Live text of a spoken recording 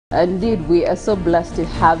Indeed, we are so blessed to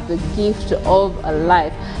have the gift of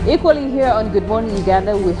life. Equally here on Good Morning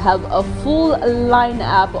Uganda, we have a full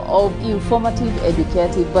lineup of informative,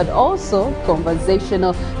 educative, but also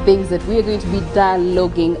conversational things that we are going to be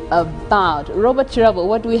dialoguing about. Robert Kirabo,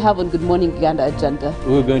 what do we have on Good Morning Uganda agenda?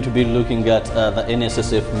 We're going to be looking at the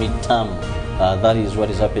NSSF midterm. That is what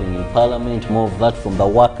is happening in Parliament. More of that from the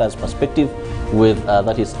workers' perspective with,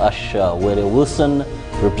 that is Asha Were-Wilson,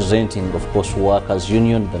 representing, of course, Workers'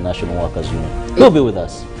 Union, the National Workers' Union. He'll be with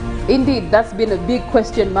us. Indeed, that's been a big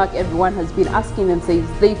question mark. Everyone has been asking themselves.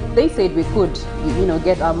 They said we could,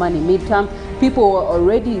 get our money midterm. People were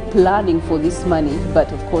already planning for this money,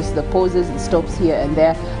 but of course the pauses and stops here and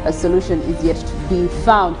there. A solution is yet to be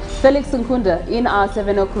found. Felix Nkunda, in our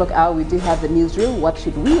 7 o'clock hour, we do have the newsroom. What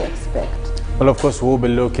should we expect? Well, of course, we'll be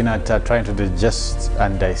looking at trying to digest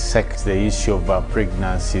and dissect the issue of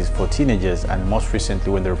pregnancies for teenagers. And most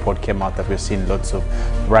recently, when the report came out that we've seen lots of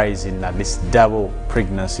rise in at least double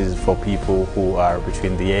pregnancies for people who are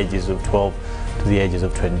between the ages of 12 to the ages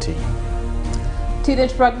of 20.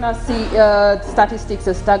 Teenage pregnancy statistics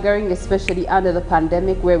are staggering, especially under the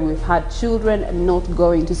pandemic, where we've had children not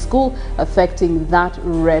going to school, affecting that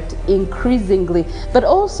rate increasingly. But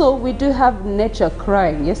also, we do have nature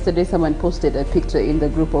crying. Yesterday, someone posted a picture in the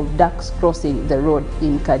group of ducks crossing the road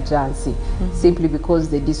in Kajansi, simply because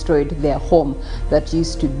they destroyed their home that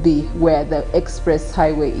used to be where the express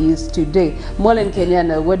highway is today. Molen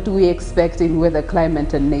Kenyana, what do we expect in weather,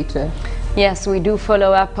 climate, and nature? Yes, we do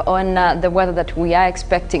follow up on the weather that we are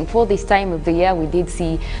expecting for this time of the year. We did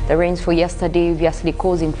see the rains for yesterday, obviously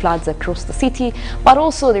causing floods across the city, but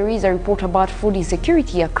also there is a report about food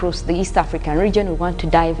insecurity across the East African region. We want to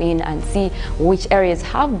dive in and see which areas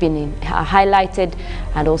have been highlighted,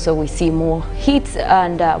 and also we see more heat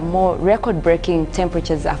and more record-breaking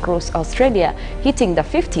temperatures across Australia, hitting the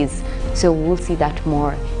 50s. So we'll see that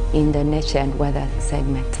more in the nature and weather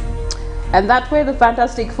segment. And that way, the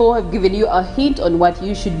Fantastic Four have given you a hint on what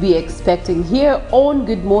you should be expecting here on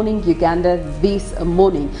Good Morning Uganda this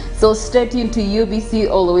morning. So stay tuned to UBC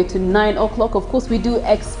all the way to 9 o'clock. Of course, we do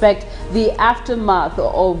expect the aftermath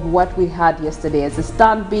of what we had yesterday as the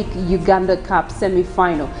Stanbic Uganda Cup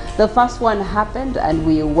semi-final. The first one happened and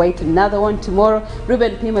we await another one tomorrow.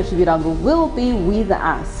 Ruben Pima Chibirango will be with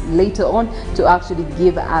us later on to actually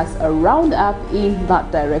give us a roundup in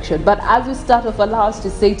that direction. But as we start off, allow us to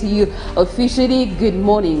say to you, officially, good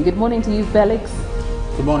morning. Good morning to you, Felix.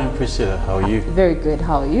 Good morning, Priscilla. How are you? Very good.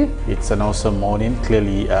 How are you? It's an awesome morning,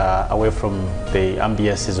 clearly away from the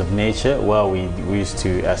ambiances of nature, where we used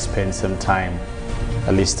to spend some time,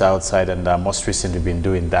 at least outside, and most recently been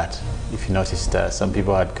doing that. If you noticed, some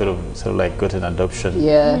people had got an adoption.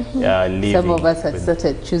 Yeah. Leaving. Some of us had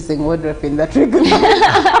started choosing wardrobe in that regard.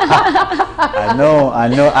 I know.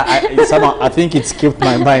 I think it skipped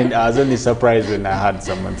my mind. I was only surprised when I had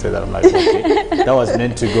someone say that. I'm like, okay, that was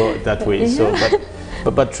meant to go that way. So,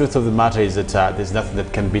 but truth of the matter is that there's nothing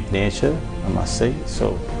that can beat nature, I must say.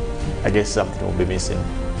 So, I guess something will be missing.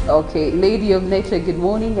 Okay, Lady of Nature, good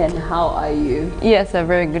morning, and how are you? Yes, a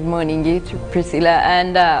very good morning, you too, Priscilla,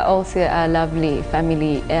 and also a lovely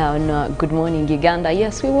family on Good Morning Uganda.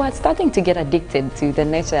 Yes, we were starting to get addicted to the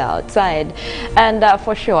nature outside, and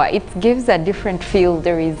for sure, it gives a different feel.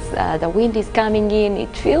 There is, the wind is coming in,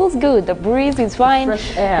 it feels good, the breeze is fine.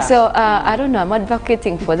 Fresh air. So, I don't know, I'm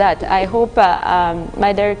advocating for that. I hope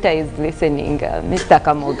my director is listening, Mr.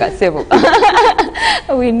 Kamoga Sebo.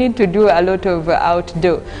 We need to do a lot of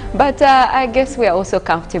outdoor. But I guess we are also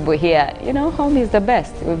comfortable here. You know, home is the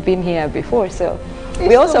best. We've been here before, so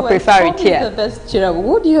we also prefer it here. Home is the best, Kirabo.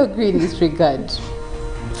 Would you agree in this regard?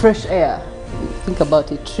 Fresh air. Think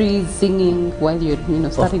about it. Trees singing while you're,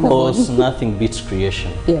 starting the morning. Of course, nothing beats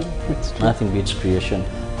creation. Yeah, that's true. Nothing beats creation.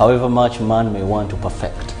 However much man may want to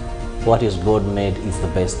perfect, what is God made is the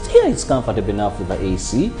best. Yeah, it's comfortable enough with the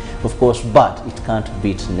AC, of course, but it can't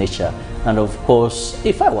beat nature. And of course,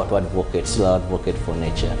 if I were to advocate, still advocate for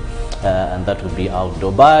nature, and that would be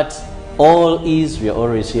outdoor. But we are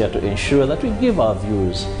always here to ensure that we give our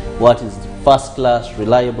viewers what is first-class,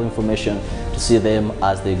 reliable information to see them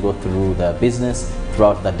as they go through their business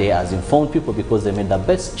throughout the day as informed people, because they made the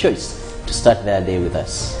best choice to start their day with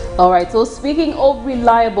us. All right, so speaking of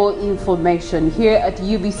reliable information, here at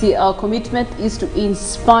UBC, our commitment is to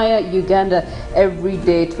inspire Uganda every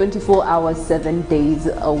day, 24 hours, 7 days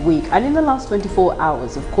a week. And in the last 24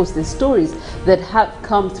 hours, of course, there's stories that have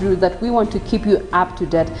come through that we want to keep you up to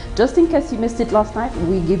date. Just in case you missed it last night,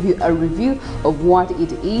 we give you a review of what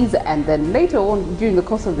it is, and then later on during the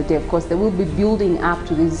course of the day, of course, they will be building up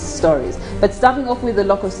to these stories. But starting off with the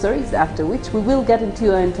local stories, after which we will get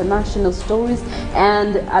into our international stories,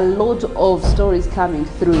 and a lot of stories coming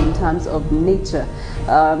through in terms of nature.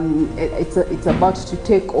 It's about to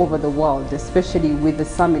take over the world, especially with the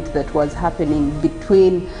summit that was happening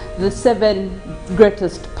between the 7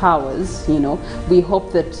 greatest powers. You know, we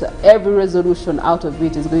hope that every resolution out of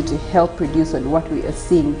it is going to help produce on what we are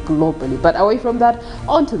seeing globally. But away from that,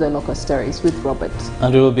 on to the local stories with Robert.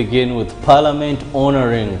 And we will begin with Parliament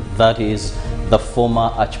honoring, that is, the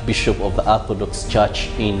former Archbishop of the Orthodox Church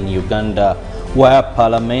in Uganda, where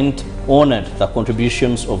Parliament honored the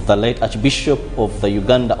contributions of the late Archbishop of the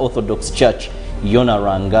Uganda Orthodox Church,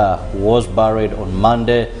 Nyonyintono, who was buried on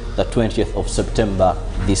Monday, the 20th of September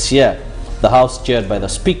this year. The House, chaired by the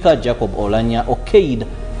Speaker, Jacob Olanya, okayed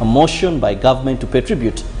a motion by government to pay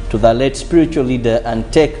tribute to the late spiritual leader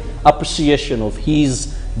and take appreciation of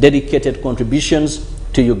his dedicated contributions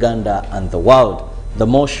to Uganda and the world. The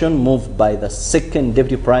motion, moved by the second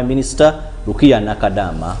Deputy Prime Minister, Rukia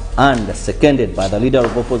Nakadama, and seconded by the Leader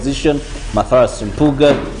of Opposition, Mathias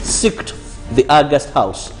Mpuuga, sought the August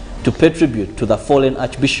House to pay tribute to the fallen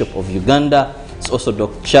Archbishop of Uganda's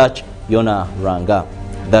Orthodox Church, Nyonyintono.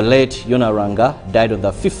 The late Nyonyintono died on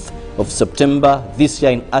the 5th of September this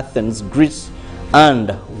year in Athens, Greece,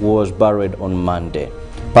 and was buried on Monday.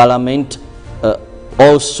 Parliament,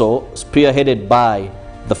 also spearheaded by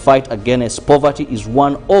the fight against poverty, is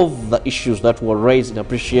one of the issues that were raised in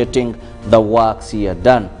appreciating the works he had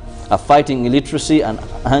done, fighting illiteracy and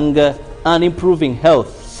hunger, and improving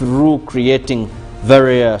health through creating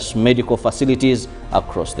various medical facilities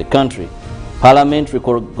across the country. Parliament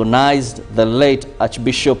recognized the late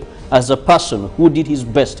Archbishop as a person who did his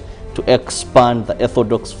best to expand the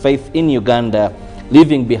Orthodox faith in Uganda,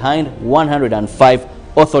 leaving behind 105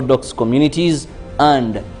 Orthodox communities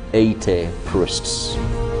and 80 priests.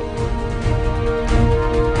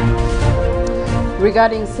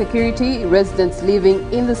 Regarding security, residents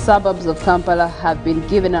living in the suburbs of Kampala have been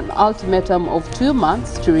given an ultimatum of 2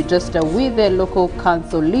 months to register with their local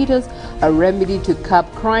council leaders, a remedy to curb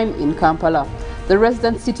crime in Kampala. The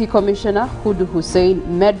resident city commissioner, Hudu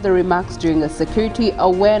Hussein, made the remarks during a security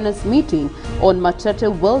awareness meeting on Machete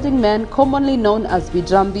welding men, commonly known as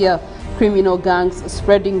Bijambia, criminal gangs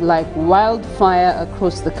spreading like wildfire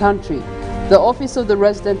across the country. The Office of the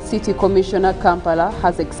Resident City Commissioner, Kampala,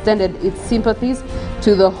 has extended its sympathies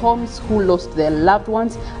to the homes who lost their loved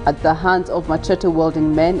ones at the hands of Machete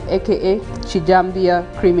welding men, aka Chijambia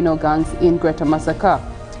criminal gangs in Greater Masaka.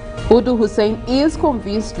 Hudu Hussein is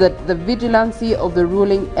convinced that the vigilancy of the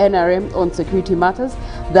ruling NRM on security matters,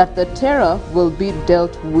 that the terror will be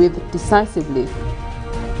dealt with decisively.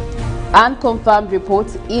 Unconfirmed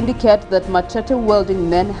reports indicate that Machete welding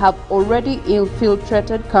men have already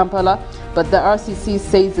infiltrated Kampala, but the RCC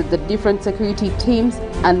says that the different security teams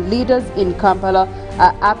and leaders in Kampala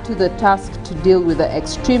are up to the task to deal with the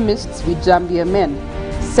extremists with Bijambia men.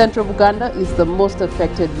 Central Uganda is the most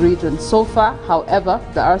affected region so far. However,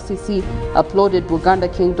 the RCC applauded Uganda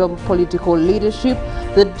Kingdom political leadership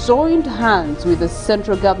that joined hands with the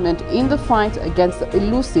central government in the fight against the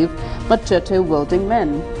elusive Machete welding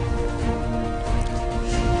men.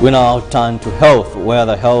 We now turn to health, where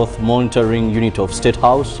the Health Monitoring Unit of State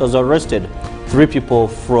House has arrested 3 people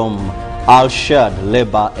from Al-Shad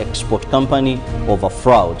Labour Export Company over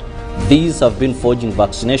fraud. These have been forging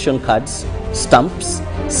vaccination cards, stamps,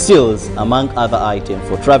 seals, among other items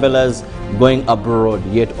for travelers going abroad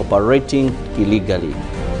yet operating illegally.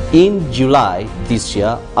 In July this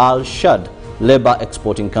year, Al-Shad Labour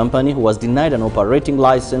Exporting Company was denied an operating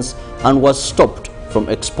license and was stopped from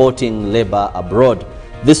exporting labour abroad.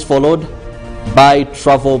 This followed by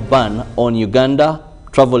travel ban on Uganda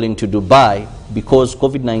traveling to Dubai because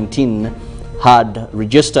COVID-19 had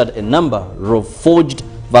registered a number of forged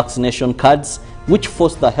vaccination cards, which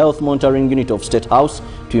forced the Health Monitoring Unit of State House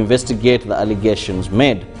to investigate the allegations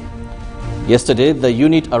made. Yesterday, the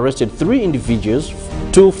unit arrested 3 individuals,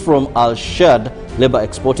 2 from Al-Shad Labour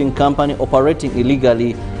Exporting Company operating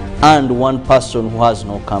illegally and 1 person who has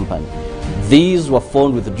no company. These were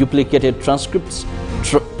found with duplicated transcripts,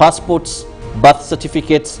 passports, birth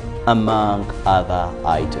certificates, among other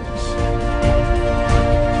items.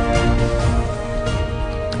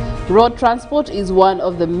 Road transport is one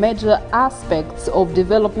of the major aspects of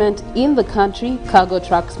development in the country. Cargo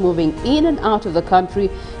trucks moving in and out of the country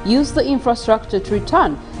use the infrastructure to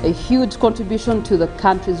return a huge contribution to the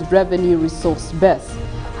country's revenue resource base.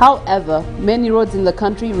 However, many roads in the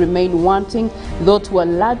country remain wanting, though to a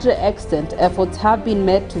larger extent efforts have been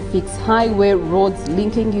made to fix highway roads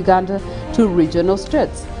linking Uganda to regional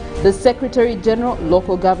states. The Secretary General,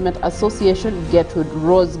 Local Government Association, Gertrude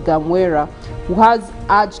Rose Gamwera, who has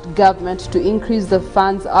urged government to increase the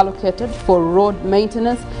funds allocated for road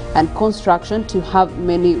maintenance and construction to have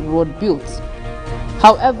many road built.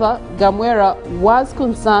 However, Gamwera was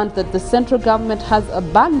concerned that the central government has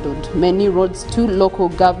abandoned many roads to local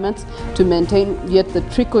governments to maintain, yet the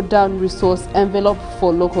trickle-down resource envelope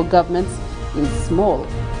for local governments is small.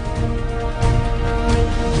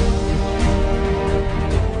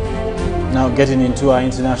 Now, getting into our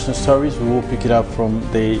international stories, we will pick it up from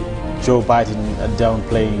the Joe Biden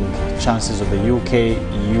downplaying chances of the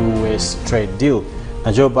UK-US trade deal.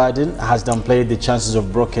 Now, Joe Biden has downplayed the chances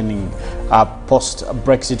of brokering a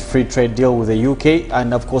post-Brexit free trade deal with the UK,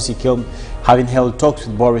 and of course he claimed having held talks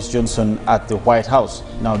with Boris Johnson at the White House.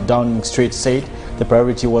 Now, Downing Street said the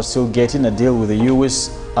priority was still getting a deal with the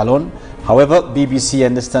US alone. However, BBC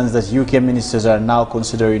understands that UK ministers are now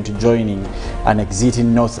considering to joining an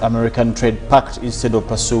exiting North American trade pact instead of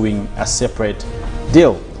pursuing a separate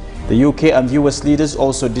deal. The UK and US leaders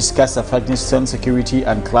also discussed Afghanistan security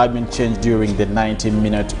and climate change during the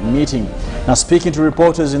 90-minute meeting. Now, speaking to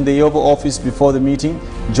reporters in the Oval Office before the meeting,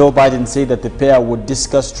 Joe Biden said that the pair would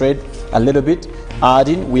discuss trade a little bit,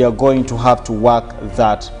 adding, "We are going to have to work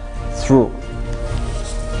that through."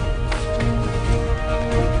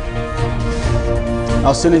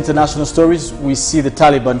 Now, still international stories, we see the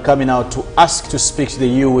Taliban coming out to ask to speak to the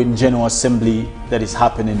UN General Assembly that is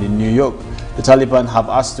happening in New York. The Taliban have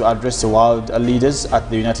asked to address the world leaders at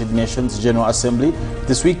the United Nations General Assembly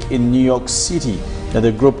this week in New York City. Now,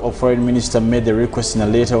 the group of foreign ministers made the request in a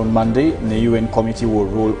letter on Monday, and the UN committee will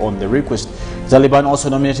rule on the request. The Taliban also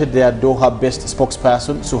nominated their Doha-based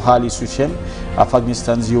spokesperson, Suhali Sushem,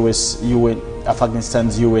 Afghanistan's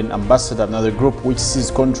UN ambassador. Another group which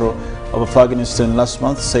seized control of Afghanistan last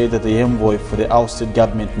month said that the envoy for the ousted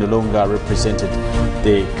government no longer represented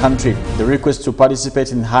the country. The request to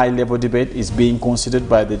participate in high-level debate is being considered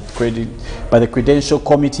by the Credential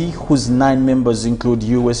Committee, whose 9 members include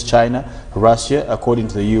US, China, Russia, according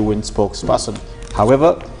to the UN spokesperson.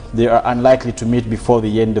 However, they are unlikely to meet before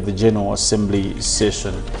the end of the General Assembly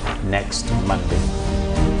session next Monday.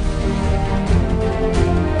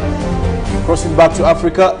 Crossing back to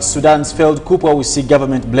Africa, Sudan's failed coup, where we see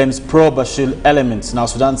government blames pro-Bashir elements. Now,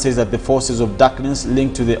 Sudan says that the forces of darkness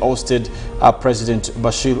linked to the ousted President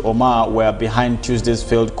Bashir Omar were behind Tuesday's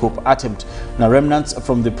failed coup attempt. Now, remnants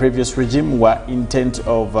from the previous regime were intent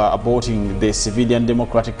of aborting the civilian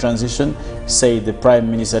democratic transition, say the Prime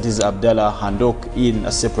Minister Abdallah Hamdok in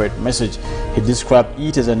a separate message. He described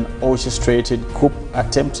it as an orchestrated coup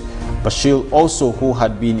attempt. Bashir, also who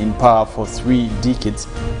had been in power for 3 decades,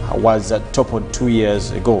 was toppled 2 years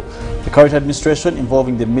ago. The current administration,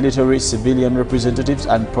 involving the military, civilian representatives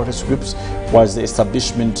and protest groups, was the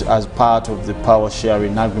establishment as part of the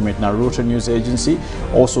power-sharing agreement. Now, Reuters news agency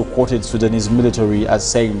also quoted Sudanese military as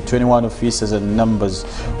saying 21 officers and numbers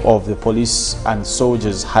of the police and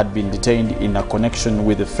soldiers had been detained in a connection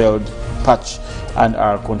with the failed putsch and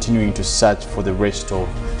are continuing to search for the rest of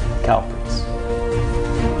culprits.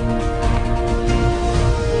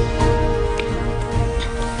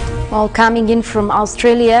 Well, coming in from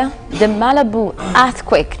Australia, the Malibu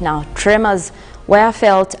earthquake, now tremors were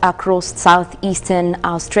felt across southeastern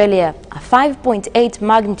Australia. A 5.8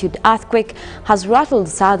 magnitude earthquake has rattled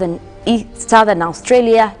southern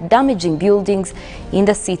Australia, damaging buildings in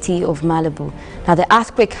the city of Malibu. Now, the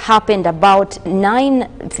earthquake happened about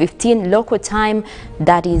 9:15 local time,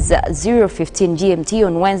 that is 0:15 GMT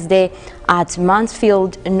on Wednesday at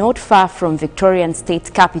Mansfield, not far from Victorian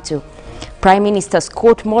state capital. Prime Minister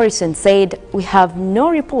Scott Morrison said, "We have no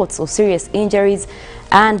reports of serious injuries,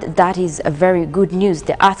 and that is a very good news."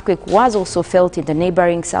 The earthquake was also felt in the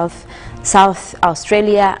neighboring South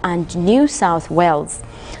Australia and New South Wales.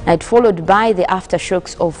 It followed by the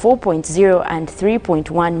aftershocks of 4.0 and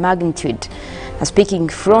 3.1 magnitude. Speaking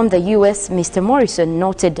from the US, Mr. Morrison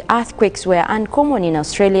noted earthquakes were uncommon in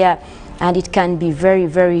Australia and it can be very,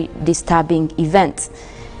 very disturbing events.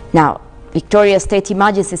 Now, Victoria State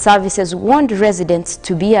Emergency Services warned residents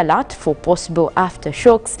to be alert for possible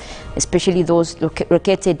aftershocks, especially those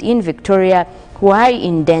located in Victoria who are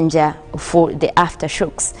in danger for the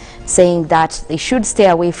aftershocks, saying that they should stay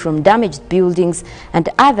away from damaged buildings and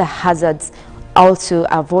other hazards, also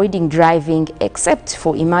avoiding driving except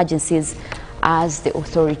for emergencies, as the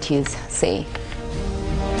authorities say.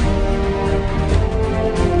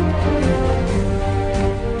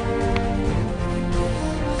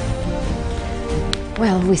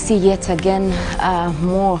 Well, we see yet again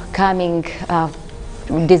more coming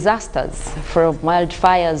disasters from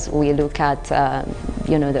wildfires. We look at,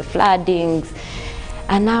 the floodings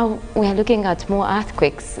And now we are looking at more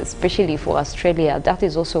earthquakes, especially for Australia. That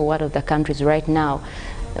is also one of the countries right now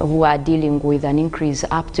who are dealing with an increase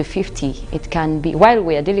up to 50. It can be, while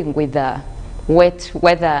we are dealing with wet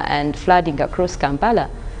weather and flooding across Kampala,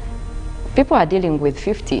 people are dealing with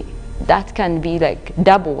 50. That can be like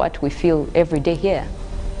double what we feel every day here.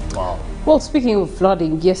 Wow. Well, speaking of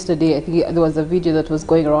flooding, yesterday I think there was a video that was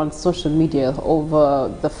going around social media of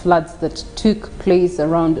the floods that took place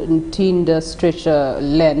around Ntinda Stretcher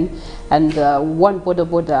Lane, and one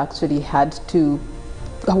border actually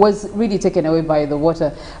was really taken away by the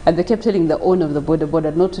water, and they kept telling the owner of the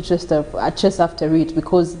border not to chase after it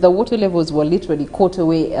because the water levels were literally caught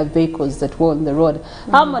away vehicles that were on the road.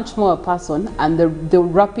 How much more a person, and the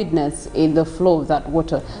rapidness in the flow of that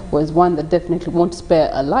water was one that definitely won't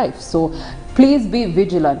spare a life. So please be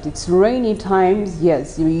vigilant. It's rainy times.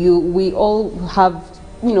 Yes, we all have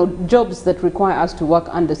jobs that require us to work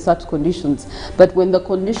under such conditions, but when the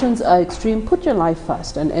conditions are extreme, put your life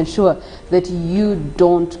first and ensure that you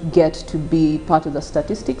don't get to be part of the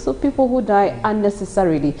statistics of people who die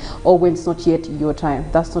unnecessarily or when it's not yet your time.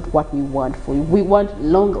 That's not what we want for you. We want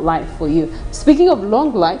long life for you. Speaking of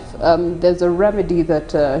long life, there's a remedy that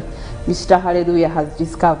Mr. Hallelujah has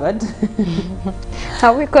discovered.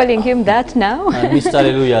 Are we calling him that now? And Mr.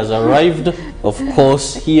 Hallelujah has arrived. Of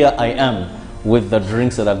course, here I am with the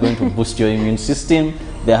drinks that are going to boost your immune system.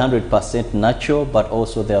 They're 100% natural, but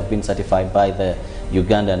also they have been certified by the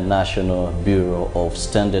Uganda National Bureau of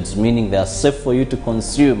Standards, meaning they are safe for you to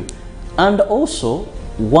consume. And also,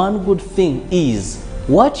 one good thing is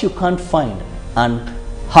what you can't find and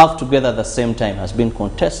have together at the same time has been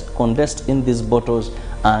condensed in these bottles,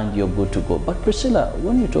 and you're good to go. But Priscilla,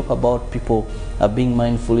 when you talk about people being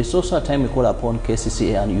mindful, it's also a time we call upon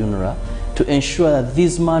KCCA and UNRWA to ensure that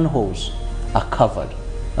these manholes are covered.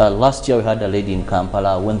 Last year we had a lady in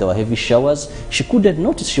Kampala, when there were heavy showers, she couldn't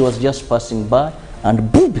notice, she was just passing by,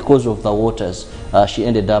 and boom, because of the waters, she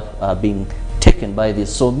ended up being taken by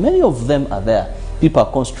this. So many of them are there. People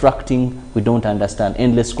are constructing, we don't understand,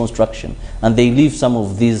 endless construction, and they leave some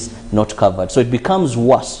of these not covered. So it becomes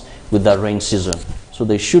worse with the rain season. So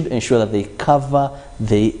they should ensure that they cover,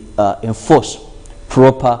 they enforce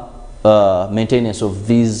proper maintenance of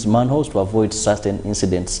these manholes to avoid certain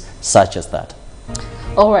incidents such as that.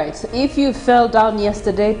 All right, if you fell down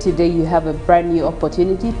yesterday, today you have a brand new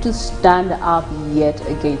opportunity to stand up yet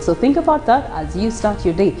again. So think about that as you start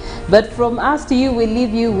your day. But from us to you, we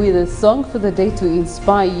leave you with a song for the day to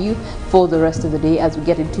inspire you for the rest of the day. As we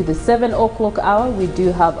get into the 7 o'clock hour, we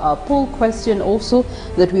do have a poll question also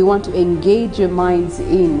that we want to engage your minds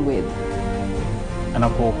in with. And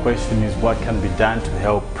our poll question is, what can be done to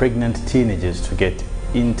help pregnant teenagers to get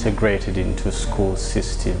integrated into school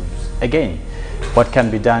systems? Again, what can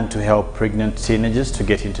be done to help pregnant teenagers to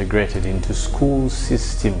get integrated into school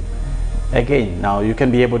system? Again, now you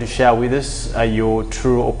can be able to share with us your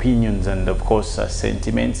true opinions and of course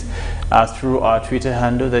sentiments through our Twitter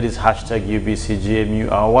handle, that is #UBCGMU,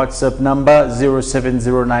 our WhatsApp number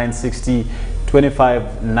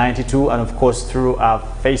 0709602592, and of course through our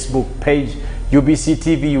Facebook page UBC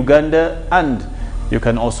TV Uganda, and you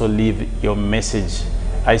can also leave your message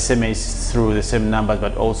SMS through the same numbers,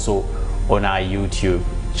 but also on our YouTube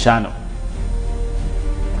channel.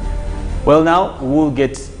 Well, now we'll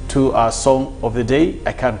get to our song of the day.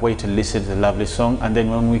 I can't wait to listen to the lovely song, and then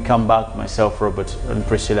when we come back, myself, Robert, and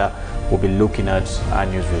Priscilla will be looking at our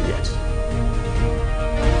news yet.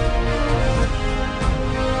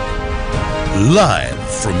 Live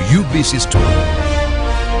from UBC Store.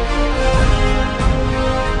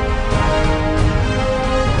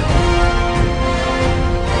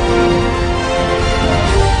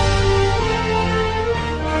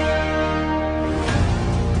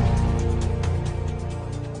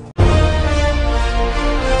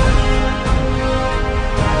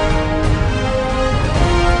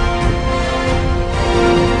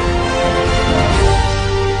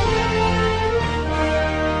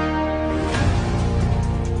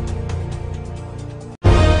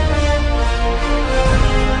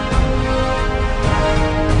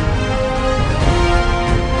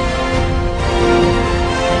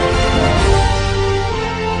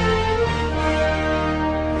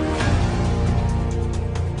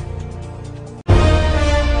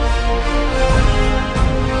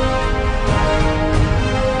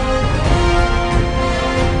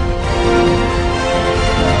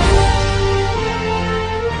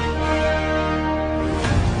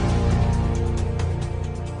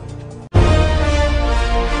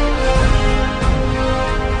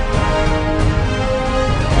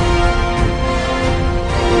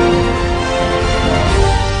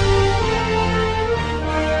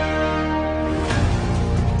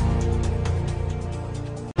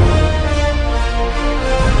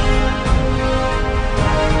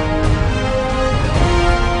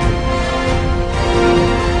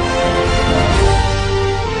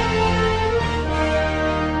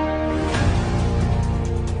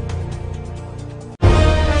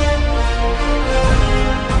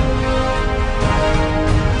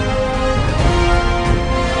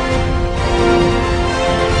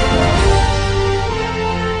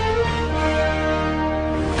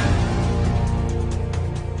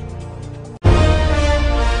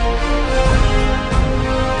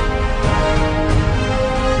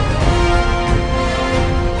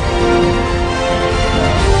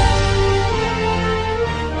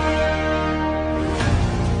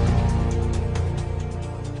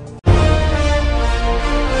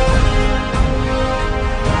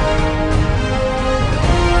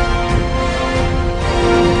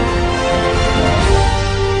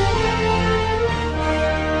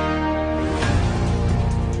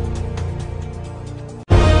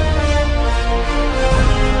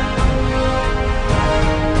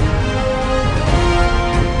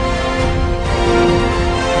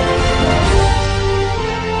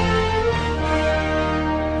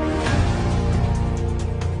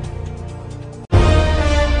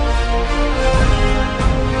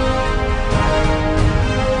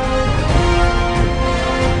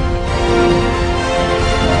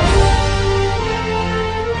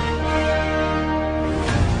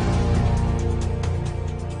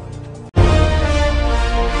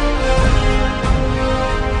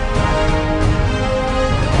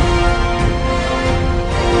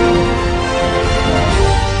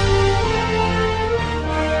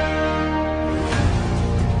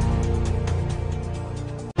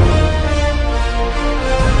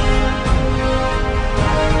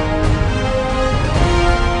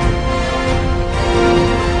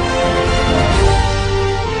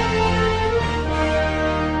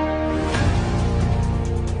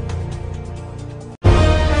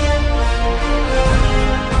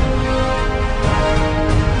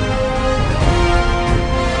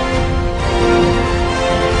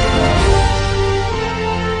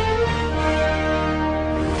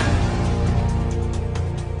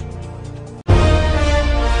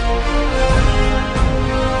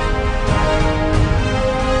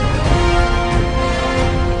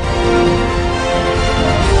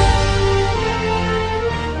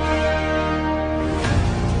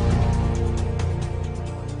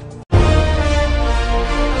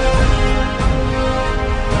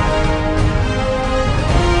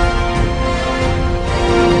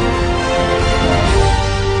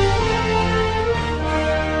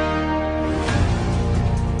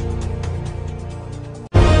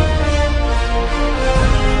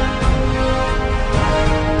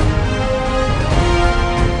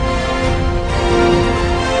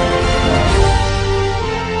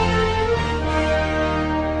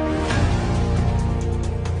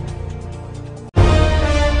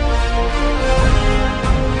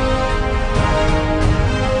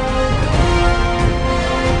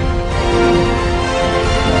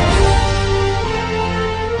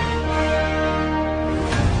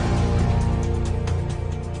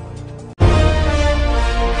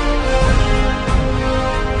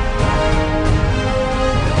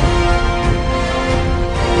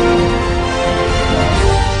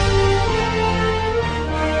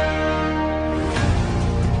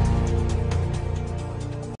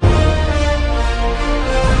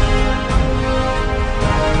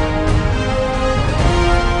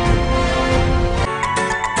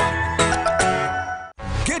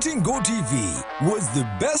 GoTV was the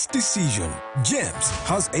best decision James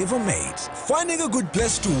has ever made. Finding a good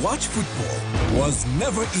place to watch football was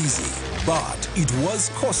never easy, but it was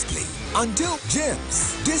costly until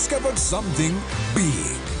James discovered something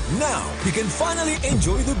big. Now he can finally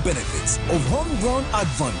enjoy the benefits of homegrown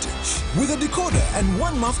advantage with a decoder and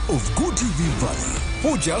 1 month of GoTV Valley.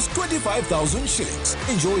 For just 25,000 shillings,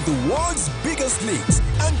 enjoy the world's biggest leagues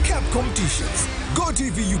and cup competitions.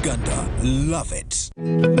 GoTV Uganda, love it.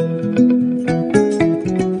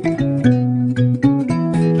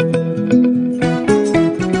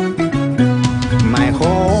 My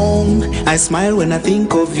home, I smile when I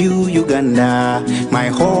think of you, Uganda. My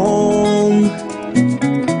home.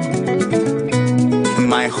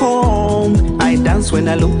 My home, I dance when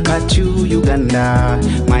I look at you, Uganda.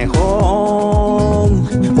 My home,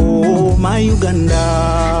 oh my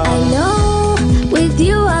Uganda. I know, with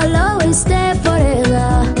you I'll always stay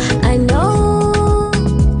forever. I know,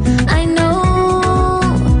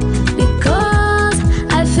 because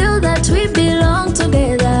I feel that we belong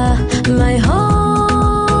together. My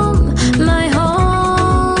home,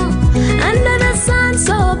 under the sun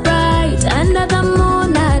so bright, under the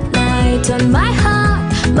moon at night, on my heart.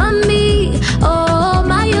 Mommy, oh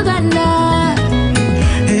my Uganda.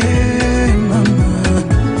 Hey mama,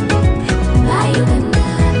 my Uganda.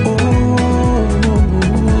 Oh,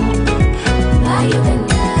 my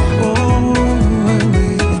Uganda. Oh,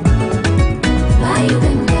 my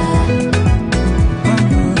Uganda.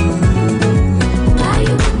 My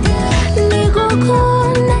Uganda.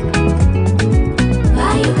 Nigokone.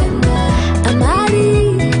 My Uganda. Amari,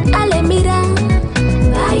 Alemira.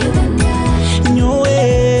 My Uganda.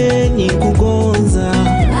 Kugonza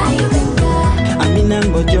Amina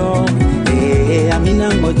ngojo, Amina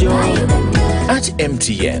ngojo. At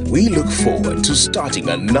MTN, we look forward to starting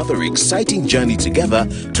another exciting journey together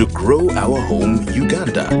to grow our home,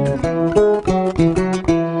 Uganda.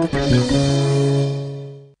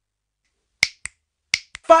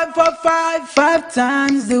 Five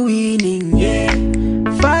times the winning, yeah.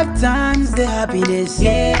 5 times the happiness,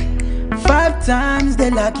 yeah. 5 times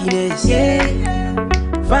the luckiness, yeah.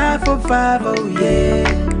 5 for 5, oh yeah.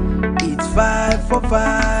 It's 5 for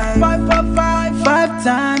 5. 5 for 5. 5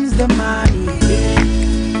 times the money,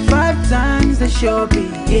 yeah. 5 times the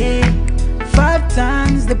shopping, yeah. 5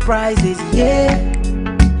 times the prizes, yeah.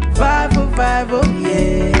 5 for 5, oh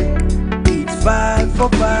yeah. It's 5 for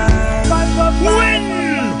 5. 5 for 5. Win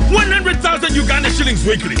 100,000 Uganda shillings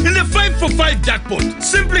weekly in the 5 for 5 jackpot.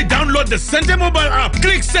 Simply download the Center mobile app.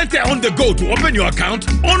 Click Center on the go to open your account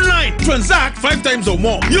online. Transact 5 times or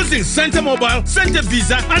more using Center Mobile, Center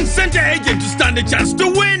Visa, and Center Agent to stand a chance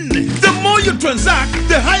to win. The more you transact,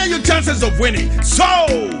 the higher your chances of winning. So,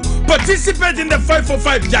 participate in the 5 for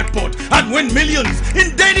 5 jackpot and win millions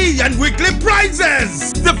in daily and weekly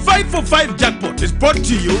prizes. The 5 for 5 jackpot is brought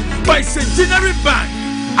to you by Centenary Bank.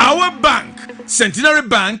 Our bank, Centenary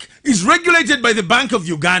Bank, is regulated by the Bank of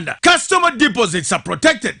Uganda. Customer deposits are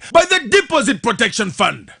protected by the Deposit Protection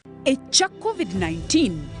Fund. Echa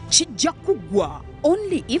COVID-19 chijja kugwa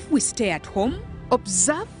only if we stay at home,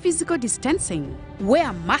 observe physical distancing,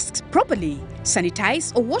 wear masks properly,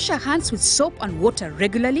 sanitize or wash our hands with soap and water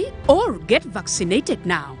regularly, or get vaccinated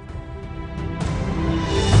now.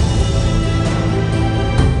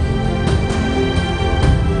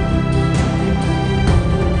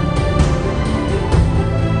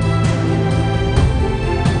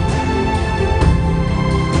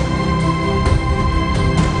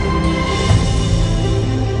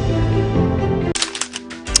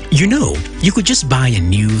 You know, you could just buy a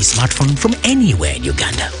new smartphone from anywhere in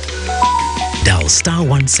Uganda. Dial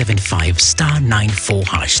 *175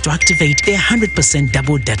 *94# to activate their 100%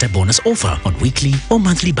 double data bonus offer on weekly or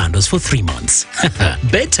monthly bundles for 3 months.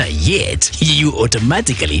 Better yet, you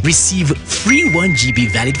automatically receive free 1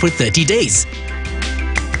 GB valid for 30 days.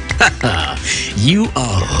 You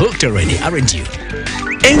are hooked already, aren't you?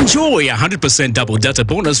 Enjoy a 100% double data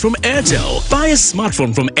bonus from Airtel. Buy a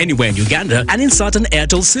smartphone from anywhere in Uganda and insert an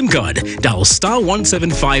Airtel SIM card. Dial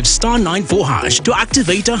 *175 *94# to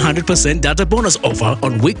activate a 100% data bonus offer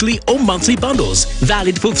on weekly or monthly bundles,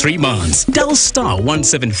 valid for 3 months. Dial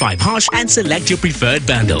 *175# and select your preferred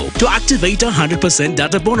bundle to activate a 100%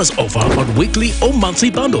 data bonus offer on weekly or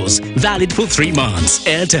monthly bundles, valid for 3 months.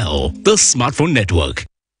 Airtel, the smartphone network.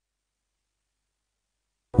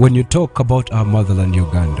 When you talk about our motherland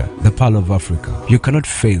Uganda, the Pearl of Africa, you cannot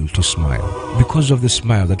fail to smile because of the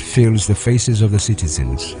smile that fills the faces of the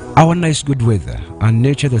citizens. Our nice good weather and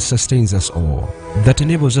nature that sustains us all, that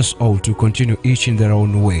enables us all to continue each in their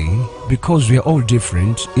own way because we are all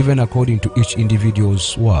different even according to each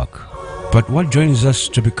individual's work. But what joins us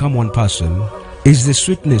to become one person is the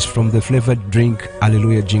sweetness from the flavored drink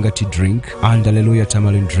Hallelujah Ginger Tea drink and Hallelujah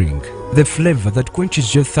Tamarind drink. The flavor that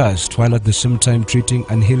quenches your thirst while at the same time treating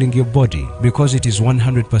and healing your body because it is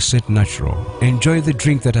 100% natural. Enjoy the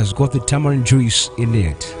drink that has got the tamarind juice in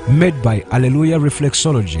it. Made by Hallelujah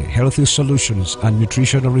Reflexology, Healthy Solutions and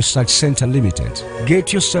Nutritional Research Center Limited.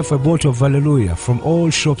 Get yourself a bottle of Hallelujah from all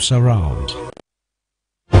shops around.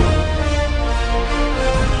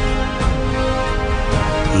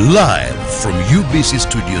 Live from UBC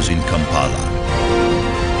Studios in Kampala.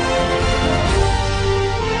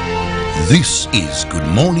 This is Good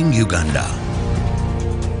Morning Uganda.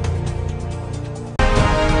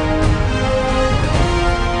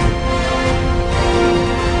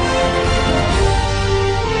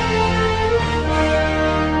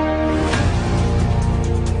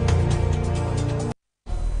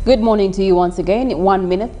 Good morning to you once again. 1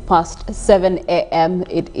 minute past 7 a.m.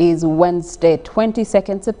 It is Wednesday,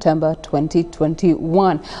 22nd September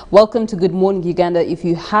 2021. Welcome to Good Morning Uganda. If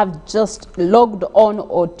you have just logged on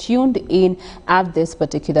or tuned in at this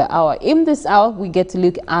particular hour. In this hour, we get to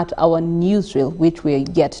look at our newsreel, which we are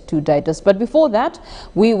yet to digest. But before that,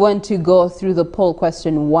 we want to go through the poll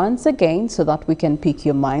question once again so that we can pick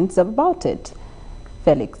your minds about it.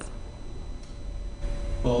 Felix.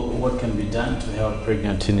 Well, what can be done to help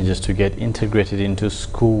pregnant teenagers to get integrated into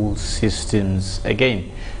school systems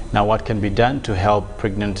again? Now, what can be done to help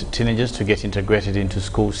pregnant teenagers to get integrated into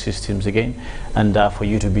school systems again? And for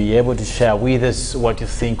you to be able to share with us what you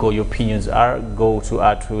think or your opinions are, go to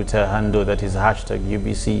our Twitter handle, that is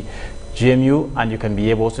 #UBCGMU, and you can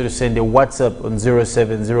be able also to send a WhatsApp on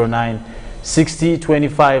 0709 60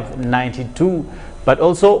 25 92. But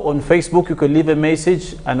also on Facebook, you can leave a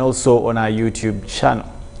message, and also on our YouTube channel.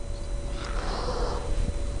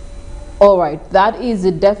 All right, that is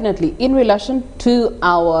definitely in relation to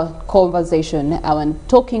our conversation, our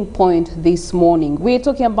talking point this morning. We're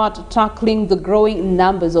talking about tackling the growing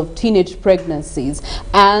numbers of teenage pregnancies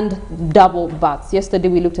and double births. Yesterday,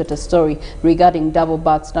 we looked at a story regarding double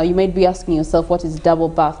births. Now, you may be asking yourself, what is double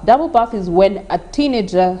birth? Double birth is when a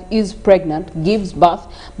teenager is pregnant, gives birth,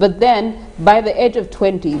 but then by the age of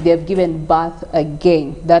 20, they've given birth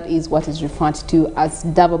again. That is what is referred to as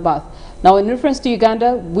double birth. Now, in reference to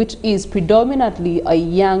Uganda, which is predominantly a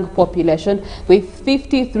young population, with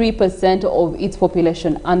 53% of its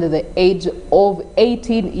population under the age of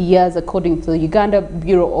 18 years, according to the Uganda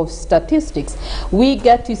Bureau of Statistics, we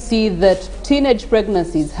get to see that teenage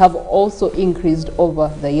pregnancies have also increased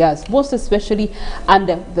over the years, most especially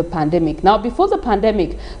under the pandemic. Now, before the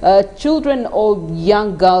pandemic, children or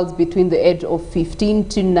young girls between the age of 15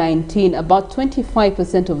 to 19, about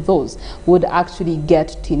 25% of those would actually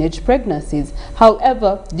get teenage pregnancies.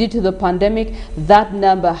 However, due to the pandemic, that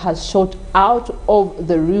number has shot out of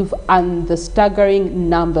the roof, and the staggering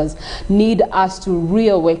numbers need us to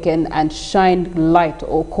reawaken and shine light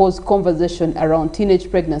or cause conversation around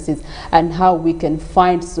teenage pregnancies and how we can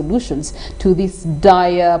find solutions to this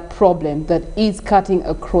dire problem that is cutting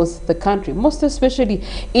across the country, most especially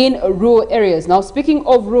in rural areas. Now, speaking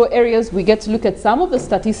of rural areas, we get to look at some of the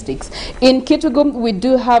statistics. In Kitgum, we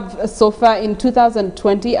do have so far in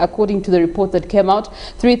 2020, according to the report that came out,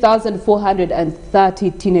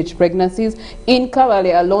 3,430 teenage pregnancies. In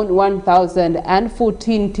Kawale alone,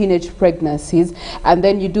 1,014 teenage pregnancies. And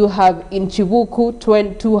then you do have in Chibuku,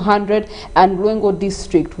 200, and Lwengo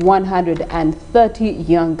district, 130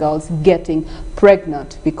 young girls getting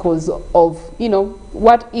pregnant because of,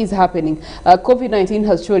 what is happening. COVID-19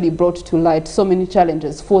 has surely brought to light so many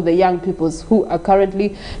challenges for the young peoples who are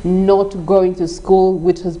currently not going to school,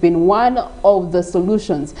 which has been one of the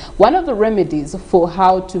solutions, one of the remedies for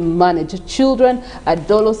how to manage children,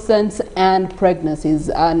 adolescents, and pregnancies,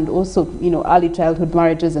 and also, early childhood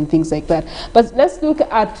marriages and things like that. But let's look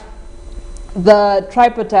at the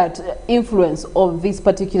tripartite influence of these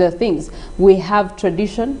particular things. We have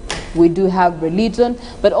tradition, we do have religion,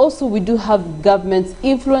 but also we do have government's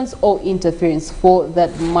influence or interference for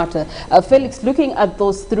that matter. Felix, looking at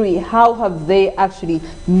those three, how have they actually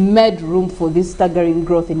made room for this staggering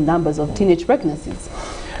growth in numbers of teenage pregnancies?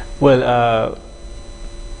 Well,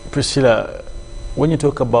 Priscilla, when you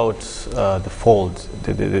talk about the fold,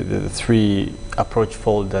 the three approach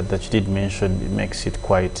fold that you did mention, it makes it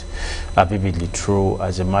quite vividly true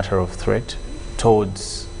as a matter of threat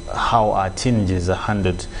towards how our teenagers are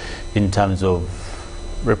handled in terms of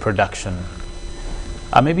reproduction.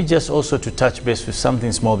 Maybe just also to touch base with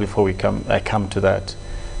something small before I come to that,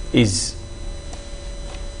 is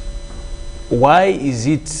why is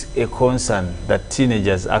it a concern that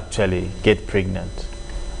teenagers actually get pregnant?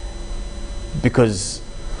 Because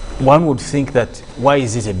one would think that, why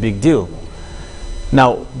is it a big deal?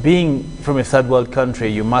 Now, being from a third world country,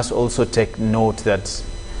 you must also take note that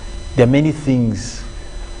there are many things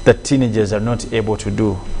that teenagers are not able to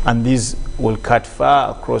do, and these will cut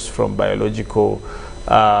far across from biological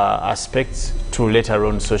aspects to later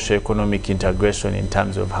on socio-economic integration in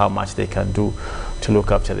terms of how much they can do to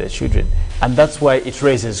look after their children. And that's why it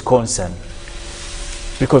raises concern.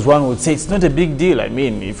 Because one would say it's not a big deal, I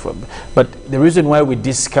mean, but the reason why we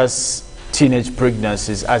discuss teenage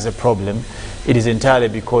pregnancies as a problem, it is entirely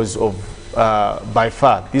because of, by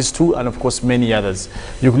far, these two and of course many others.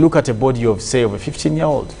 You look at a body of, say, of a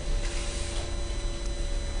 15-year-old.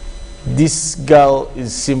 This girl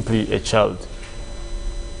is simply a child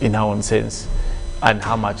in her own sense, and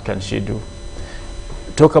how much can she do?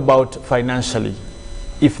 Talk about financially.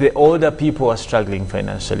 If the older people are struggling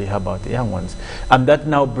financially, how about the young ones? And that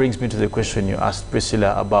now brings me to the question you asked,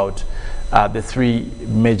 Priscilla, about the three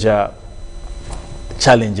major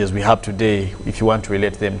challenges we have today, if you want to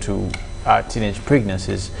relate them to teenage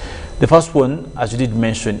pregnancies. The first one, as you did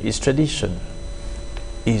mention, is tradition.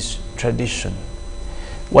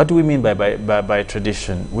 What do we mean by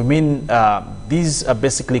tradition? We mean these are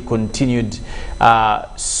basically continued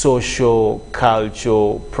social,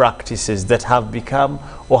 cultural practices that have become,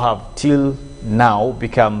 or have till now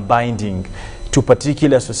become, binding to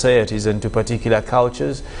particular societies and to particular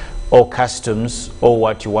cultures or customs, or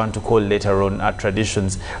what you want to call later on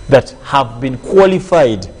traditions, that have been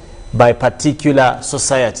qualified by particular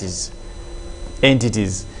societies,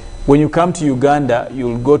 entities. When you come to Uganda,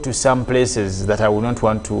 you'll go to some places that I will not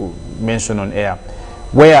want to mention on air,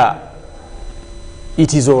 where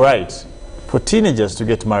it is all right for teenagers to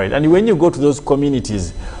get married. And when you go to those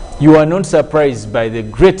communities, you are not surprised by the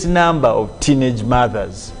great number of teenage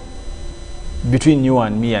mothers. Between you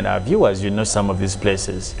and me and our viewers, you know some of these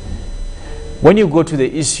places. When you go to the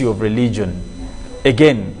issue of religion,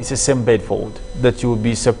 again, it's the same bedfold, that you will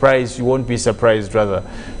be surprised, you won't be surprised rather,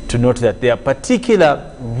 to note that there are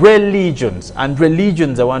particular religions, and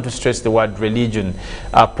religions, I want to stress the word religion,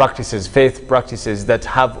 practices, faith practices, that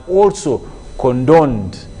have also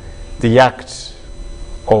condoned the act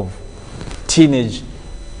of teenage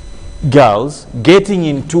girls getting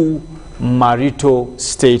into marital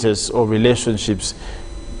status or relationships.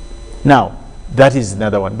 Now, that is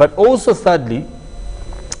another one. But also thirdly,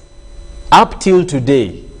 up till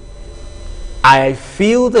today, I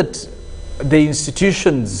feel that the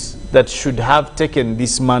institutions that should have taken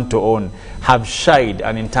this mantle on have shied,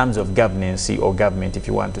 and in terms of governance or government, if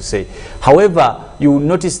you want to say. However, you will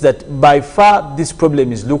notice that by far this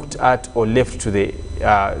problem is looked at or left to the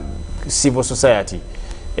civil society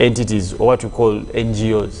entities, or what we call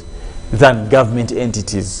NGOs, than government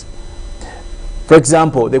entities. For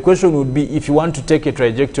example, the question would be, if you want to take a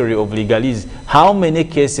trajectory of legalese, how many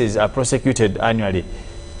cases are prosecuted annually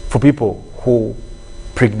for people who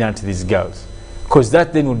pregnant these girls? Because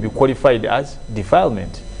that then would be qualified as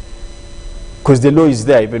defilement. Because the law is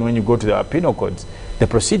there, even when you go to the penal codes, the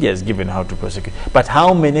procedure is given how to prosecute. But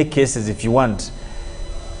how many cases, if you want,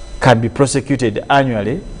 can be prosecuted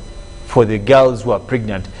annually for the girls who are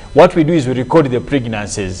pregnant? What we do is we record the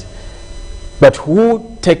pregnancies. But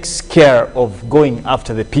who takes care of going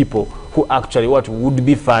after the people who actually would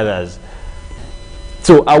be fathers?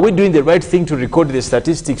 So are we doing the right thing to record the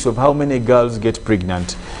statistics of how many girls get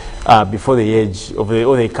pregnant before the age of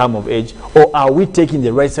or they come of age? Or are we taking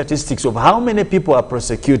the right statistics of how many people are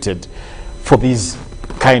prosecuted for these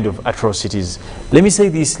kind of atrocities? Let me say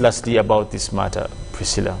this lastly about this matter,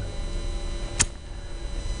 Priscilla.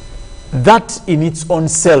 That in its own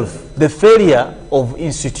self, the failure of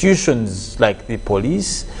institutions like the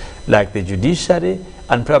police, like the judiciary,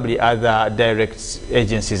 and probably other direct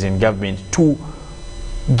agencies in government to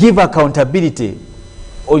give accountability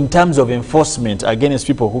in terms of enforcement against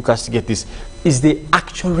people who castigate this, is the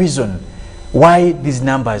actual reason why these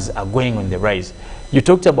numbers are going on the rise. You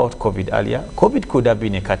talked about COVID earlier. COVID could have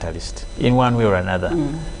been a catalyst in one way or another.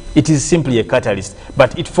 It is simply a catalyst,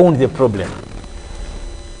 but it found the problem.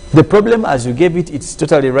 The problem, as you gave it, it's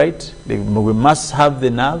totally right. We must have the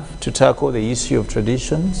nerve to tackle the issue of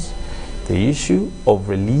traditions, the issue of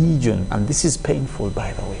religion, and this is painful,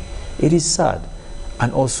 by the way. It is sad.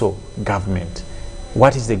 And also government.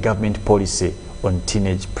 What is the government policy on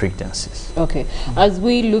teenage pregnancies? Okay, as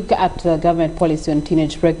we look at government policy on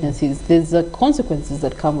teenage pregnancies, there's consequences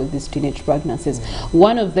that come with these teenage pregnancies.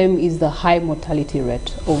 One of them is the high mortality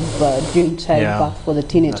rate of during childbirth for the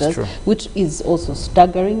teenagers, which is also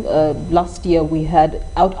staggering. Last year we had,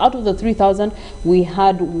 out of the 3,000, we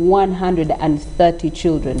had 130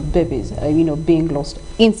 children, babies, being lost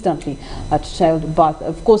instantly at childbirth.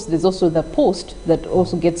 Of course, there's also the post that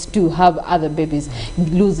also gets to have other babies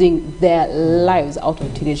losing their life lives out of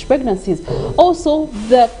teenage pregnancies. Also,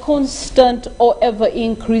 the constant or ever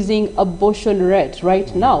increasing abortion rate right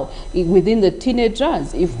now within the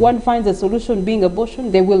teenagers. If one finds a solution being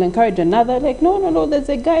abortion, they will encourage another, like, no, there's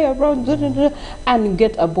a guy around, and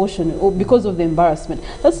get abortion because of the embarrassment.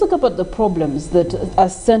 Let's talk about the problems that are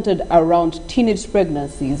centered around teenage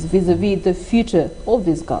pregnancies vis-a-vis the future of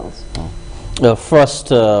these girls. First,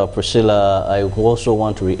 Priscilla, I also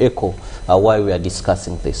want to re-echo why we are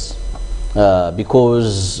discussing this.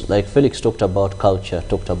 Because, like Felix talked about culture,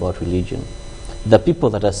 talked about religion, the people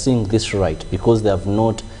that are seeing this right, because they have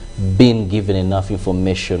not been given enough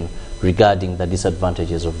information regarding the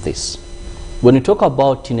disadvantages of this. When we talk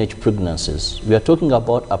about teenage pregnancies, we are talking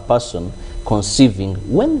about a person conceiving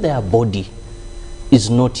when their body is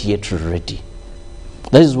not yet ready.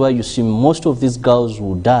 That is why you see most of these girls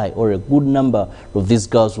will die, or a good number of these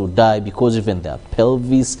girls will die, because even their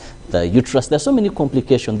pelvis, the uterus, there are so many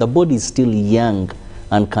complications. The body is still young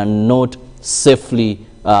and cannot safely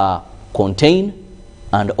contain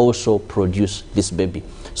and also produce this baby.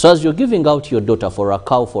 So as you're giving out your daughter for a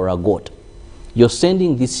cow, for a goat, you're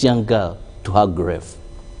sending this young girl to her grave.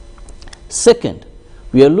 Second,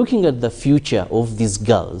 we are looking at the future of these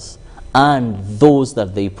girls and those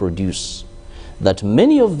that they produce. That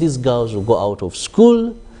many of these girls will go out of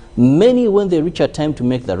school. Many, when they reach a time to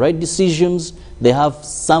make the right decisions, they have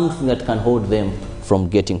something that can hold them from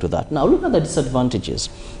getting to that. Now look at the disadvantages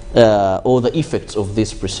or the effects of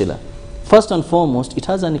this, Priscilla. First and foremost, it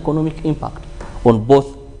has an economic impact on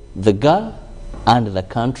both the girl and the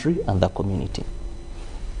country and the community.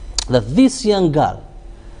 That this young girl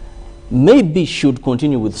maybe should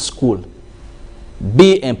continue with school,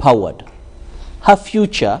 be empowered. Her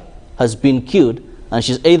future has been killed, and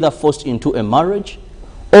she's either forced into a marriage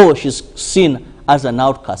or she's seen as an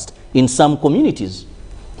outcast in some communities.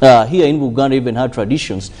 Here in Uganda, even had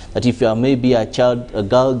traditions that if maybe a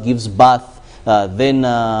girl gives birth, then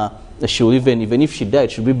she'll even if she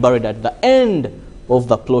died, she'll be buried at the end of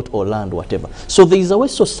the plot or land, whatever. So there is a way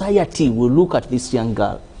society will look at this young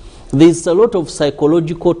girl. There's a lot of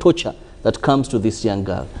psychological torture that comes to this young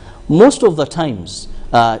girl. Most of the times,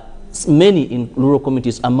 many in rural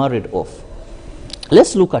communities are married off.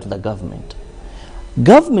 Let's look at the government.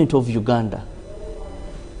 Government of Uganda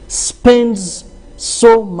spends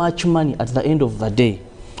so much money at the end of the day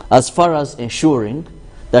as far as ensuring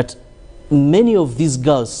that many of these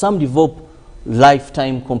girls, some develop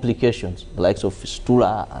lifetime complications, the likes of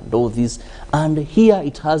fistula and all these, and here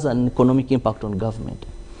it has an economic impact on government.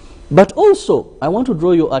 But also, I want to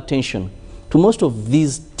draw your attention to most of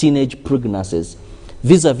these teenage pregnancies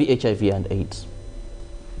vis-a-vis HIV and AIDS.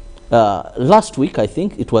 Last week, I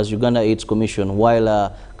think, it was Uganda AIDS Commission,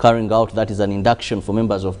 while carrying out, that is an induction for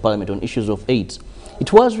members of parliament on issues of AIDS,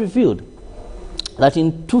 it was revealed that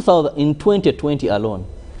in 2020 alone,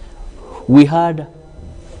 we had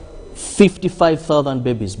 55,000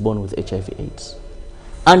 babies born with HIV AIDS.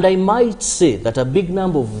 And I might say that a big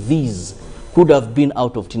number of these could have been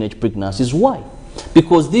out of teenage pregnancies. Why?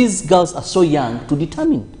 Because these girls are so young to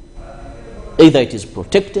determine either it is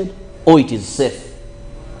protected or it is safe.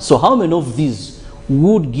 So how many of these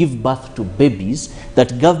would give birth to babies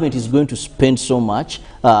that government is going to spend so much,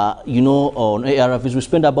 on ARVs? We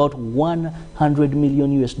spend about $100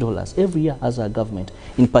 million US every year as a government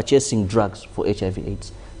in purchasing drugs for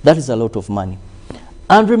HIV/AIDS. That is a lot of money.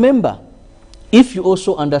 And remember, if you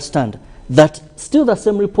also understand that still the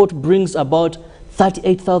same report brings about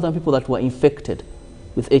 38,000 people that were infected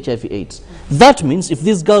with HIV/AIDS. That means if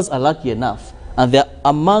these girls are lucky enough and they're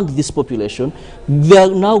among this population, they're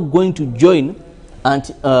now going to join, and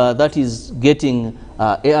that is getting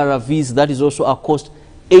ARVs, that is also a cost,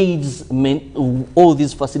 AIDS, all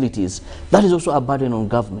these facilities. That is also a burden on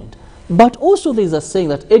government. But also there is a saying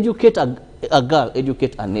that educate a girl,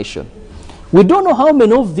 educate a nation. We don't know how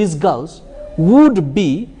many of these girls would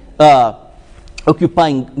be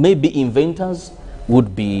occupying, maybe inventors,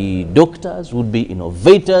 would be doctors, would be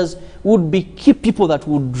innovators, would be key people that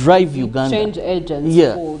would drive Uganda. Change agents.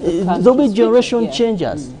 Yeah, there'll be generation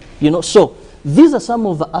changers. So these are some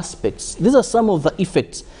of the aspects, these are some of the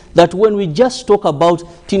effects that when we just talk about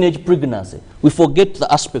teenage pregnancy, we forget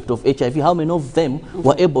the aspect of HIV. How many of them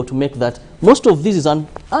were able to make that? Most of this is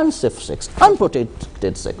unsafe sex,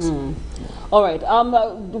 unprotected sex. All right.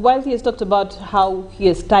 While he has talked about how he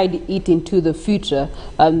has tied it into the future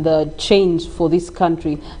and the change for this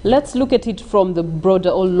country, let's look at it from the broader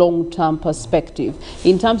or long-term perspective.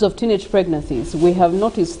 In terms of teenage pregnancies, we have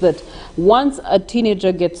noticed that once a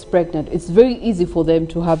teenager gets pregnant, it's very easy for them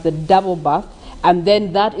to have the double birth and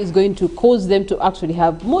then that is going to cause them to actually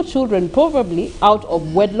have more children, probably out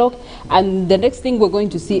of wedlock. And the next thing we're going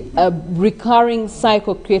to see, a recurring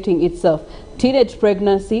cycle creating itself. Teenage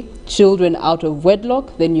pregnancy, children out of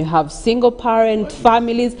wedlock, then you have single parent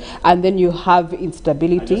families, and then you have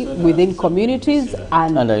instability within communities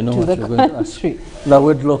and I know to what the you're going to country. The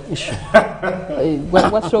wedlock issue.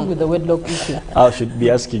 What's wrong with the wedlock issue? I should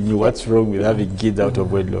be asking you, what's wrong with having kids out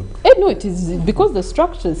of wedlock? No, it is because the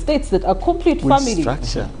structure states that a complete Which family,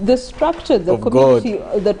 structure? the structure, the Of community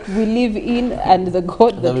that we live in, and the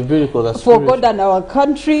God that biblical, for God and our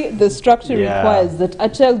country, the structure Yeah. requires that a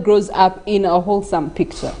child grows up in a wholesome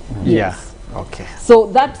picture. Yeah. Okay. So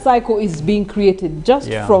that cycle is being created just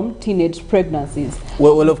Yeah. from teenage pregnancies.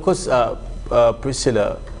 Well, of course,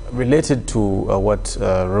 Priscilla, related to what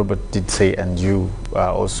Robert did say and you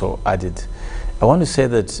also added, I want to say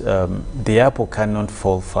that the apple cannot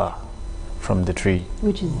fall far from the tree.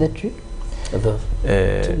 Which is the tree? The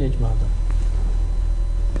teenage mother.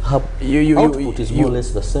 Output is more or less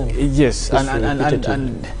the same. Yes, Just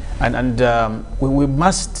and we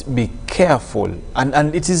must be careful.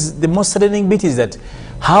 And it is the most saddening bit is that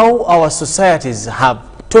how our societies have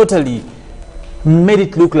totally made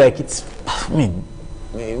it look like it's, I mean,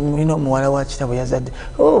 you know,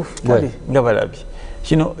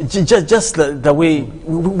 you know, just the way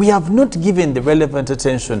we have not given the relevant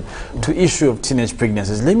attention to issue of teenage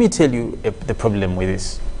pregnancies. Let me tell you the problem with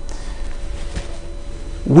this.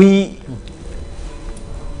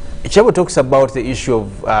 Kirabo talks about the issue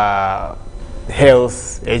of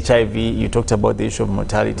health, HIV. You talked about the issue of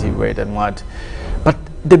mortality rate and what. But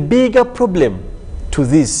the bigger problem to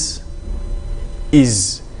this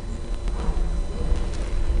is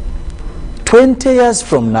 20 years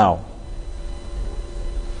from now,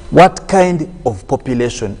 what kind of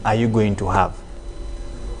population are you going to have?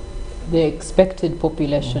 The expected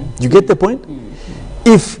population. You get the point?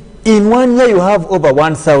 If in 1 year you have over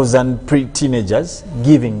 1,000 teenagers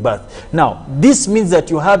giving birth. Now, this means that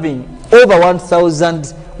you're having over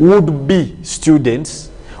 1,000 would-be students,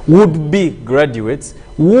 would-be graduates,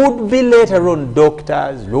 would-be later on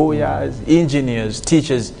doctors, lawyers, engineers,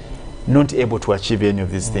 teachers, not able to achieve any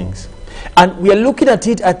of these things. And we are looking at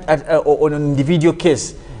it on an individual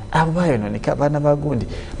case.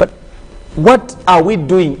 But what are we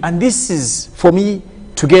doing? And this is, for me,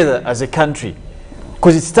 together as a country,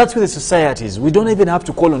 because it starts with the societies. We don't even have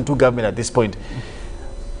to call on to government at this point.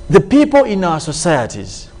 The people in our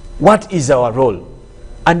societies, what is our role?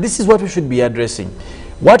 And this is what we should be addressing.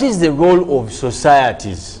 What is the role of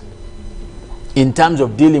societies in terms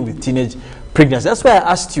of dealing with teenage pregnancy? That's why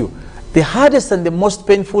I asked you, the hardest and the most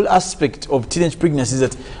painful aspect of teenage pregnancy is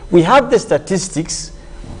that we have the statistics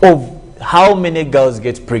of how many girls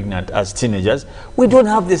get pregnant as teenagers. We don't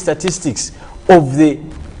have the statistics of the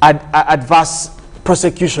adverse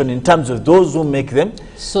prosecution in terms of those who make them.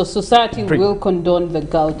 So society will condone the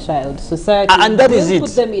girl child. Society and that will is it.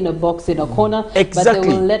 Put them in a box in a corner, Exactly. but they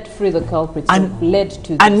will let free the culprits who led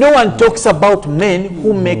to this. And no one talks about men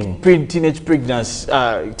who make teenage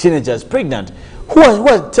teenagers pregnant.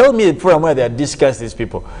 Tell me from where they have discussed these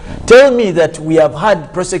people. Tell me that we have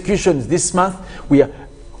had prosecutions this month.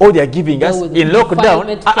 All they are giving us in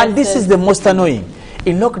lockdown, and this is the most annoying.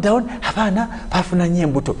 In lockdown,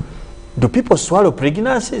 do people swallow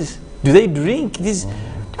pregnancies? Do they drink this?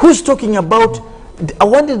 Who's talking about? I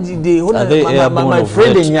wanted my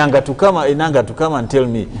friend in Nyanga to come and tell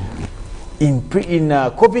me. In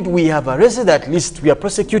COVID, we have arrested at least, we are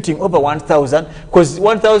prosecuting over 1,000, because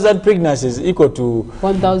 1,000 pregnancies equal to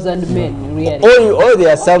 1,000 men, really. Or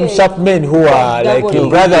there are some sharp men who are like a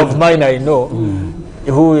brother of mine I know,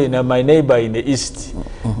 who my neighbor in the east,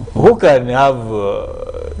 who can have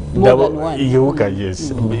more than one. Who can, yes,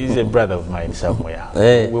 he's a brother of mine somewhere.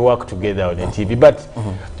 We work together on the TV. But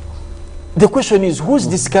the question is, who's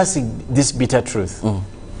discussing this bitter truth?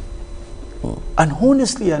 And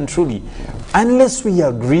honestly and truly, unless we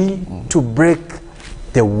agree to break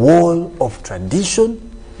the wall of tradition,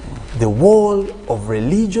 the wall of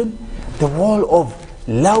religion, the wall of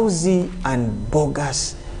lousy and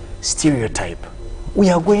bogus stereotype, we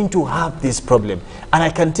are going to have this problem. And I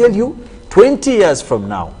can tell you, 20 years from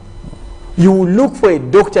now, you will look for a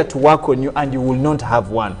doctor to work on you and you will not have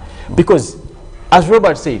one. Because, as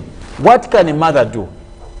Robert said, what can a mother do?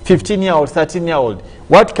 15-year-old, 13-year-old,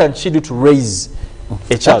 what can she do to raise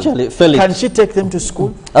a child? Actually, Felix, can she take them to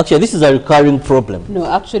school? Actually, this is a recurring problem. No,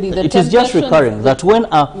 actually, it is just recurring that when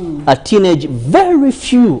a teenage, very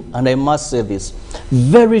few, and I must say this,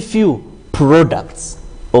 very few products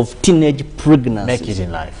of teenage pregnancies. Make it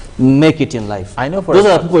in life. Make it in life. I know for those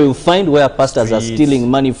are the people you find where pastors are Streets. stealing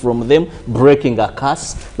money from them, breaking a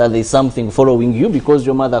curse that there's something following you because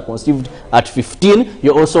your mother conceived at 15.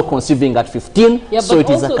 You're also conceiving at 15. Yeah, so but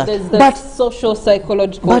it is also a there's the social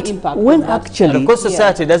psychological impact. When actually, and of course,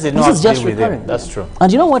 society doesn't know this how is to just deal with recurring. them. That's true.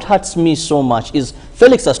 And you know what hurts me so much is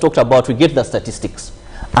Felix has talked about we get the statistics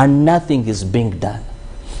and nothing is being done.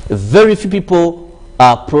 Very few people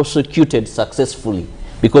are prosecuted successfully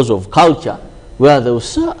because of culture where they will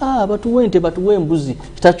say, but when mbuzi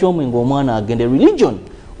religion.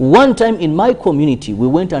 One time in my community, we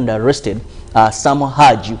went and arrested some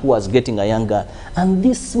Haji who was getting a young girl. And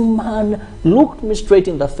this man looked me straight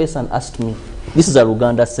in the face and asked me, this is a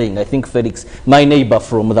Uganda saying, I think Felix, my neighbor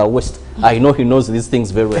from the West, I know he knows these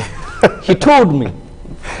things very well. He told me,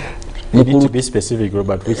 you need to be specific,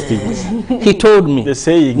 Robert, which things? He told me, the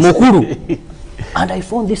sayings. Mukuru. And I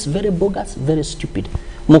found this very bogus, very stupid.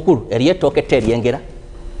 Mukuru,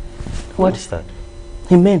 what is that?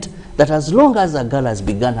 He meant that as long as a girl has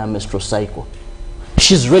begun her menstrual cycle,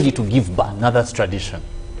 she's ready to give birth. Now that's tradition.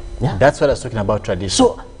 Yeah. That's what I was talking about, tradition.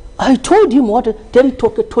 So I told him what so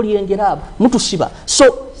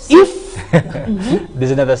if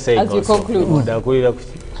there's another saying as you conclude.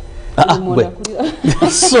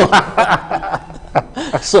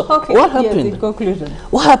 So okay, what happened? Yes, in conclusion.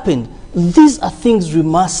 What happened? These are things we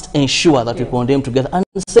must ensure that we condemn together. And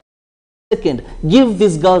second, give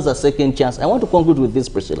these girls a second chance. I want to conclude with this,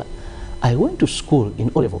 Priscilla. I went to school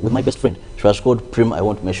in O-level with my best friend. She was called Prim. I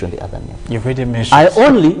won't mention the other name. You've already mentioned.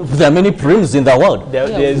 There are many Prims in the world.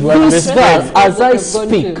 There's one This girl,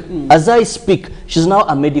 as I speak, she's now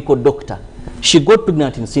a medical doctor. She got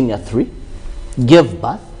pregnant in senior 3, gave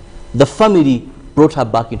birth. The family brought her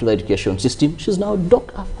back into the education system. She's now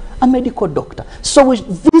a medical doctor. So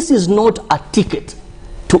this is not a ticket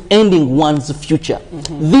to ending one's future.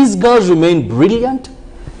 These girls remain brilliant.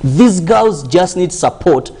 These girls just need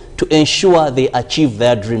support to ensure they achieve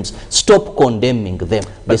their dreams. Stop condemning them.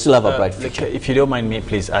 They still have a bright future. If you don't mind me,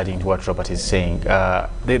 please adding to what Robert is saying.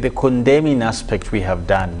 The condemning aspect we have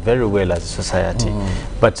done very well as a society,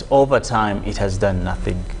 but over time it has done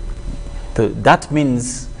nothing. That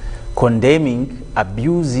means condemning,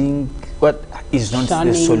 abusing, what is not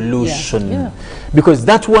the solution. Because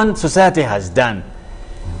that one society has done.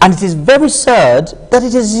 And it is very sad that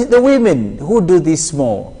it is the women who do this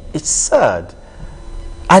more. It's sad.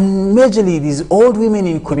 And majorly these old women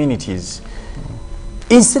in communities,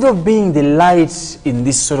 instead of being the light in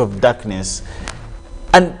this sort of darkness,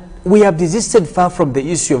 and we have desisted far from the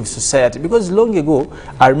issue of society, because long ago,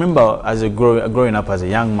 I remember as growing up as a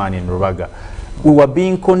young man in Rubaga, we were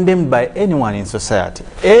being condemned by anyone in society.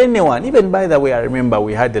 Anyone. Even, by the way, I remember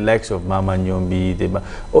we had the likes of Mama Nyombi.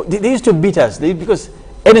 They used to beat us because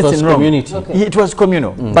anything wrong. Community. It was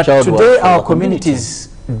communal. But today our communities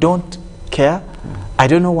don't care. I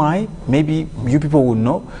don't know why. Maybe you people will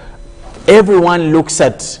know. Everyone looks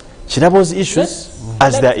at Kirabo's issues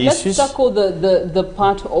as their issues. Let's tackle the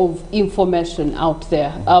part of information out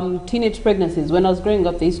there. Teenage pregnancies. When I was growing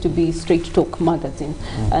up, there used to be Straight Talk magazine.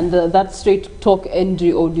 And that Straight Talk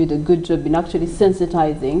NGO did a good job in actually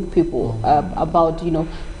sensitizing people about,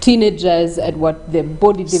 teenagers and what their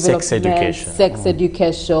body development, sex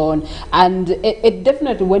education, and it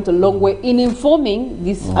definitely went a long way in informing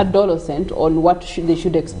this adolescent on what they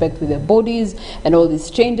should expect with their bodies and all these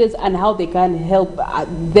changes and how they can help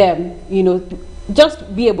them,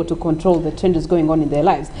 just be able to control the changes going on in their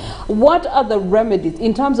lives. What are the remedies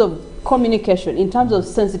in terms of communication, in terms of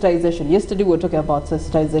sensitization? Yesterday we were talking about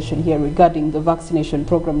sensitization here regarding the vaccination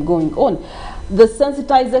program going on. The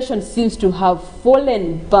sensitization seems to have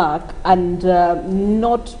fallen back and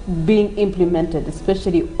not being implemented,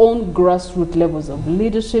 especially on grassroots levels of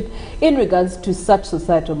leadership in regards to such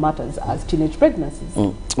societal matters as teenage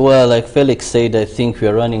pregnancies. Well, like Felix said, I think we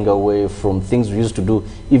are running away from things we used to do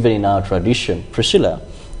even in our tradition. Priscilla,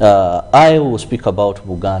 I will speak about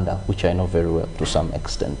Uganda, which I know very well to some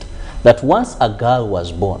extent. That once a girl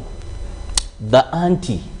was born, the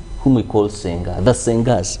auntie, whom we call Senga, the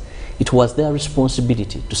Sengas, it was their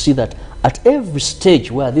responsibility to see that at every stage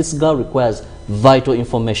where this girl requires vital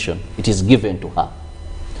information, it is given to her.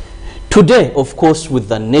 Today, of course, with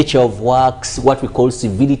the nature of works, what we call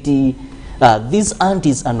civility, these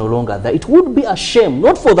aunties are no longer there. It would be a shame,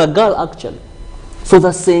 not for the girl actually, for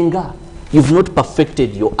the Senga. You've not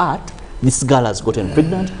perfected your art. This girl has gotten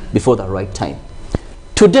pregnant before the right time.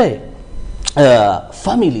 Today,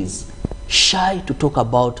 families shy to talk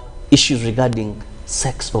about issues regarding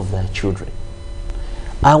sex of their children.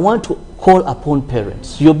 I want to call upon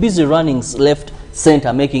parents. You're busy running left,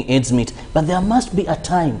 center, making ends meet, but there must be a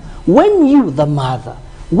time when you, the mother,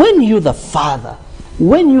 When you the father,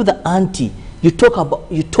 when you the auntie, you talk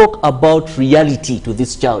about reality to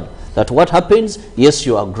this child. That what happens, yes,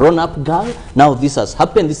 you are a grown-up girl, now this has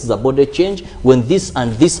happened, this is a body change. When this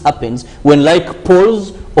and this happens, when like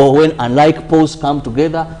poles or when unlike poles come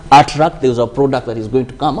together, attract, there's a product that is going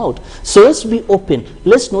to come out. So let's be open,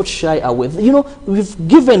 let's not shy away. You know, we've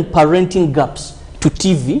given parenting gaps to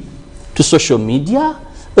TV, to social media,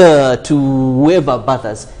 to whoever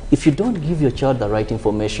bothers. If you don't give your child the right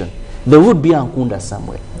information, there would be an Nkunda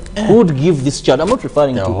somewhere who would give this child. I'm not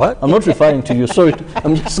referring to what? I'm not referring to you. Sorry,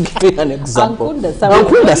 I'm just giving an example.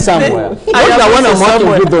 Nkunda somewhere. Not the one I'm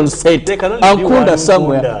working with on set. Nkunda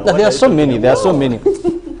somewhere. There are so many. There are so many.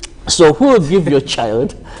 So who would give your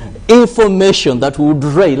child information that would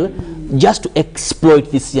rail just to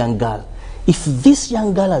exploit this young girl? If this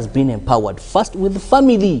young girl has been empowered, first with the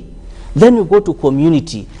family, then we go to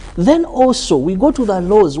community, then also we go to the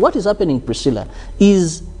laws. What is happening, Priscilla,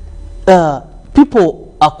 is people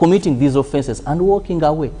are committing these offenses and walking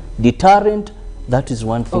away. Deterrent, that is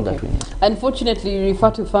one thing that we need. Unfortunately, you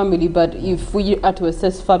refer to family, but if we are to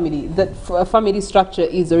assess family, that family structure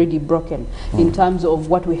is already broken in terms of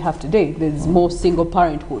what we have today. There's more single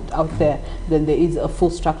parenthood out there than there is a full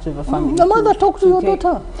structure of a family. The mother talk to your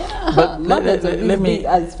daughter. But let me,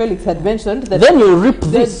 as Felix had mentioned, that then you rip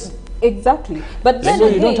this. Exactly. But then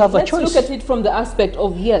you don't have a let's choice. look at it from the aspect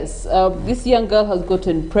of, yes, this young girl has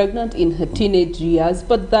gotten pregnant in her teenage years,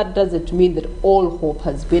 but that doesn't mean that all hope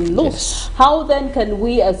has been lost. Yes. How then can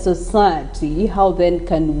we as society, how then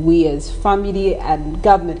can we as family and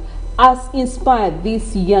government inspire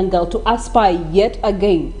this young girl to aspire yet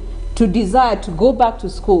again, to desire to go back to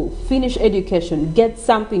school, finish education, get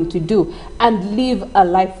something to do, and live a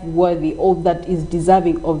life worthy of that is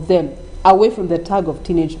deserving of them, away from the tag of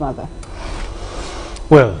teenage mother?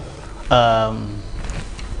 Well,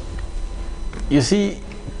 you see,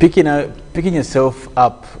 picking yourself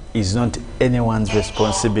up is not anyone's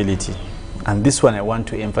responsibility. And this one I want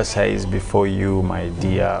to emphasize before you, my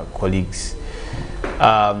dear colleagues.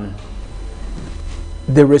 The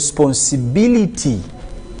responsibility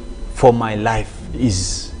for my life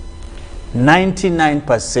is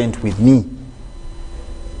 99% with me.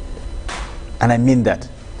 And I mean that.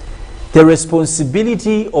 The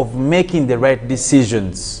responsibility of making the right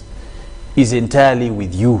decisions is entirely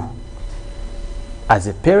with you. As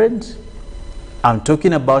a parent, I'm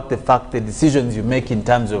talking about the fact, the decisions you make in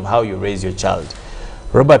terms of how you raise your child.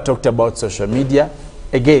 Robert talked about social media.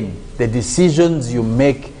 Again, the decisions you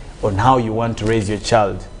make on how you want to raise your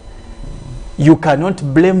child. You cannot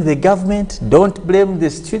blame the government, don't blame the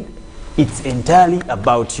student. It's entirely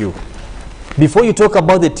about you. Before you talk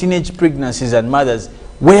about the teenage pregnancies and mothers,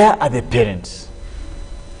 where are the parents?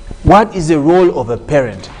 What is the role of a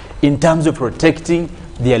parent in terms of protecting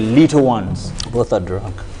their little ones? Both are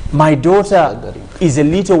drunk. My daughter is a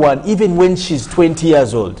little one even when she's 20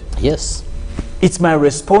 years old. Yes. It's my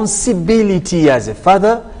responsibility as a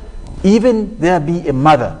father, even there be a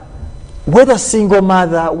mother, whether single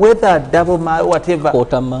mother, whether double mother, whatever.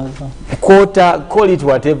 Quarter mother. Quarter, call it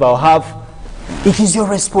whatever, or half. It is your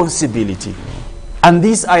responsibility. And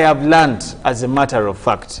this I have learned as a matter of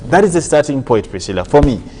fact. That is the starting point, Priscilla, for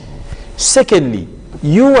me. Secondly,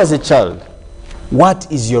 you as a child,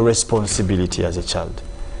 what is your responsibility as a child?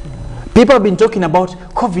 People have been talking about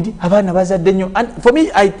COVID, and for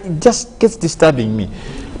me, it just gets disturbing me.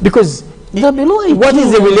 Because what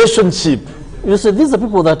is the relationship? You see, these are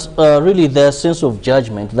people that really their sense of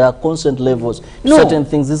judgment, their consent levels, no, certain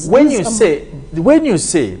things. When you say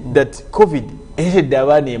that COVID,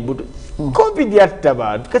 COVID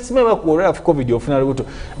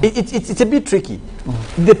it's a bit tricky.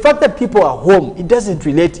 The fact that people are home, it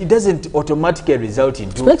doesn't automatically result in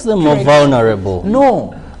it makes them more vulnerable.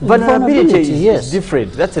 No, vulnerability is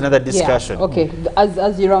different. That's another discussion. Yeah. Okay,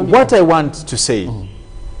 as you round what I want to say,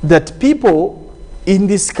 that people in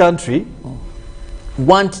this country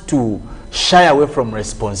want to shy away from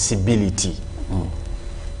responsibility.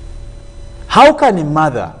 How can a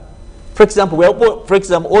mother, for example,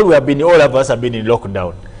 all of us have been in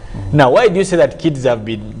lockdown. Now, why do you say that kids have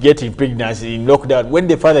been getting pregnancy in lockdown when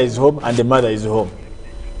the father is home and the mother is home?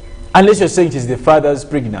 Unless you're saying it is the father's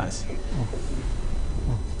pregnancy.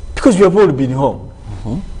 Because we have all been home.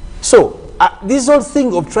 So, this whole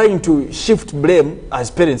thing of trying to shift blame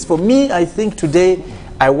as parents, for me, I think today,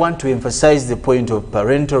 I want to emphasize the point of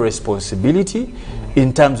parental responsibility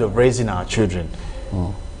in terms of raising our children.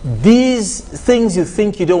 These things you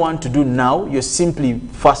think you don't want to do now, you're simply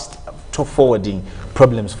fast forwarding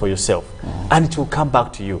problems for yourself. And it will come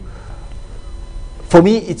back to you. For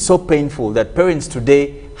me, it's so painful that parents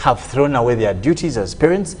today have thrown away their duties as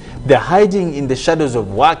parents. They're hiding in the shadows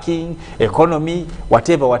of working, economy,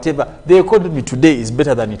 whatever, whatever. The economy today is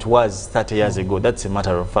better than it was 30 years ago. That's a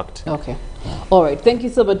matter of fact. Okay. All right. Thank you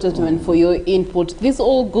so much, gentlemen, for your input. This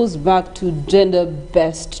all goes back to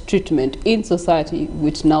gender-based treatment in society,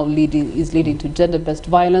 which now is leading to gender-based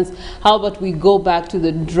violence. How about we go back to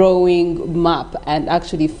the drawing map and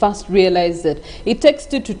actually first realize that it takes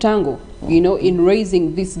two to tango, you know, in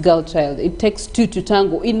raising this girl child. It takes two to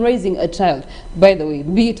tango in raising a child. By the way,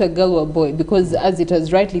 be it a girl or a boy, because as it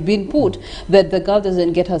has rightly been put, that the girl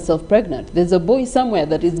doesn't get herself pregnant. There's a boy somewhere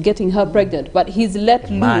that is getting her pregnant, but he's let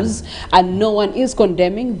loose and no one is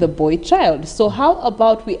condemning the boy child. So how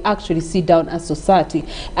about we actually sit down as society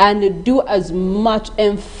and do as much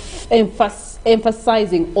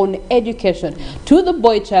emphasizing on education to the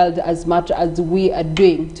boy child as much as we are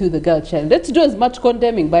doing to the girl child. Let's do as much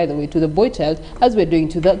condemning, by the way, to the boy child as we're doing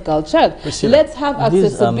to the girl child. Priscilla, let's have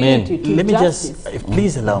accessibility to let me justice. just,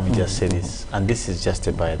 please allow me just say this, and this is just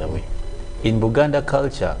a by the way. In Buganda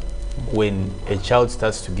culture, when a child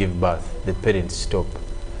starts to give birth, the parents stop.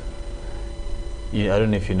 I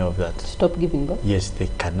don't know if you know of that. Stop giving birth? Yes, they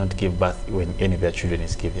cannot give birth when any of their children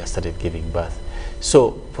is started giving birth.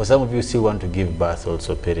 So, for some of you who still want to give birth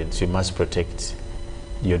also, parents, you must protect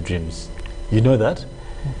your dreams. You know that?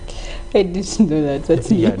 I didn't know that.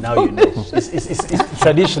 That's yeah, now you know. It's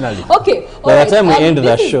traditionally. Okay. By the time we end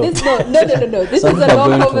that show. No. This is a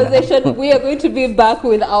long conversation. We are going to be back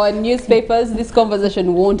with our newspapers. This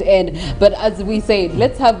conversation won't end. But as we said,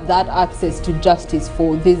 let's have that access to justice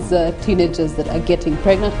for these teenagers that are getting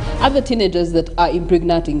pregnant, other teenagers that are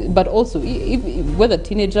impregnating, but also whether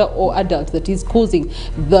teenager or adult that is causing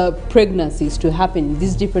the pregnancies to happen in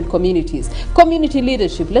these different communities. Community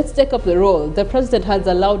leadership. Let's take up the role. The president has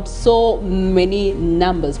allowed so many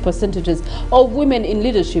percentages of women in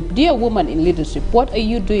leadership. Dear woman in leadership, what are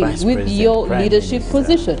you doing with your leadership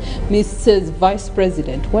position? Mrs. Vice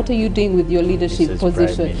President, what are you doing with your leadership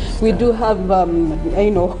position? We do have,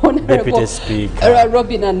 Honorable Deputy Speaker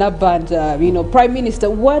Robin Anaband, Prime Minister,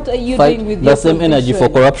 what are you doing with your same energy for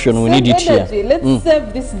corruption? We need it here. Let's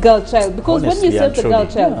save this girl child, because honestly, when you save the girl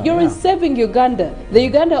child, you're saving Uganda. The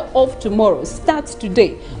Uganda of tomorrow starts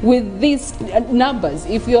today with these numbers.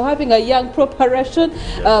 If you're having a young population,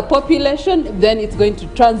 then it's going to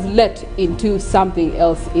translate into something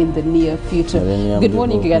else in the near future. Good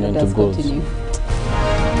morning, Uganda does continue.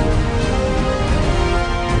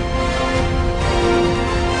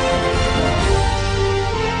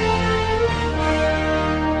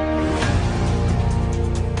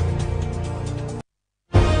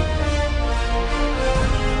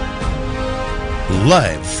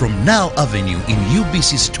 Live from Now Avenue in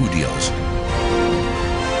UBC Studios.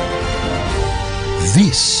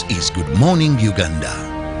 This is Good Morning Uganda.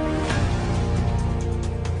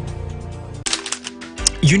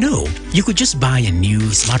 You know, you could just buy a new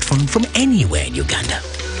smartphone from anywhere in Uganda.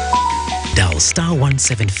 Dial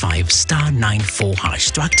 *175 *94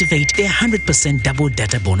 hash to activate their 100% double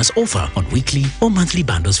data bonus offer on weekly or monthly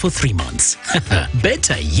bundles for 3 months.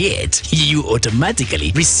 Better yet, you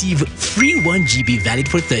automatically receive free 1 GB valid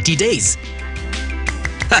for 30 days.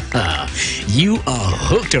 You are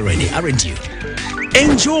hooked already, aren't you?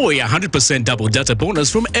 Enjoy 100% double data bonus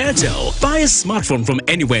from Airtel. Buy a smartphone from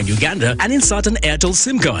anywhere in Uganda and insert an Airtel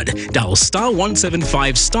SIM card. Dial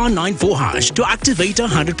 *175 *94 hash to activate a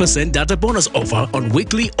 100% data bonus offer on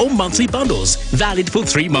weekly or monthly bundles, valid for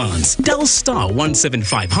 3 months. Dial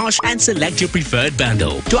 *175 hash and select your preferred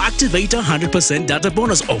bundle to activate a 100% data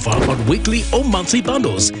bonus offer on weekly or monthly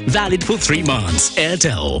bundles, valid for 3 months.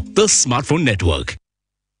 Airtel, the smartphone network.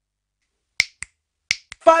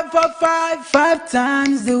 5 for 5, 5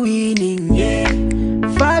 times the winning, yeah.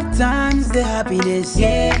 5 times the happiness,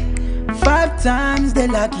 yeah. 5 times the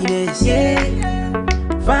luckiness, yeah.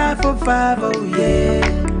 5 for 5, oh yeah.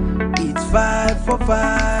 It's 5 for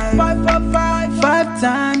 5. 5 for 5, 5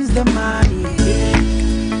 times the money,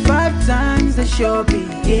 yeah. 5 times the shopping,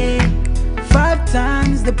 yeah. 5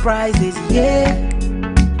 times the prizes, yeah.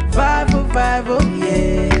 5 for 5, oh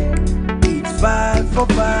yeah. It's 5 for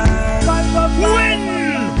 5. 5 for 5. Win!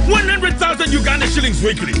 100,000 Uganda shillings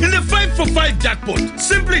weekly in the 5 for 5 jackpot.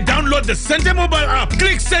 Simply download the Center mobile app.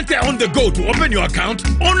 Click Center on the go to open your account.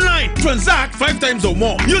 Online, transact 5 times or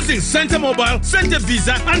more using Center Mobile, Center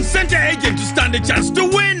Visa, and Center Agent to stand a chance to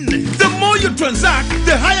win. The more you transact,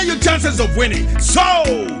 the higher your chances of winning. So,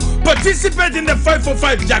 participate in the 5 for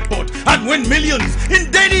 5 jackpot and win millions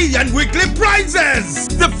in daily and weekly prizes.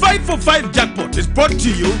 The 5 for 5 jackpot is brought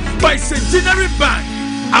to you by Centenary Bank.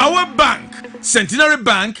 Our bank. Centenary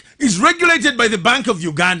Bank is regulated by the Bank of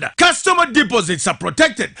Uganda. Customer deposits are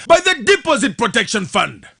protected by the Deposit Protection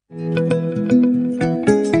Fund.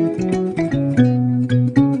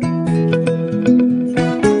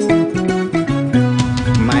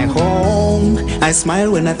 My home, I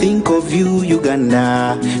smile when I think of you,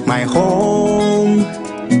 Uganda. My home.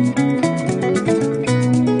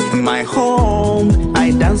 My home,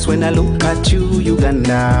 I dance when I look at you,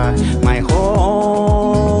 Uganda. My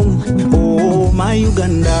home, oh my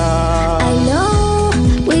Uganda. I know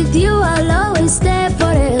with you I'll always stay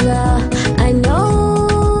forever. I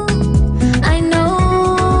know,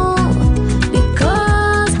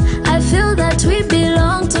 because I feel that we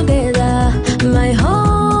belong together. My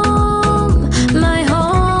home,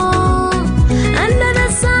 under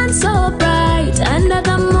the sun so bright, under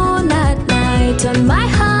the moon at night, on my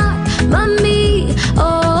heart, mommy,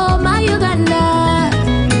 oh my Uganda.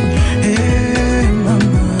 Hey, mama.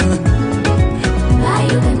 My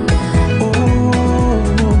Uganda.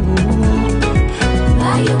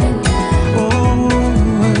 My Uganda.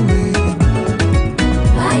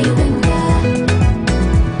 My Uganda.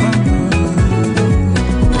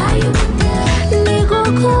 My Uganda.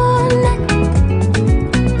 Nigokona.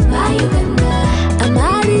 My Uganda.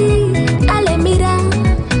 Amari alemira.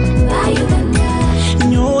 My Uganda.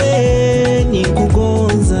 Nyoe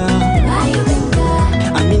nikugonza. My Uganda.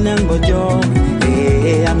 Amina ngojo,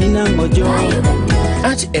 Amina ngojo.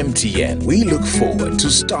 At MTN, we look forward to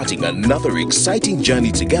starting another exciting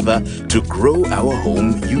journey together to grow our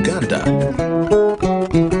home, Uganda.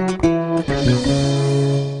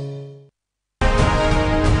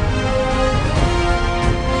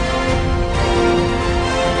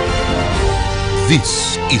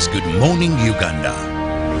 This is Good Morning Uganda.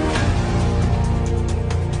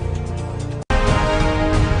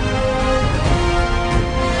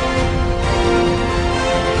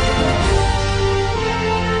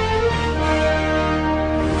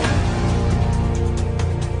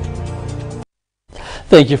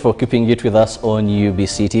 Thank you for keeping it with us on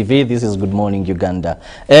UBC TV. This is Good Morning Uganda.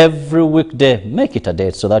 Every weekday, make it a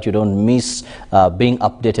date so that you don't miss being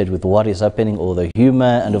updated with what is happening or the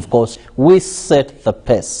humor. And of course, we set the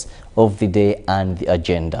pace of the day and the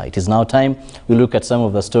agenda. It is now time we look at some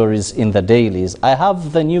of the stories in the dailies. I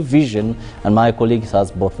have the New Vision and my colleague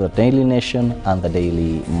has both the Daily Nation and the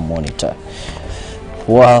Daily Monitor.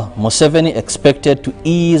 Well, Museveni expected to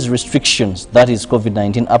ease restrictions, that is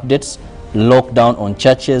COVID-19 updates. Lockdown on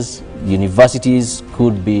churches, universities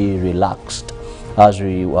could be relaxed as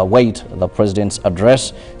we await the president's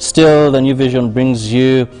address. Still, the New Vision brings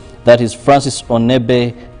you that is Francis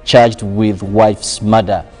Onebe charged with wife's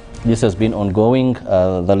murder. This has been ongoing.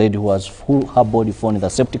 The lady who has her body found in the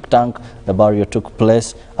septic tank, the burial took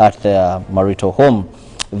place at their marital home.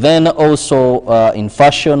 Then also in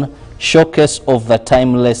fashion, showcase of the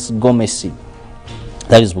timeless gomesi.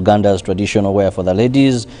 That is Uganda's traditional wear for the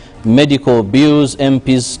ladies. Medical bills,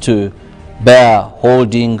 MPs to bear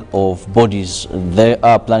holding of bodies. They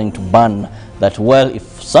are planning to ban that. Well,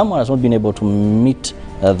 if someone has not been able to meet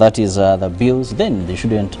that is the bills, then they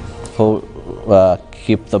shouldn't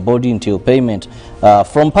keep the body until payment.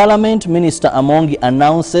 From Parliament, Minister Amongi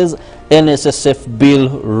announces NSSF bill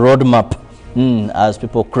roadmap as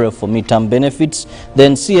people crave for midterm benefits.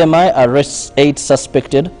 Then CMI arrests 8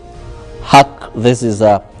 suspected this is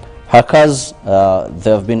hackers. They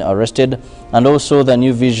have been arrested. And also the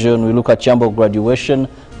New Vision, we look at Chambo graduation.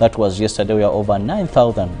 That was yesterday. We are over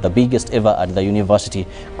 9,000, the biggest ever at the university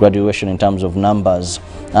graduation in terms of numbers.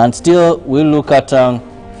 And still we look at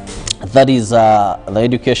that is the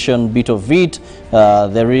education bit of it.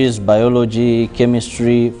 There is biology,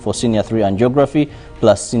 chemistry for senior 3 and geography,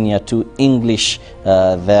 plus senior 2 English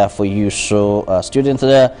there for you. So students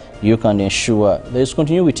there, you can ensure there is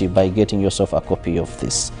continuity by getting yourself a copy of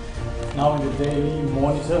this. Now in the Daily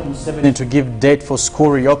Monitor, Museveni to give date for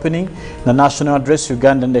school reopening. The national address,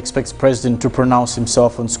 Ugandan expects president to pronounce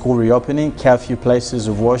himself on school reopening, curfew places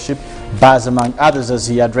of worship, bars among others as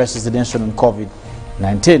he addresses the nation on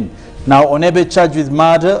COVID-19. Now Onebe charged with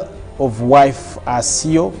murder of wife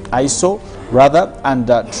Iso,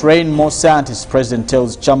 and train more scientists, president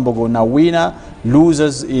tells Chambogo. Now winner,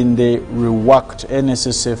 losers in the reworked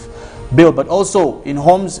NSSF bill, but also in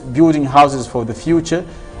homes, building houses for the future.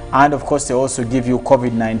 And of course, they also give you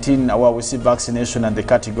COVID-19, where we see vaccination and the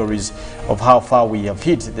categories of how far we have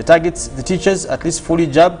hit. The targets, the teachers, at least fully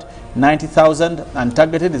jabbed, 90,000, and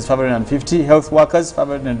targeted is 550. Health workers,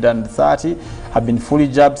 530, have been fully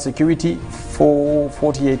jabbed. Security,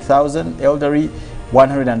 48,000. Elderly,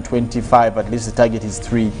 125. At least the target is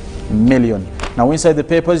 3 million. Now, inside the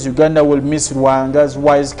papers, Uganda will miss Rwanda's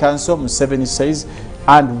wise counsel, Museveni says,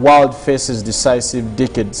 and world faces decisive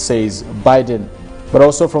decade, says Biden. But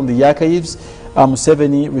also from the archives,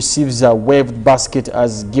 Museveni receives a waved basket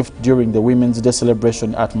as gift during the Women's Day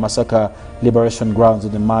celebration at Masaka Liberation Grounds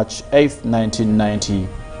on March 8,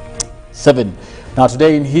 1997. Now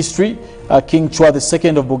today in history, King Chwa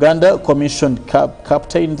II of Buganda commissioned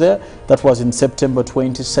captain there. That was in September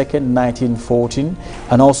 22nd, 1914.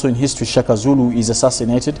 And also in history, Shaka Zulu is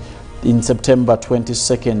assassinated in September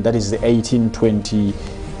 22nd, that is the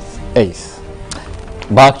 1828.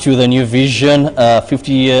 Back to the New Vision,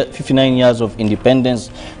 59 years of independence.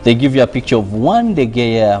 They give you a picture of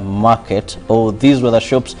Wandegeya Market. Oh, these were the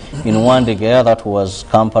shops in Wandegeya. That was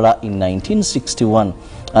Kampala in 1961.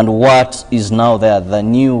 And what is now there, the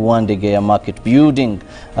new Wandegeya Market building,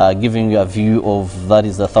 giving you a view of, that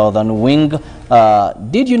is the southern wing.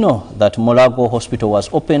 Did you know that Mulago Hospital was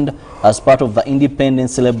opened as part of the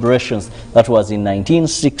independence celebrations? That was in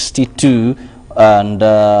 1962. And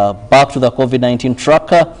back to the COVID-19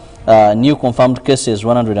 tracker, new confirmed cases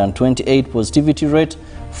 128, positivity rate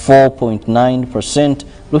 4.9%.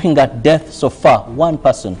 Looking at death so far, one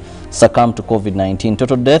person succumbed to COVID-19.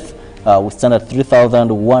 Total death we stand at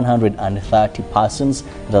 3,130 persons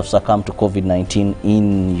that have succumbed to COVID-19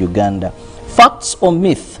 in Uganda. Facts or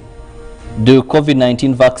myth? Do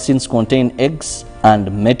COVID-19 vaccines contain eggs and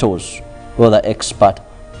metals? Well, the expert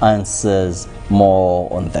answers more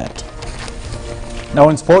on that. Now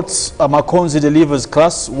in sports, Makonzi delivers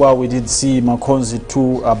class, where we did see Makonzi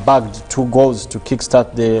bagged 2 goals to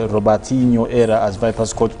kickstart the Robertinho era as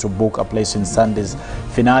Vipers coach to book a place in Sunday's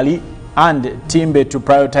finale, and Timbe to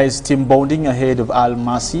prioritize team bonding ahead of Al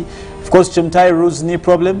Masi. Of course, Chemtai Ru's knee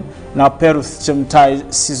problem. Now Perth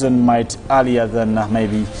Chemtai season may expire earlier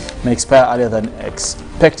than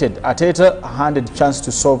expected. Arteta handed chance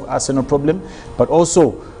to solve Arsenal problem, but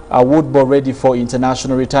also Woodball ready for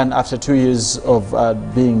international return after 2 years of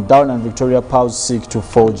being down, and Victoria Pals seek to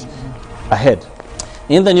forge ahead.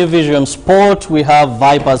 In the New Vision Sport, we have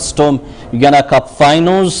Vipers Storm Uganda Cup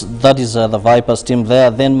Finals. That is the Vipers team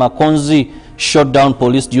there. Then Makonzi shot down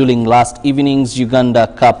police during last evening's Uganda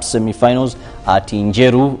Cup semi-finals at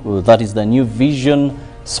Injeru. That is the New Vision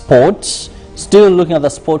Sports. Still looking at the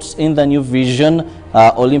sports in the New Vision,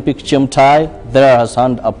 Olympic Chemtai there has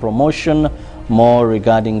had a promotion. More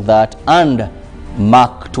regarding that, and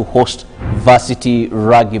Mark to host Varsity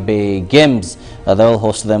Rugby Games. They'll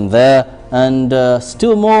host them there, and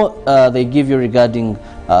still more they give you regarding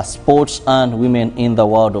sports and women in the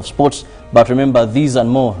world of sports. But remember, these and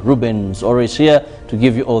more, Ruben's always here to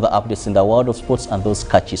give you all the updates in the world of sports and those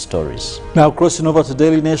catchy stories. Now crossing over to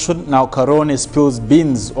Daily Nation, now Karone spills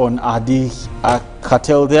beans on Adi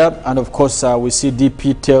cartel there, and of course we see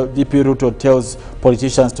DP Ruto tells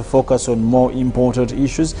politicians to focus on more important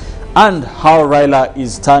issues, and how Raila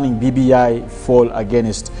is turning BBI fall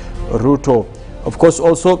against Ruto. Of course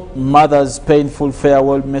also mother's painful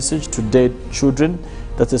farewell message to dead children.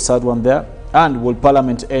 That's a sad one there. And will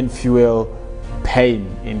Parliament end fuel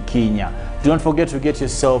pain in Kenya? Do not forget to get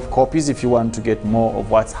yourself copies if you want to get more of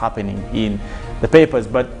what's happening in the papers.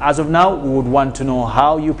 But as of now, we would want to know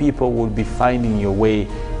how you people will be finding your way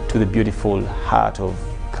to the beautiful heart of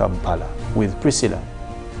Kampala with Priscilla.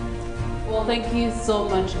 Well, thank you so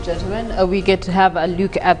much, gentlemen. We get to have a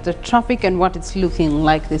look at the traffic and what it's looking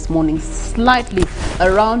like this morning. Slightly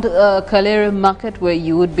around Kalere Market, where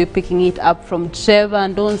you would be picking it up from Cheva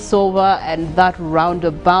and Donsova and that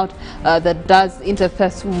roundabout that does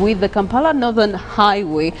interface with the Kampala Northern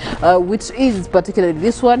Highway, which is particularly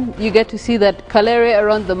this one. You get to see that Kalere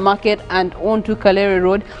around the market and onto Kalere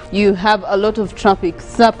Road, you have a lot of traffic.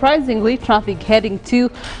 Surprisingly, traffic heading to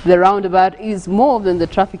the roundabout is more than the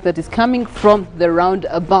traffic that is coming from the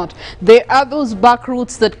roundabout. There are those back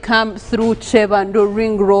routes that come through Chevando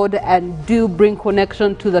Ring Road and do bring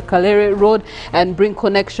connection to the Kalere Road and bring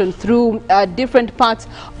connection through different parts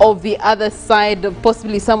of the other side.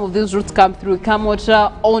 Possibly some of these routes come through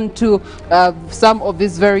Kamocha onto some of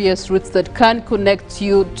these various routes that can connect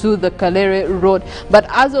you to the Kalere Road. But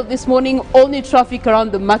as of this morning, only traffic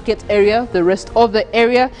around the market area. The rest of the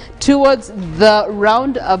area towards the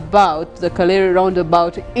roundabout, the Kalere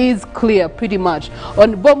roundabout, is clear pretty much.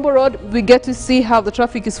 On Bombo Road, we get to see how the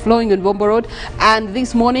traffic is flowing on Bombo Road, and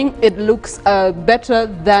this morning it looks better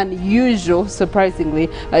than usual. Surprisingly,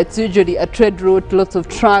 it's usually a trade route, lots of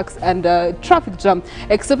trucks and traffic jam,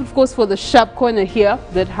 except of course for the sharp corner here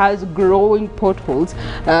that has growing potholes.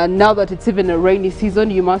 Now that it's even a rainy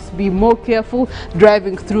season, you must be more careful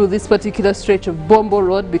driving through this particular stretch of Bombo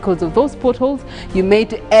Road because of those potholes. You may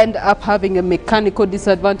end up having a mechanical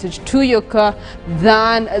disadvantage to your car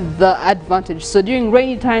than the advantage. So during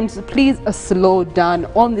rainy times, please slow down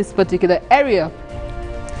on this particular area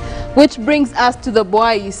Which brings us to the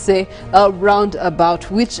Bwaise roundabout,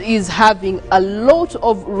 which is having a lot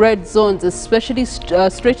of red zones, especially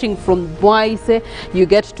stretching from Bwaise. You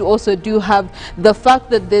get to also have the fact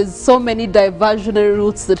that there's so many diversionary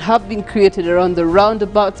routes that have been created around the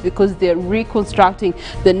roundabouts because they're reconstructing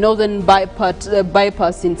the northern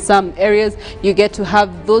bypass in some areas. You get to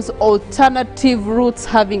have those alternative routes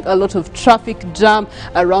having a lot of traffic jam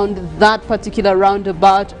around that particular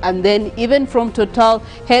roundabout, and then even from Total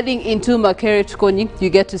heading into Makere Chkonyi, you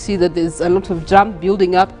get to see that there's a lot of jam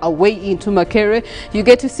building up away into Makere. You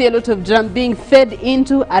get to see a lot of jam being fed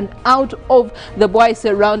into and out of the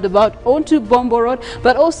Bwaise roundabout onto Bombo Road,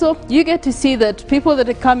 but also you get to see that people that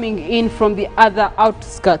are coming in from the other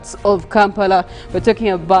outskirts of Kampala, we're talking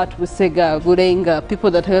about Busega, Gurenga,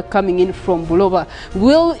 people that are coming in from Bulova,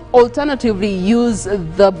 will alternatively use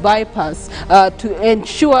the bypass to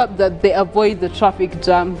ensure that they avoid the traffic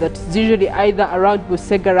jam that's usually either around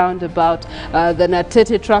Busega roundabout, the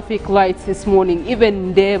Natete traffic lights this morning,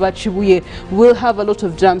 even Ndeba Chibuye will have a lot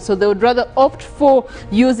of jam. So they would rather opt for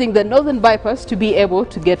using the northern bypass to be able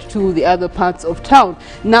to get to the other parts of town.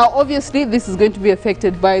 Now, obviously, this is going to be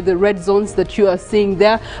affected by the red zones that you are seeing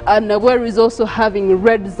there, and Nabwera is also having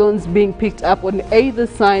red zones being picked up on either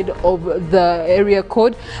side of the area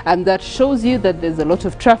code, and that shows you that there's a lot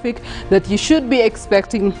of traffic that you should be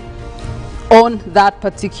expecting on that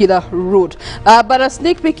particular route. But a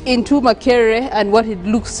sneak peek into Makere and what it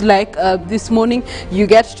looks like this morning, you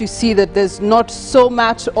get to see that there's not so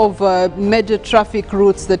much of major traffic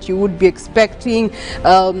routes that you would be expecting.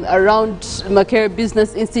 Around Makere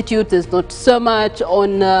Business Institute, there's not so much.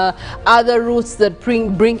 On other routes that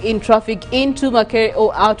bring in traffic into Makere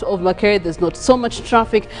or out of Makere, there's not so much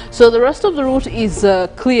traffic. So the rest of the route is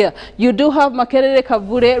clear. You do have Makere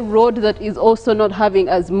Kavure Road that is also not having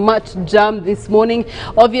as much jam this morning.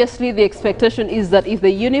 Obviously, the expectation is that if the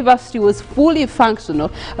university was fully functional,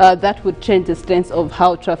 that would change the stance of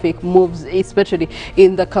how traffic moves, especially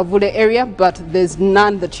in the Kavule area, but there's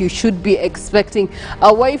none that you should be expecting.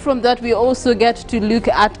 Away from that, we also get to look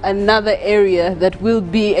at another area that will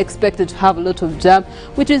be expected to have a lot of jam,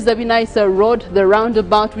 which is the Binaisa Road. The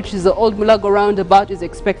roundabout, which is the Old Mulago roundabout, is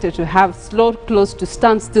expected to have slow, close to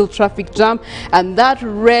standstill traffic jam, and that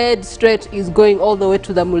red stretch is going all the way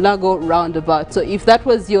to the Mulago roundabout. So if that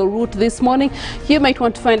was your route this morning, you might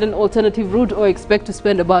want to find an alternative route or expect to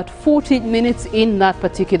spend about 40 minutes in that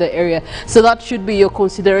particular area. So that should be your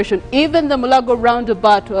consideration. Even the Mulago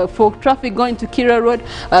roundabout for traffic going to Kira Road,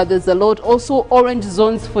 there's a lot. Also orange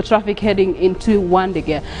zones for traffic heading into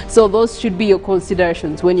Wandegea. So those should be your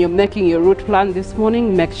considerations. When you're making your route plan this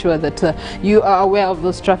morning, make sure that you are aware of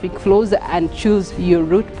those traffic flows and choose your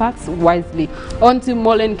route paths wisely. On to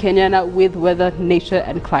Molen Kenyana with weather, nature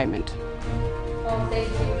and climate. Thank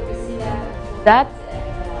you, Priscilla.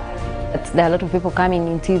 There are a lot of people coming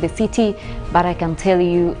into the city, but I can tell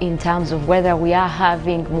you in terms of weather, we are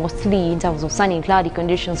having mostly in terms of sunny and cloudy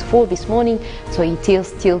conditions for this morning, so it is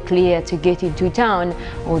still clear to get into town,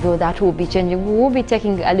 although that will be changing. We will be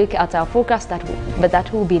taking a look at our forecast, but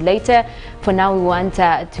that will be later. For now, we want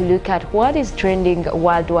to look at what is trending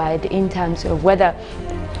worldwide in terms of weather.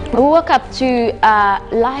 We woke up to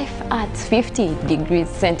life at 50 degrees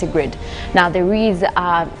centigrade. Now there is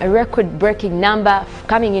a record-breaking number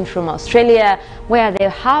coming in from Australia where they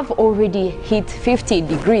have already hit 50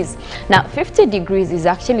 degrees. Now 50 degrees is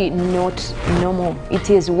actually not normal. It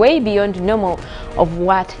is way beyond normal of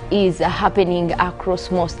what is happening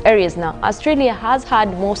across most areas. Now Australia has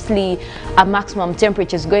had mostly maximum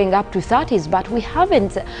temperatures going up to 30s, but we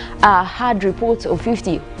haven't had reports of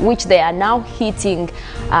 50, which they are now hitting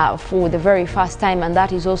for the very first time, and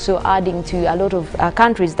that is also adding to a lot of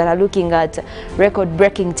countries that are looking at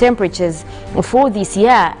record-breaking temperatures for this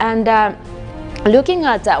year. And looking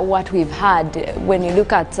at what we've had, when you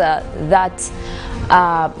look at that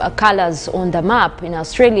colors on the map in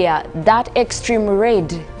Australia, that extreme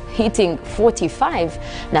red hitting 45.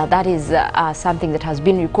 Now that is something that has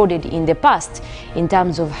been recorded in the past in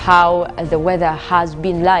terms of how the weather has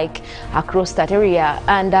been like across that area,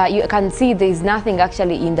 and you can see there is nothing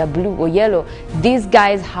actually in the blue or yellow. These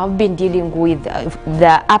guys have been dealing with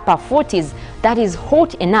the upper 40s. That is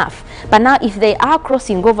hot enough, but now if they are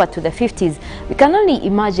crossing over to the 50s, we can only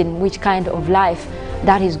imagine which kind of life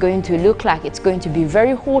that is going to look like. It's going to be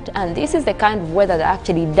very hot, and this is the kind of weather that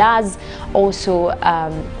actually does also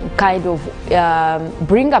kind of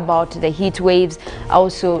bring about the heat waves,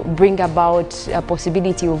 also bring about a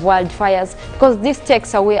possibility of wildfires, because this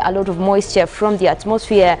takes away a lot of moisture from the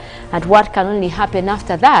atmosphere, and what can only happen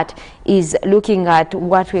after that is looking at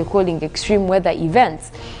what we're calling extreme weather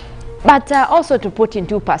events. But also to put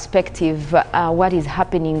into perspective what is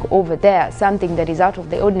happening over there, something that is out of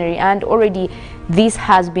the ordinary, and already this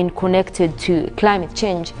has been connected to climate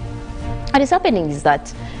change. What is happening is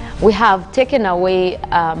that we have taken away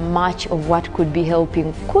much of what could be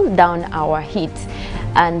helping cool down our heat.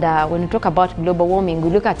 And when we talk about global warming, we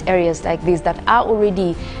look at areas like this that are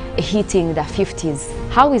already hitting the 50s.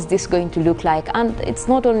 How is this going to look like? And it's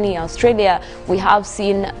not only Australia. We have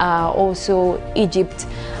seen also Egypt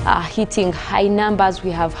hitting high numbers.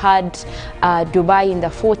 We have had Dubai in the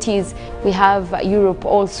 40s. We have Europe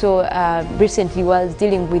also recently was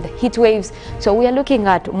dealing with heat waves. So we are looking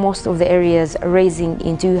at most of the areas raising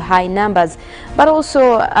into high numbers. But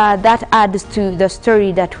also that adds to the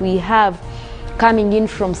story that we have coming in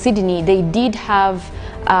from Sydney. They did have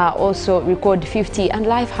also record 50, and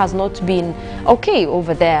life has not been okay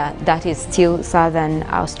over there. That is still southern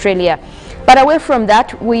Australia. But away from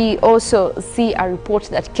that, we also see a report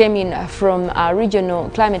that came in from a regional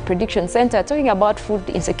climate prediction center talking about food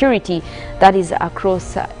insecurity that is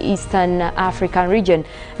across Eastern African region.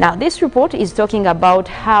 Now, this report is talking about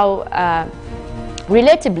how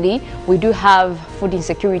relatively, we do have food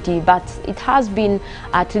insecurity, but it has been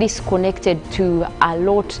at least connected to a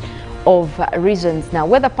lot of reasons. Now,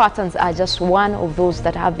 weather patterns are just one of those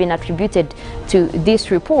that have been attributed to this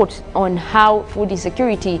report on how food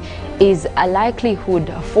insecurity is a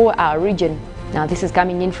likelihood for our region. Now, this is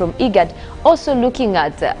coming in from IGAD, also looking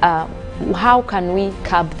at how can we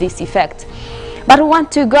curb this effect. But we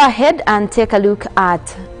want to go ahead and take a look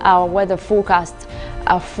at our weather forecast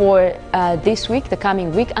for this week, the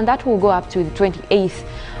coming week, and that will go up to the 28th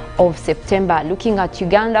of September. Looking at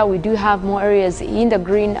Uganda, we do have more areas in the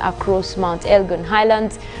green across Mount Elgon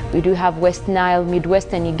Highlands. We do have West Nile,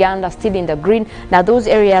 Midwestern Uganda still in the green. Now, those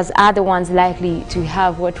areas are the ones likely to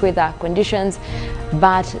have wet weather conditions,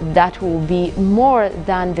 but that will be more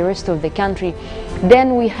than the rest of the country.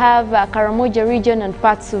 Then we have Karamoja region and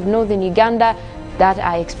parts of northern Uganda that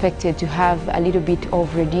are expected to have a little bit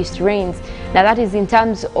of reduced rains. Now, that is in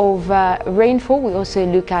terms of rainfall. We also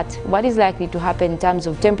look at what is likely to happen in terms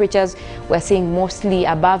of temperatures. We're seeing mostly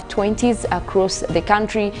above 20s across the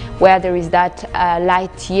country, where there is that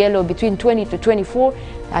light yellow between 20 to 24.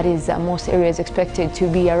 That is most areas expected to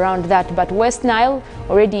be around that. But West Nile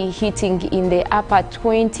already hitting in the upper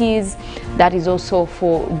 20s. That is also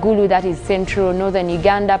for Gulu, that is central northern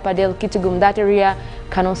Uganda, Padel, Kitgum, that area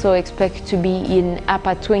can also expect to be in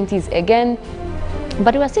upper 20s again.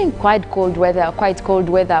 But we're seeing quite cold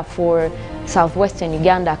weather for southwestern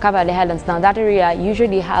Uganda, Kabale Highlands. Now, that area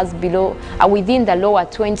usually has below, within the lower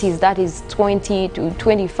 20s, that is 20 to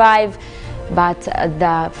 25. But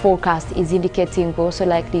the forecast is indicating we're also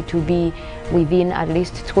likely to be within at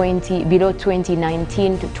least 20, below 20,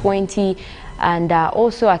 19 to 20. And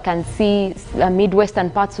also I can see midwestern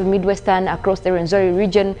parts of Midwestern across the Rwenzori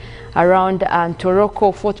region around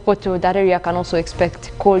Toroko, Fort Portal. That area can also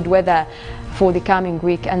expect cold weather for the coming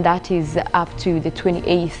week, and that is up to the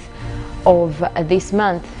 28th of this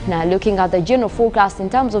month. Now, looking at the general forecast in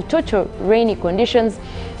terms of total rainy conditions,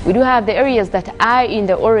 we do have the areas that are in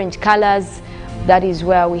the orange colors. That is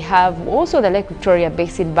where we have also the Lake Victoria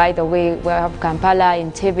Basin, by the way, where we have Kampala,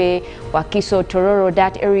 Entebbe, Wakiso, Tororo.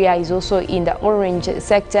 That area is also in the orange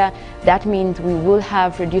sector. That means we will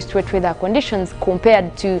have reduced wet weather conditions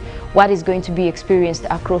compared to what is going to be experienced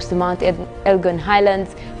across the Mount Elgon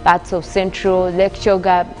Highlands, parts of central Lake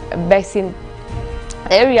Kyoga Basin.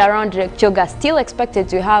 The area around Lake Kyoga still expected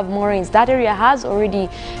to have more rains. That area has already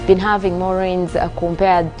been having more rains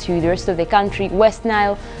compared to the rest of the country. West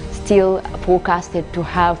Nile still forecasted to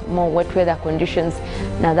have more wet weather conditions.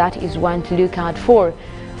 Now, that is one to look out for.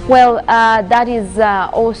 Well, that is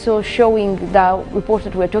also showing the report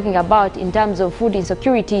that we're talking about in terms of food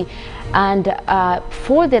insecurity. And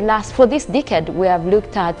for this decade, we have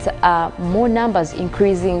looked at more numbers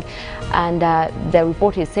increasing, and the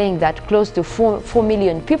report is saying that close to 4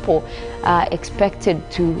 million people are expected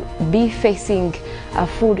to be facing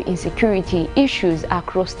food insecurity issues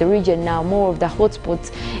across the region. Now, more of the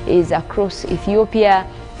hotspots is across Ethiopia,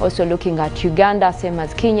 also looking at Uganda, same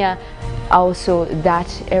as Kenya. Also, that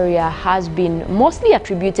area has been mostly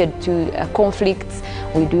attributed to conflicts.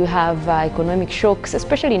 We do have economic shocks,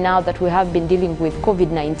 especially now that we have been dealing with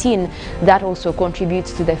COVID-19. That also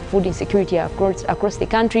contributes to the food insecurity across the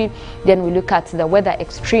country. Then we look at the weather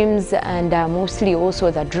extremes and mostly also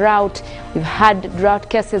the drought. We've had drought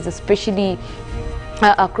cases, especially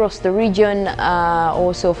across the region,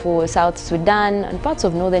 also for South Sudan and parts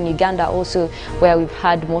of northern Uganda also, where we've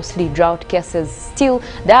had mostly drought cases. Still,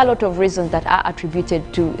 there are a lot of reasons that are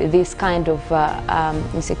attributed to this kind of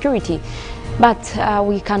insecurity. But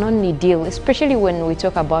we can only deal, especially when we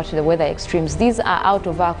talk about the weather extremes. These are out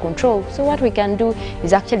of our control. So what we can do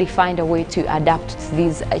is actually find a way to adapt to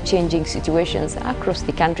these changing situations across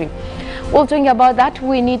the country. Well, talking about that,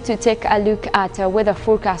 we need to take a look at weather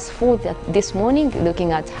forecast for this morning,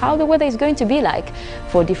 looking at how the weather is going to be like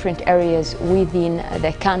for different areas within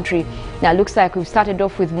the country. Now, it looks like we've started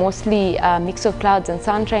off with mostly a mix of clouds and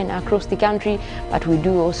sunshine across the country, but we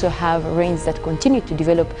do also have rains that continue to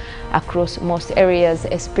develop across most areas,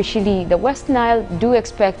 especially the West Nile. Do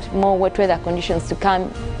expect more wet weather conditions to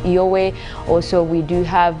come your way. Also, we do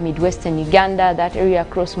have Midwestern Uganda, that area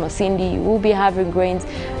across Masindi will be having rains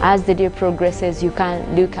as the day progresses. You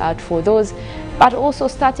can look out for those. But also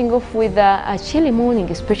starting off with a chilly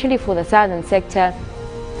morning, especially for the southern sector.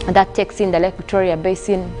 That takes in the Lake Victoria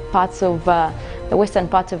Basin, parts of the western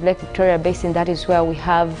part of Lake Victoria Basin. That is where we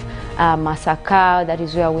have Masaka, that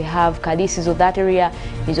is where we have Kadisi. So that area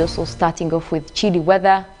is also starting off with chilly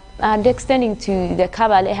weather and extending to the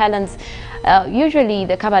Kabale Highlands. Usually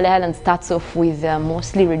the Kabale Highlands starts off with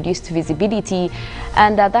mostly reduced visibility,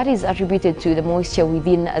 and that is attributed to the moisture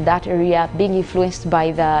within that area being influenced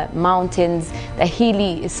by the mountains, the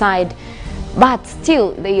hilly side. But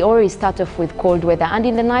still, they always start off with cold weather, and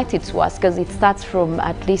in the night it's worse because it starts from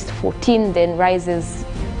at least 14, then rises.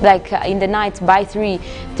 Like in the night by 3,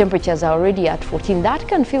 temperatures are already at 14. That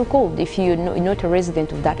can feel cold if you're not a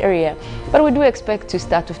resident of that area. But we do expect to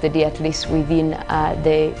start off the day at least within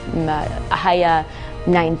the higher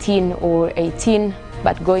 19 or 18.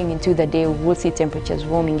 But going into the day, we'll see temperatures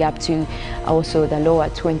warming up to also the lower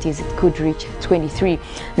 20s. It could reach 23.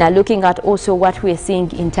 Now, looking at also what we're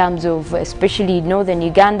seeing in terms of especially northern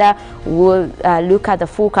Uganda, we'll look at the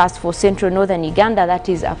forecast for central northern Uganda, that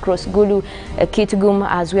is across Gulu, Kitgum,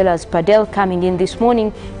 as well as Padel coming in this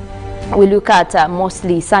morning. We look at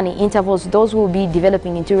mostly sunny intervals. Those will be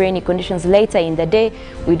developing into rainy conditions later in the day.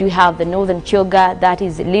 We do have the northern Kyoga, that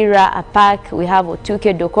is Lira, Apak. We have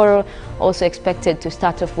Otuke, Dokoro, also expected to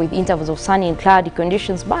start off with intervals of sunny and cloudy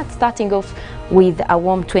conditions, but starting off with a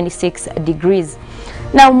warm 26 degrees.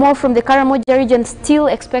 Now, more from the Karamoja region, still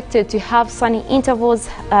expected to have sunny intervals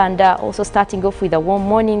and also starting off with a warm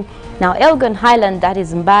morning. Now, Elgon Highland, that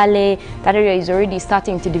is Mbale, that area is already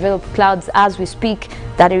starting to develop clouds as we speak.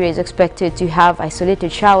 That area is expected to have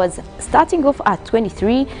isolated showers starting off at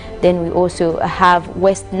 23. Then we also have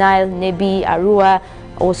West Nile, Nebi, Arua,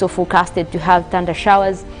 also forecasted to have thunder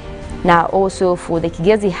showers. Now, also for the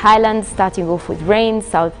Kigezi Highlands, starting off with rain,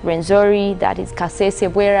 South Rwenzori, that is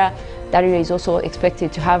Kasese, Bwera. That area is also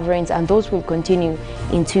expected to have rains, and those will continue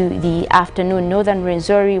into the afternoon. Northern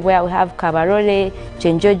Rwenzori, where we have Kabarole,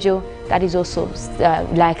 Chenjojo, that is also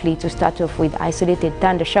likely to start off with isolated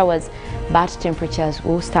thunder showers, but temperatures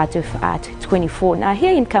will start off at 24. Now,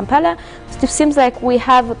 here in Kampala, it seems like we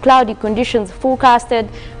have cloudy conditions forecasted,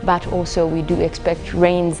 but also we do expect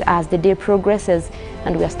rains as the day progresses,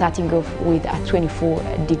 and we are starting off with 24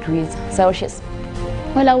 degrees Celsius.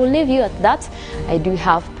 Well, I will leave you at that. I do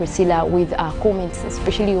have Priscilla with comments,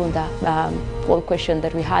 especially on the poll question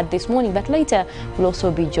that we had this morning. But later, we'll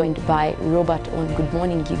also be joined by Robert on Good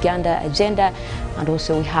Morning Uganda agenda. And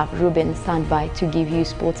also we have Ruben standby to give you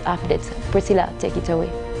sports updates. Priscilla, take it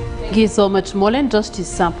away. Thank you so much, Molen. Just to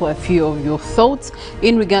sample a few of your thoughts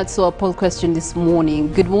in regards to our poll question this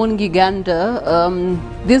morning. Good Morning Uganda.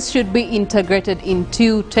 This should be integrated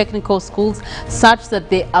into technical schools such that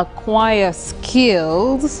they acquire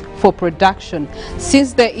skills for production,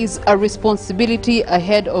 since there is a responsibility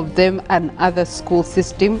ahead of them and other school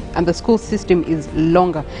system, and the school system is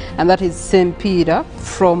longer, and that is St. Peter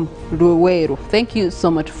from Luweero. Thank you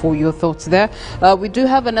so much for your thoughts there. We do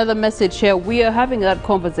have another message here. We are having that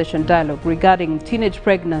conversation dialogue regarding teenage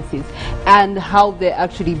pregnancies and how they're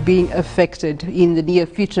actually being affected in the near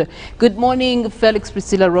future. Good morning, Felix,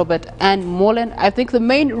 Priscilla, Robert, and Molen. I think the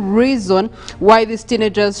main reason why these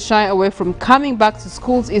teenagers shy away from coming back to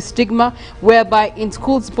schools is stigma, whereby in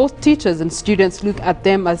schools both teachers and students look at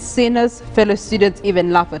them as sinners. Fellow students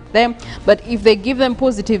even laugh at them. But if they give them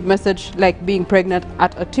positive message like being pregnant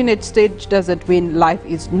at a teenage stage doesn't mean life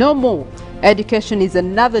is no more. Education is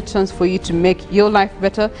another chance for you to make your life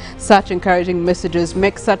better. Such encouraging messages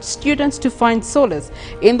make such students to find solace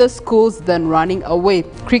in the schools than running away.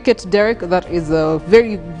 Cricket, Derek, that is a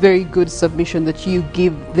very, very good submission that you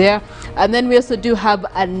give there. And then we also do have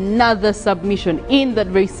another submission in that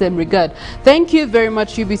very same regard. Thank you very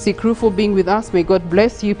much, UBC crew, for being with us. May God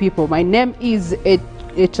bless you people. My name is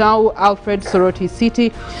Echau, Alfred, Soroti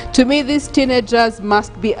City. To me, these teenagers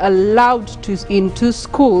must be allowed into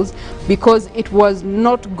schools because it was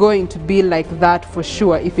not going to be like that for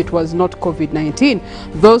sure if it was not COVID-19.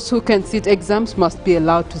 Those who can sit exams must be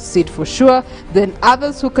allowed to sit for sure. Then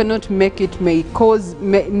others who cannot make it may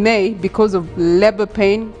because of labor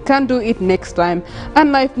pain can do it next time,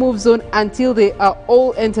 and life moves on until they are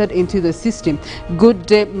all entered into the system. Good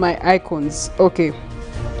day, my icons. Okay.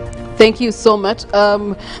 Thank you so much.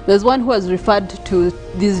 There's one who has referred to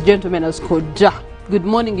this gentleman as Koja. Good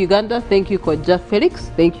morning, Uganda. Thank you, Koja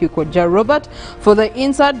Felix. Thank you, Koja Robert, for the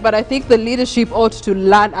insight. But I think the leadership ought to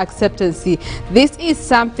learn acceptance. This is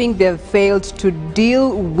something they've failed to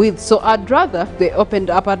deal with. So I'd rather they opened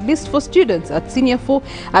up at least for students at Senior 4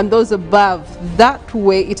 and those above. That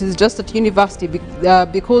way it is just at university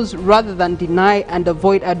because rather than deny and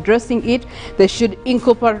avoid addressing it, they should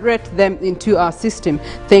incorporate them into our system.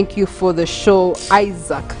 Thank you for the show,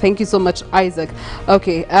 Isaac. Thank you so much, Isaac.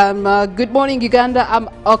 Okay. Good morning, Uganda. I'm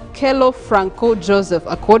Okello Franco Joseph.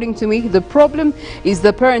 According to me, the problem is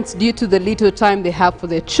the parents due to the little time they have for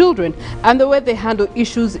their children and the way they handle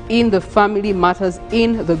issues in the family matters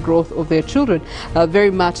in the growth of their children.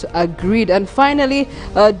 Very much agreed. And finally,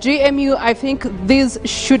 GMU, I think this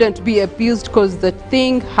shouldn't be abused because the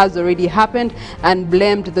thing has already happened, and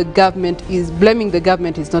blaming the government is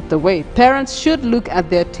not the way. Parents should look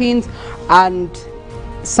at their teens and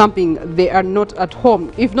something they are not at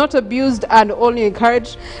home, if not abused and only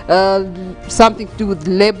encouraged, something to do with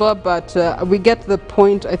labor, but we get the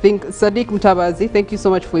point. I think Sadiq Mutabazi, thank you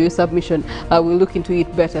so much for your submission. We'll look into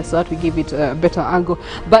it better so that we give it a better angle.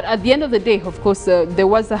 But at the end of the day, of course, there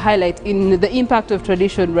was a highlight in the impact of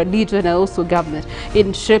tradition, religion and also government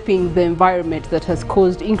in shaping the environment that has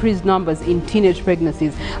caused increased numbers in teenage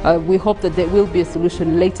pregnancies. We hope that there will be a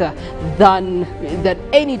solution later than that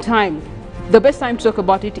any time. The best time to talk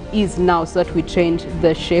about it is now so that we change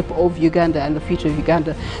the shape of Uganda and the future of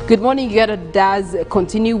Uganda. Good morning, Uganda does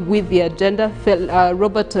continue with the agenda.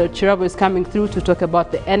 Robert Kirabo is coming through to talk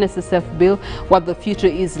about the NSSF bill, what the future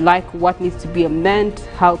is like, what needs to be amended,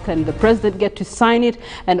 how can the president get to sign it,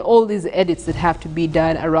 and all these edits that have to be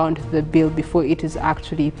done around the bill before it is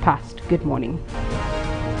actually passed. Good morning.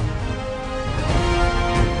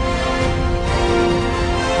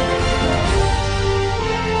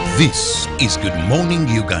 This is Good Morning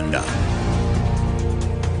Uganda.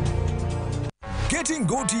 Getting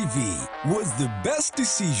GoTV was the best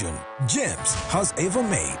decision James has ever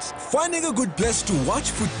made. Finding a good place to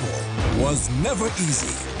watch football was never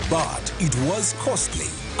easy, but it was costly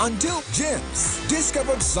until James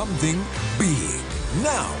discovered something big.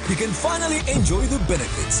 Now he can finally enjoy the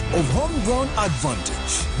benefits of homegrown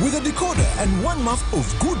advantage with a decoder and 1 month of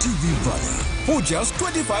GoTV value. For just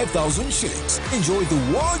 25,000 shillings, enjoy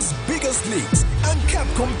the world's biggest leagues and cup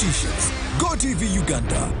competitions. GoTV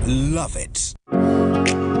Uganda, love it.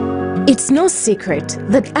 It's no secret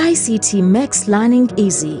that ICT makes learning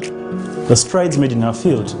easy. The strides made in our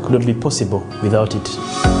field could not be possible without it.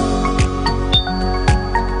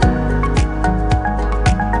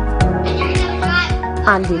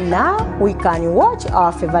 And now we can watch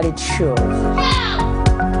our favorite shows.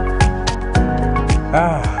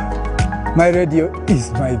 My radio is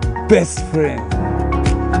my best friend.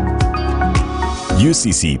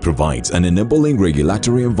 UCC provides an enabling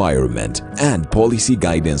regulatory environment and policy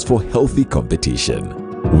guidance for healthy competition.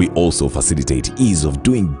 We also facilitate ease of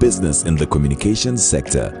doing business in the communications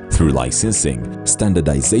sector through licensing,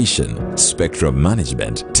 standardization, spectrum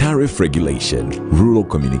management, tariff regulation, rural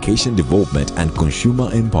communication development, and consumer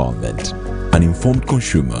empowerment. An informed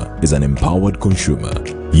consumer is an empowered consumer.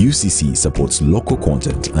 UCC supports local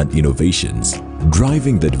content and innovations.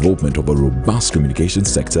 Driving the development of a robust communication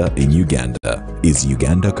sector in Uganda is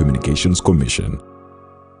Uganda Communications Commission.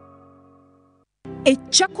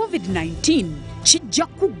 Echa COVID-19 kijja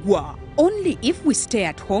kuggwa only if we stay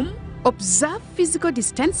at home, observe physical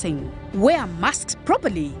distancing, wear masks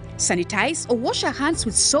properly, sanitize or wash our hands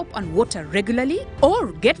with soap and water regularly,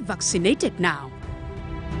 or get vaccinated now.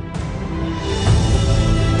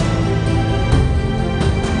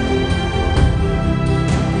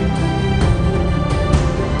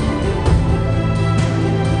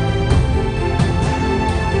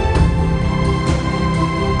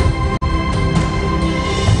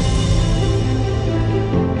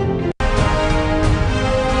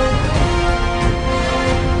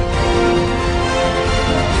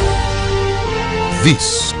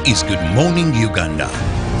 This is Good Morning Uganda.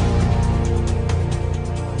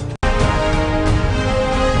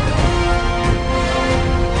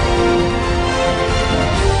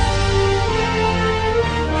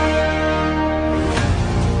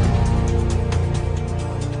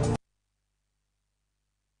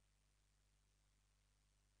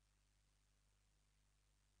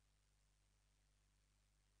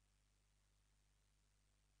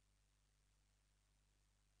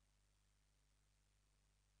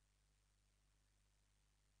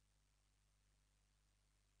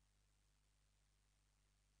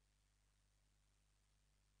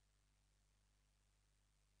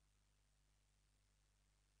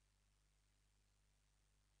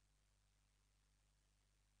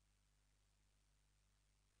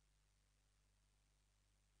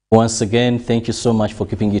 Once again, thank you so much for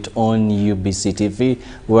keeping it on UBC TV,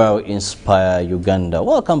 where we inspire Uganda.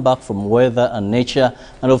 Welcome back from weather and nature.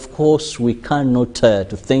 And of course, we cannot to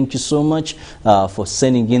thank you so much for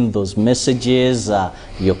sending in those messages,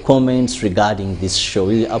 your comments regarding this show.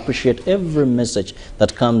 We appreciate every message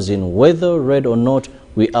that comes in, whether read or not.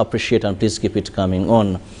 We appreciate, and please keep it coming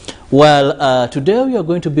on. Well, today we are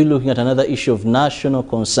going to be looking at another issue of national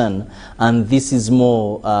concern, and this is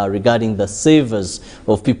more regarding the savers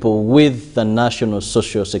of people with the National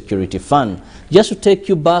Social Security Fund. Just to take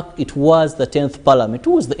you back, it was the 10th Parliament,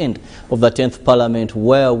 towards the end of the 10th Parliament,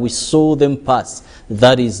 where we saw them pass,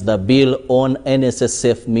 that is the bill on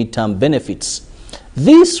NSSF midterm benefits.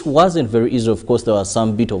 This wasn't very easy, of course. There was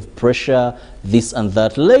some bit of pressure, this and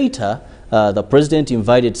that. Later, the president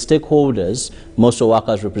invited stakeholders, most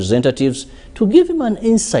workers' representatives, to give him an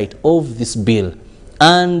insight of this bill.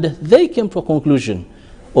 And they came to a conclusion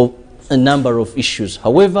of a number of issues.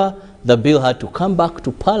 However, the bill had to come back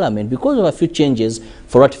to Parliament because of a few changes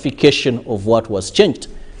for ratification of what was changed.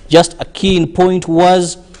 Just a key point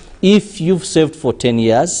was, if you've saved for 10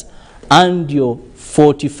 years and you're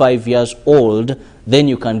 45 years old, then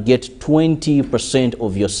you can get 20%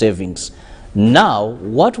 of your savings. Now,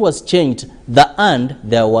 what was changed, the and,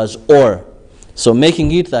 there was or. So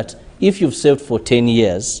making it that if you've saved for 10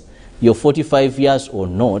 years, you're 45 years or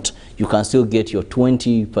not, you can still get your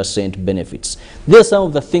 20% benefits. These are some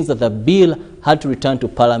of the things that the bill had to return to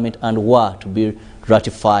Parliament and were to be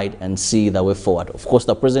ratified and see the way forward. Of course,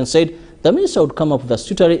 the president said the minister would come up with a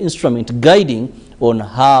statutory instrument guiding on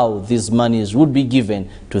how these monies would be given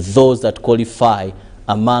to those that qualify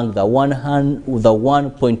among the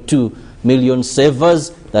 1.2 million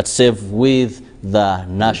savers that save with the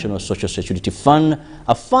National Social Security Fund,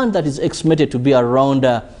 a fund that is estimated to be around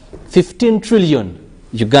 15 trillion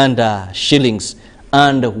Uganda shillings.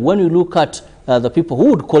 And when you look at the people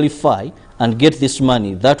who would qualify and get this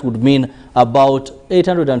money, that would mean about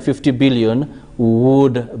 850 billion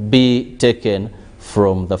would be taken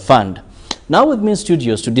from the fund. Now with me in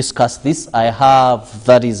studios to discuss this, I have,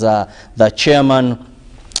 that is the chairman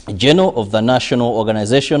General of the National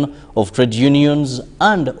Organization of Trade Unions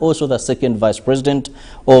and also the second Vice President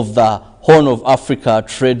of the Horn of Africa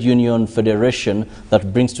Trade Union Federation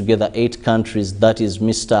that brings together 8 countries, that is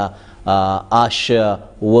Mr. Asher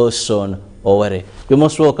Wilson Owere. You're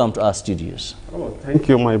most welcome to our studios. Oh, thank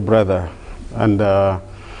you, my brother. And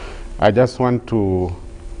I just want to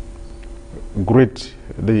greet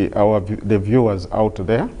the viewers out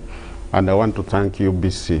there, and I want to thank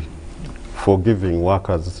UBC for giving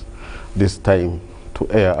workers this time to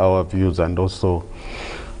air our views and also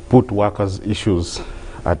put workers' issues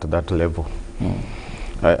at that level.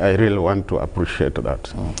 I really want to appreciate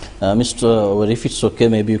that. Mr. Owere, if it's okay,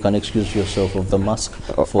 maybe you can excuse yourself of the mask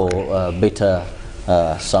for better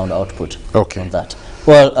sound output on that.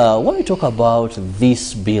 Well, when we talk about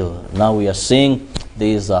this bill, now we are seeing there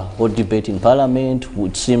is a hot debate in Parliament,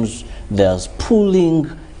 which seems there's pulling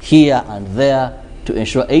here and there to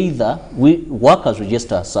ensure either workers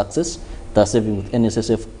register a success, they're saving with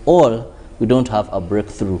NSSF, or we don't have a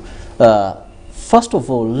breakthrough. First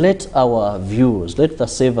of all, let our viewers, let the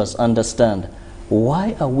savers understand,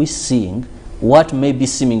 why are we seeing what maybe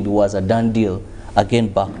seemingly was a done deal again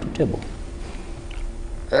back to table?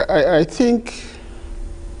 I think,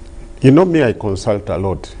 you know me, I consult a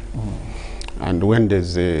lot. And when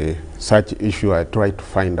there's such issue, I try to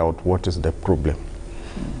find out what is the problem.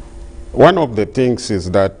 One of the things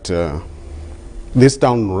is that this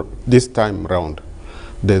time round,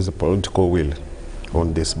 there's a political will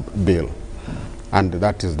on this bill. And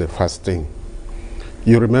that is the first thing.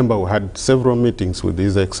 You remember we had several meetings with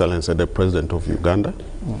His Excellency, the President of Uganda,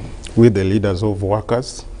 with the leaders of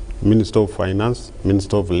workers, Minister of Finance,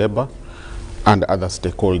 Minister of Labor, and other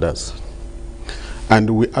stakeholders. And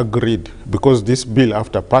we agreed, because this bill,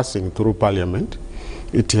 after passing through Parliament,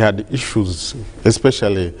 it had issues,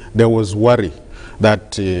 especially there was worry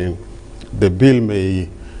that the bill may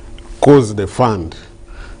cause the fund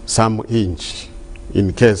some inch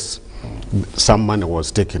in case some money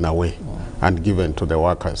was taken away and given to the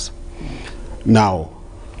workers. Now,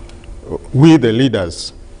 we the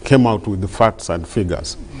leaders came out with the facts and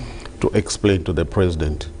figures to explain to the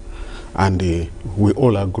president, and we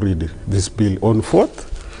all agreed this bill on 4th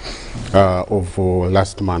of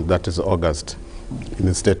last month, that is August, in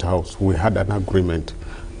the State House. We had an agreement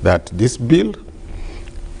that this bill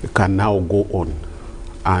can now go on,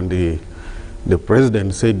 and the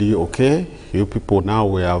president said, okay, you people, now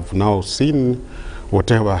we have now seen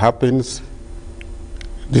whatever happens,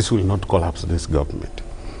 this will not collapse this government.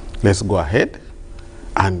 Let's go ahead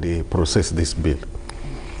and process this bill.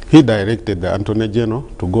 he directed the Attorney General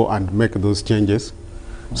to go and make those changes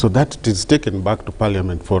so that it is taken back to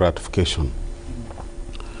Parliament for ratification.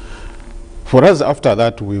 For us, after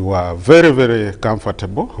that, we were very, very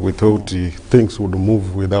comfortable. We thought things would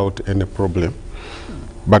move without any problem.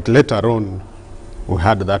 But later on, we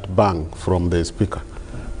had that bang from the Speaker.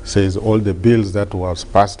 Says all the bills that was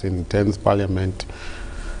passed in 10th Parliament,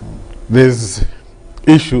 there's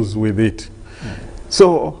issues with it.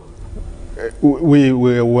 So we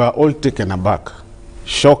were all taken aback,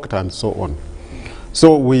 shocked and so on.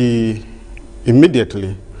 So we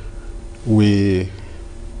immediately,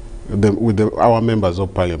 our members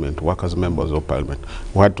of Parliament, workers members of Parliament,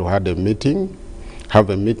 we had to have a meeting,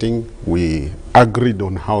 we agreed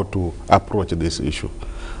on how to approach this issue.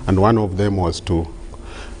 And one of them was to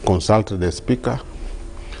consult the Speaker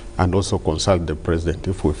and also consult the President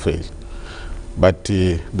if we fail. But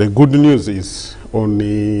the good news is on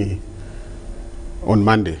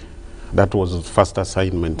Monday, that was the first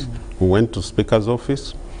assignment. We went to Speaker's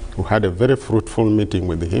office, we had a very fruitful meeting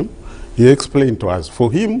with him. He explained to us,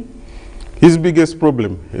 for him, his biggest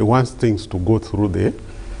problem, he wants things to go through the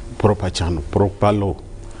proper channel, proper law,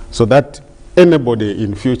 so that anybody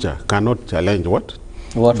in future cannot challenge what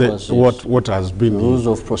has been rules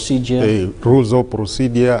of procedure,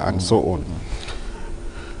 and so on.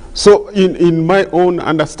 So in my own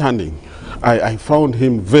understanding, I found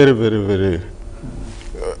him very, very, very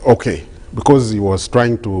okay, because he was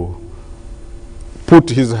trying to put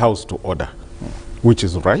his house to order, which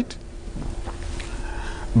is right.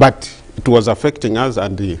 But it was affecting us,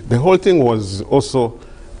 and the whole thing was also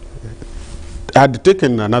had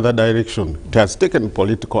taken another direction. It has taken a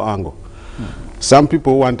political angle. Some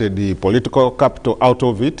people wanted the political capital out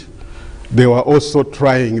of it. They were also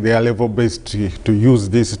trying their level best to use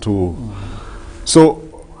this to. So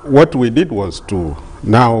what we did was to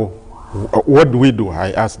now, what do we do?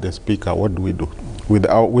 I asked the Speaker, what do we do?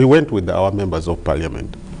 We went with our members of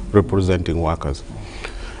Parliament representing workers.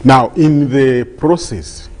 Now, in the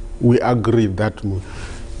process, we agreed that,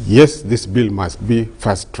 yes, this bill must be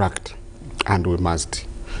fast-tracked, and we must.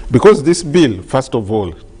 Because this bill, first of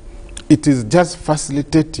all, it is just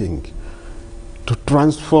facilitating to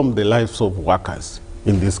transform the lives of workers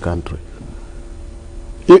in this country.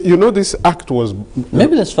 You know, this act was...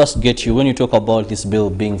 Maybe let's first get you, when you talk about this bill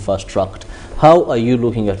being fast-tracked, how are you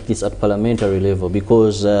looking at this at parliamentary level?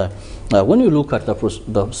 Because when you look at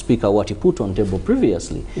the Speaker, what he put on table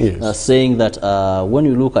previously, yes, saying that when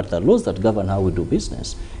you look at the laws that govern how we do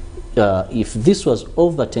business, if this was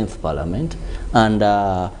over 10th Parliament and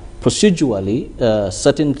procedurally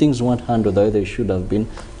certain things weren't handled the way they should have been,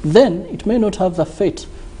 then it may not have the fate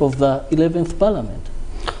of the 11th Parliament.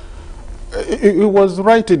 It was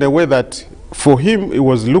right in a way that for him, he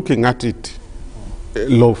was looking at it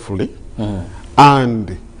lawfully.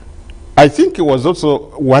 And I think he was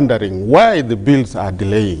also wondering why the bills are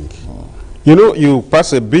delaying. You know, you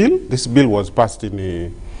pass a bill. This bill was passed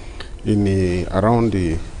around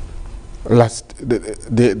the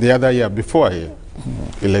other year before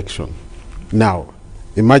election. Now,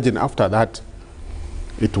 imagine after that,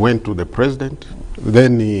 it went to the president.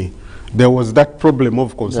 Then there was that problem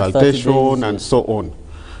of consultation and so on.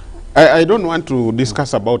 I don't want to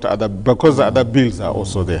discuss about other, because other bills are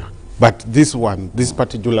also there. But this one, this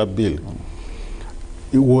particular bill,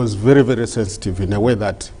 it was very, very sensitive in a way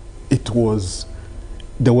that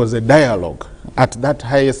there was a dialogue at that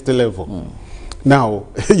highest level. Now,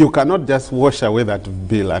 you cannot just wash away that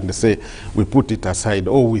bill and say, we put it aside,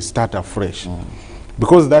 or we start afresh.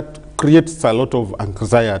 Because that creates a lot of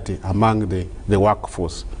anxiety among the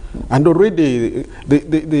workforce. And already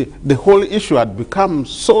the whole issue had become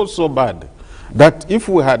so bad that if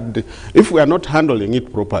we are not handling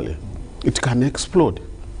it properly, it can explode.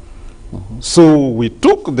 So we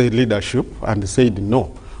took the leadership and said,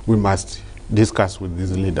 no, we must discuss with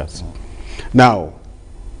these leaders. Now,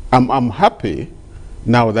 I'm happy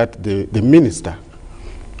now that the minister,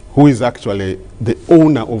 who is actually the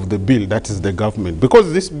owner of the bill, that is the government,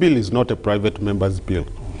 because this bill is not a private member's bill,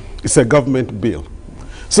 it's a government bill.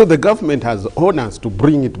 So the government has honors to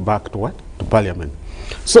bring it back to what? To Parliament.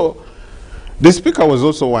 So the Speaker was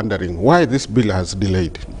also wondering why this bill has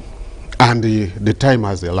delayed and the time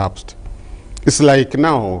has elapsed. It's like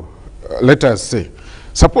now, let us say,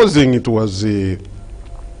 supposing it was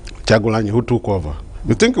Chagulanyi who took over,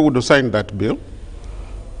 you think he would have signed that bill?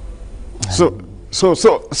 So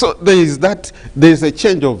there is a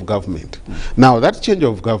change of government. Now that change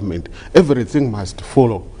of government, everything must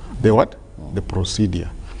follow the what? The procedure.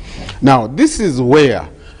 Now this is where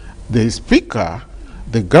the Speaker,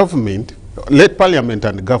 the government, led Parliament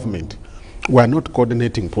and the government we are not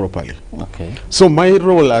coordinating properly. Okay. So my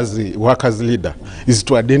role as the workers leader is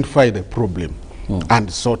to identify the problem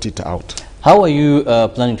and sort it out. How are you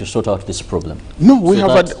planning to sort out this problem? No, we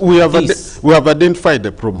have identified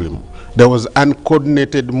the problem. There was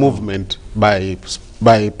uncoordinated movement by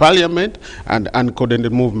parliament and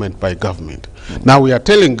uncoordinated movement by government. Now we are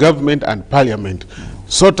telling government and parliament,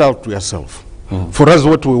 sort out yourself. For us,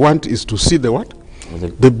 what we want is to see the what?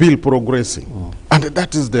 The bill progressing. And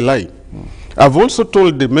that is the line. I've also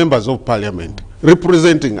told the members of parliament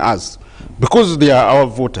representing us, because they are our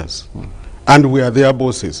voters and we are their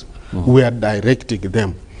bosses, we are directing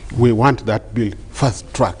them. We want that bill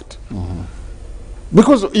fast-tracked.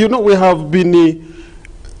 Because, you know, we have been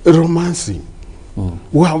romancing,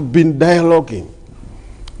 we have been dialoguing,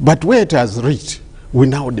 but where it has reached, we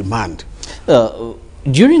now demand.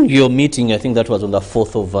 During your meeting, I think that was on the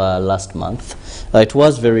 4th of last month, it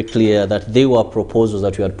was very clear that there were proposals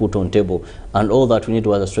that you had put on table, and all that we need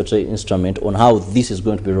was a strategic instrument on how this is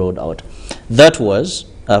going to be rolled out. That was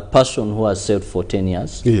a person who has served for 10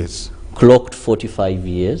 years, yes, clocked 45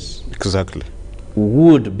 years, exactly,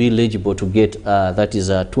 would be eligible to get, that is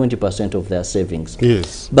 20% of their savings.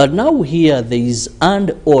 Yes. But now here there is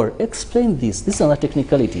and or. Explain this. This is another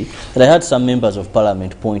technicality that I had some members of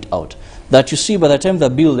parliament point out. That you see, by the time the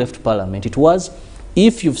bill left parliament, it was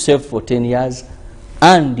if you've served for 10 years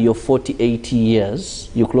and your 48 years,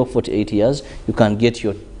 you clock 48 years, you can get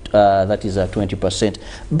your, that is 20%.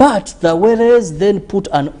 But the whereas then put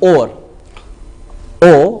an or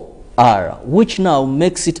which now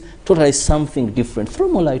makes it totally something different. Throw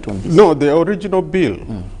more light on this. No, the original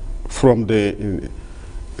bill from the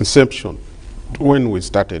inception, when we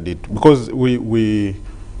started it, because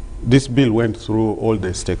this bill went through all the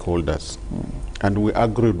stakeholders, and we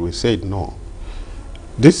agreed, we said, no,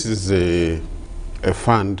 this is a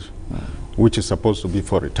fund which is supposed to be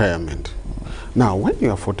for retirement. Now, when you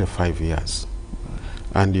are 45 years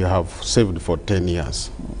and you have saved for 10 years,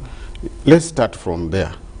 let's start from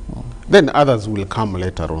there. Then others will come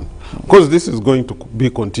later on, because this is going to be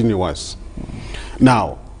continuous.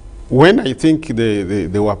 Now, when I think they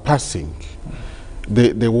were passing,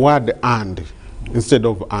 the word and, instead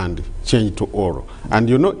of and, change to or. And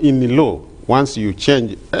you know, in the law, once you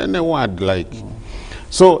change any word like,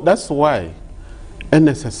 so that's why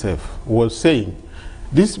NSSF was saying,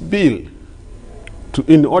 this bill,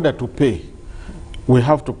 in order to pay, we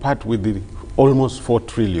have to part with almost 4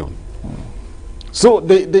 trillion. So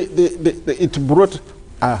it brought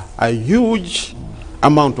a huge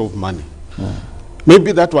amount of money.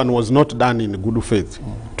 Maybe that one was not done in good faith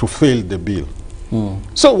to fail the bill.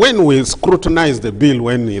 So when we scrutinized the bill,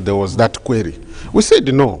 when there was that query, we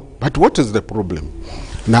said no, but what is the problem?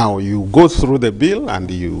 Now you go through the bill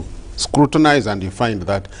and you scrutinize and you find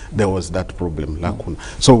that there was that problem, lacuna.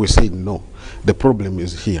 So we said no, the problem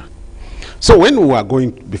is here. So when we were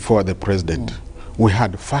going before the president, we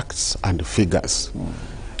had facts and figures,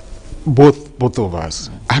 both of us,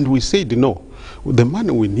 and we said no, the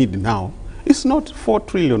money we need now is not 4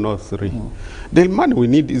 trillion or 3. The money we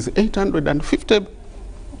need is 850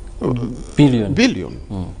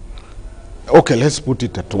 billion. Okay, let's put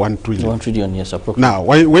it at 1 trillion. 1 trillion, yes, approximately. Now,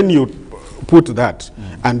 when you put that,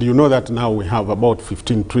 and you know that now we have about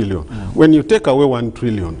 15 trillion, when you take away 1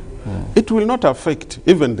 trillion, it will not affect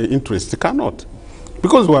even the interest. It cannot.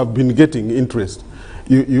 Because we have been getting interest.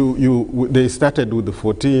 They started with the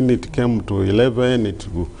 14, it came to 11,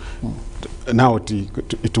 now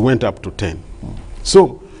it went up to 10.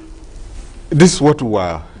 So this is what we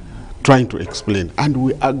are trying to explain, and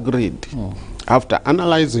we agreed after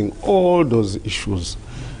analyzing all those issues,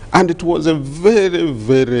 and it was a very,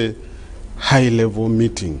 very high-level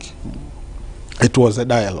meeting. It was a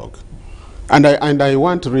dialogue, and I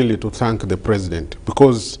want really to thank the president,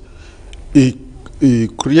 because he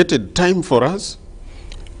created time for us,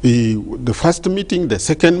 the first meeting, the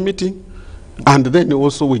second meeting, and then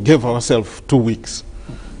also we gave ourselves 2 weeks.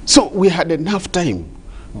 So we had enough time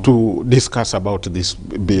to discuss about this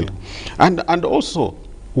bill. And also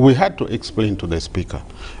we had to explain to the speaker,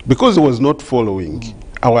 because he was not following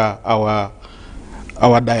our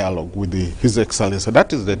dialogue with His Excellency.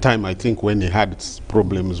 That is the time, I think, when he had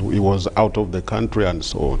problems. He was out of the country and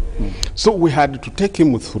so on. So we had to take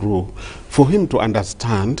him through for him to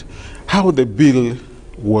understand how the bill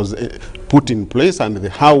was put in place and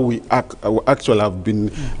how we actually have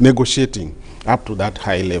been negotiating up to that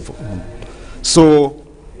high level. So,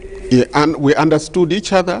 and we understood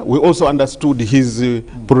each other. We also understood his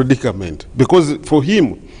predicament, because for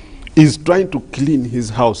him, he's trying to clean his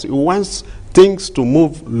house. He wants things to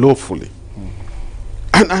move lawfully.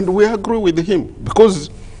 And we agree with him,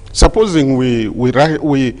 because Supposing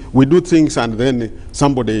we do things and then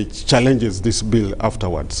somebody challenges this bill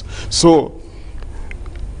afterwards. So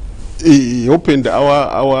he opened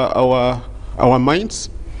our minds,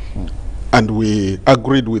 and we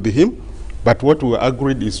agreed with him. But what we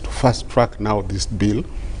agreed is to fast track now this bill.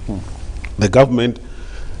 The government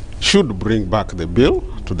should bring back the bill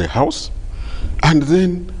to the House, and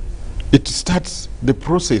then it starts the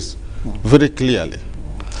process very clearly.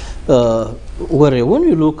 When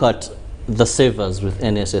you look at the savers with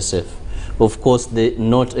NSSF, of course,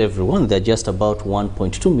 not everyone, they're just about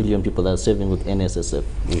 1.2 million people that are saving with NSSF.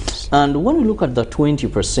 Yes. And when you look at the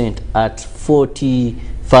 20% at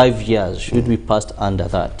 45 years, should be passed under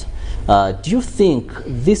that, do you think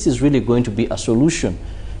this is really going to be a solution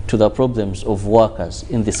to the problems of workers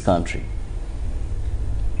in this country?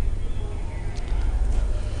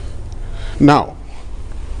 Now,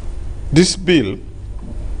 this bill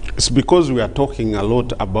is because we are talking a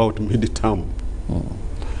lot about midterm.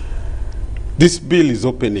 This bill is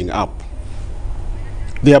opening up.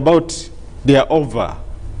 There are over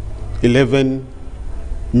 11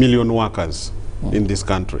 million workers in this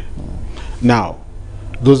country. Now,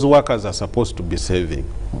 those workers are supposed to be saving.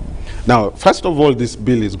 Now, first of all, this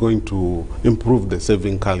bill is going to improve the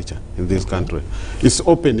saving culture in this country. It's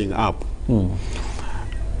opening up.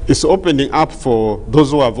 It's opening up for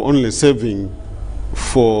those who have only saving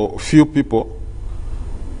for few people.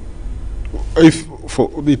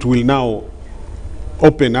 It will now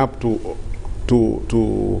open up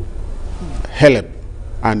to help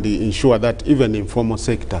and ensure that even informal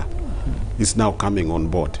sector is now coming on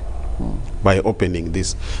board by opening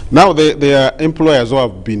this. Now there are employers who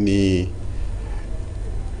have been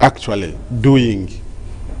actually doing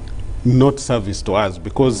not service to us,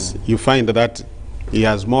 because you find that he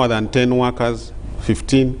has more than 10 workers,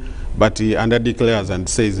 15, but he underdeclares and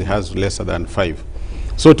says he has less than 5.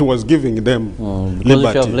 So it was giving them liberty.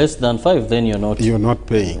 If you have less than 5, then you're not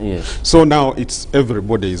paying. Yes. So now it's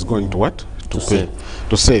everybody is going to what? To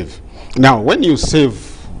save. Now when you save,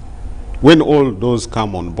 when all those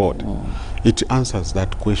come on board, it answers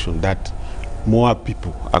that question that more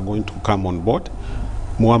people are going to come on board,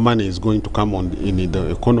 more money is going to come on in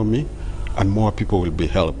the economy, and more people will be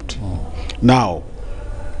helped. Now,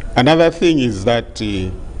 another thing is that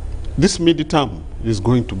this midterm is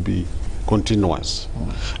going to be continuous.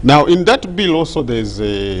 Now, in that bill also there's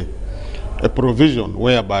a provision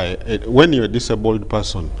whereby when you're a disabled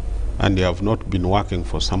person and you have not been working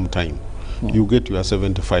for some time, you get your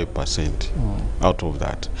 75% out of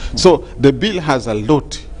that. So the bill has a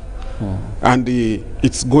lot, and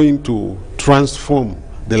it's going to transform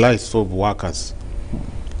the lives of workers.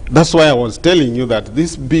 That's why I was telling you that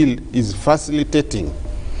this bill is facilitating,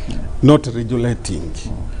 not regulating.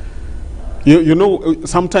 You know,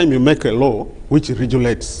 sometimes you make a law which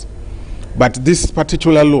regulates, but this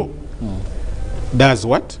particular law does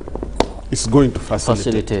what? It's going to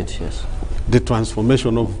facilitate yes, the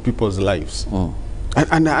transformation of people's lives.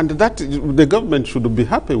 And that the government should be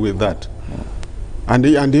happy with that. And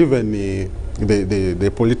even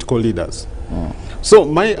the political leaders. So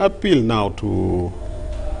my appeal now to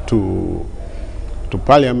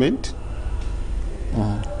Parliament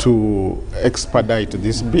to expedite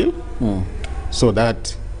this bill so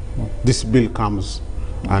that this bill comes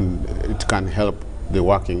and it can help the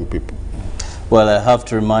working people. Well, I have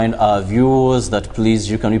to remind our viewers that please,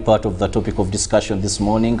 you can be part of the topic of discussion this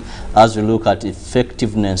morning as we look at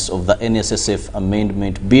effectiveness of the NSSF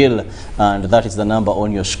Amendment Bill, and that is the number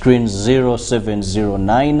on your screen,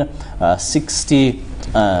 0709 60,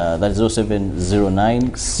 that is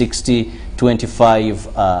 0709 60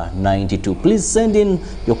 25 92. Please send in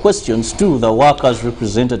your questions to the workers'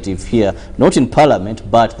 representative here, not in Parliament,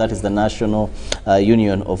 but that is the National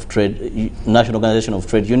Union of Trade, National Organization of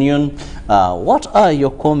Trade Union. What are your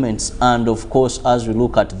comments? And of course, as we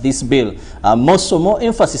look at this bill, more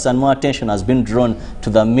emphasis and more attention has been drawn to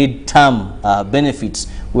the mid-term benefits,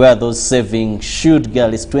 where those savings should get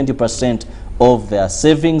at least 20% of their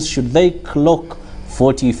savings. Should they clock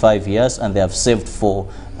 45 years and they have saved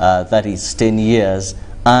for that is 10 years,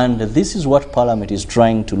 and this is what Parliament is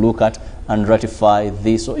trying to look at and ratify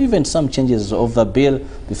this, or even some changes of the bill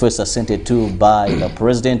before it's assented to by the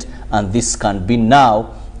President, and this can be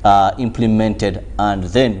now implemented, and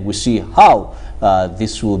then we see how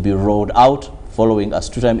this will be rolled out following a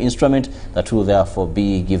two-time instrument that will therefore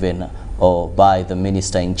be given by the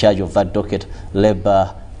Minister in charge of that docket,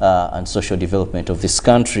 Labour and Social Development of this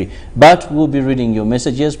country. But we'll be reading your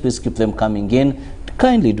messages. Please keep them coming in.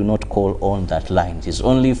 Kindly do not call on that line. It is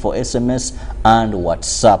only for SMS and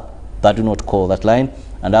WhatsApp. But do not call that line,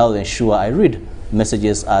 and I'll ensure I read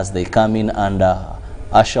messages as they come in, and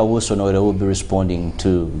Asha Wilson will be responding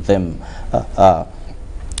to them.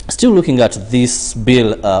 Still looking at this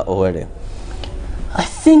bill already, I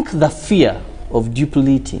think the fear of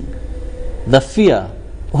depleting, the fear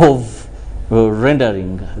of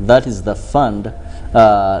rendering, that is the fund,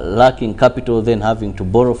 lacking capital, then having to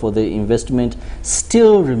borrow for the investment,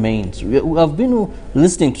 still remains. We have been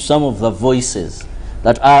listening to some of the voices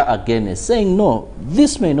that are against, saying, no,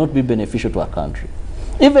 this may not be beneficial to our country.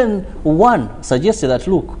 Even one suggested that,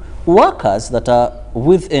 look, workers that are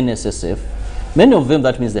with NSSF, many of them,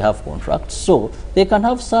 that means they have contracts, so they can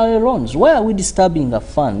have salary loans. Why are we disturbing a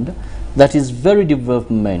fund that is very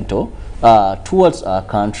developmental towards our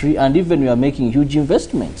country, and even we are making huge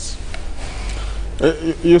investments?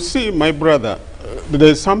 You see, my brother,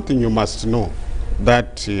 there's something you must know,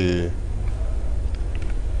 that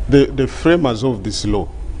the framers of this law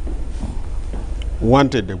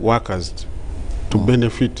wanted the workers to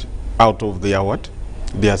benefit out of their what?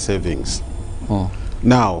 Their savings.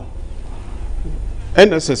 Now,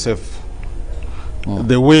 NSSF,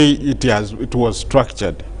 the way it was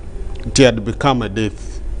structured, it had become a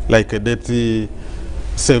death, like a death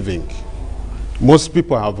saving. Most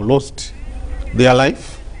people have lost their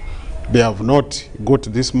life. They have not got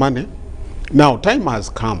this money. Now, time has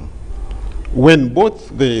come when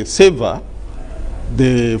both the saver,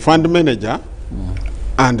 the fund manager,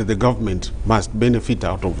 and the government must benefit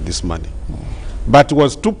out of this money. But it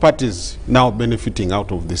was two parties now benefiting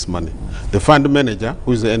out of this money. The fund manager,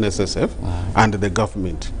 who is the NSSF, and the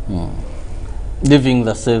government. Leaving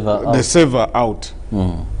the saver out. The saver out.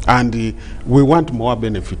 And we want more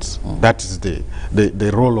benefits. That is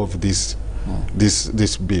the role of this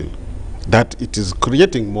bill. That it is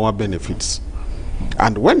creating more benefits.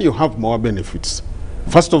 And when you have more benefits,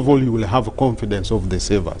 first of all, you will have confidence of the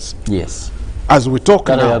savers. Yes. As we talk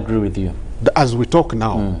now, I agree with you. As we talk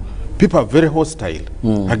now, people are very hostile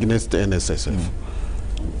against the NSSF.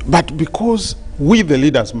 But because we, the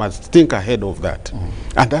leaders, must think ahead of that,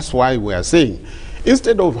 and that's why we are saying,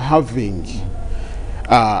 instead of having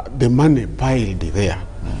the money piled there,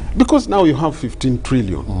 because now you have 15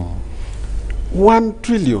 trillion, 1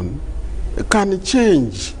 trillion can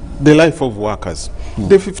change the life of workers.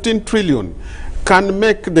 The 15 trillion can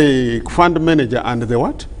make the fund manager and the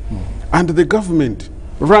what? And the government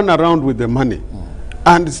run around with the money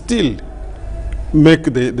and still make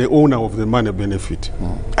the owner of the money benefit.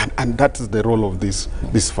 And that is the role of this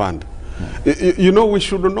fund. You know, we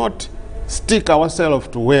should not stick ourselves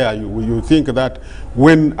to where you think that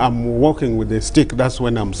when I'm walking with a stick, that's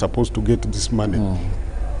when I'm supposed to get this money.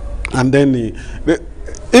 And then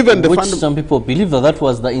even the Which fund, some people believe that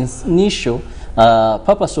was the initial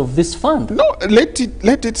purpose of this fund. No, let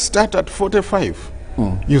it start at 45.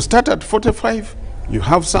 You start at 45, you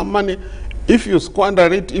have some money. If you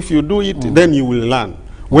squander it, if you do it, then you will learn.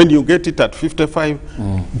 When you get it at 55,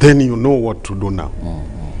 then you know what to do now.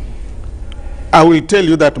 I will tell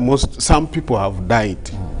you that some people have died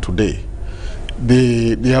today.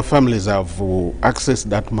 Their families have accessed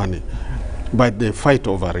that money, but they fight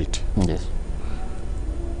over it. Yes.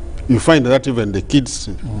 You find that even the kids,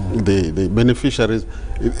 the beneficiaries,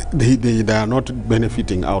 they are not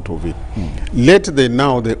benefiting out of it. Let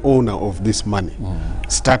the owner of this money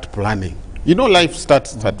start planning. You know, life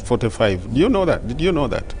starts at 45. Do you know that? Did you know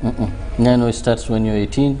that? No, it starts when you're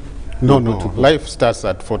 18. No. Life starts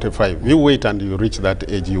at 45. You wait and you reach that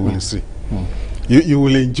age, you will see. You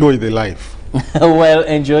will enjoy the life. While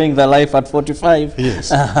enjoying the life at 45.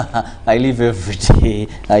 Yes. I live every day.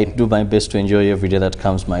 I do my best to enjoy every day that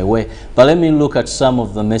comes my way. But let me look at some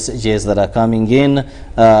of the messages that are coming in.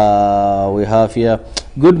 We have here,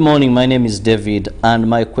 good morning, my name is David, and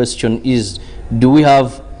my question is, do we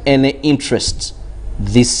have any interest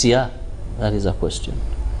this year? That is a question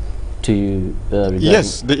to you.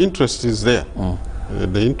 Yes, the interest is there.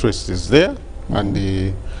 The interest is there,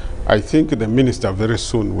 and I think the minister very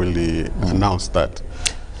soon will announce that.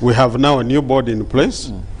 We have now a new board in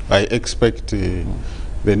place. I expect the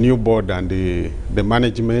new board and the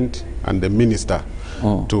management and the minister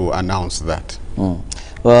to announce that.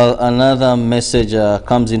 Well, another message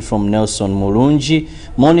comes in from Nelson Mulungi.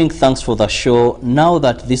 Morning, thanks for the show. Now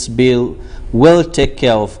that this bill will take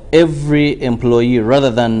care of every employee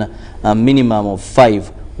rather than a minimum of 5,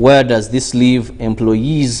 where does this leave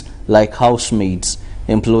employees like housemaids,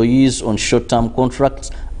 employees on short-term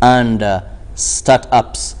contracts, and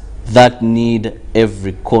startups that need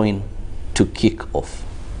every coin to kick off?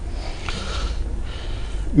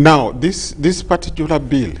 Now, this particular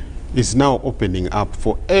bill is now opening up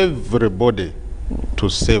for everybody to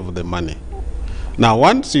save the money. Now,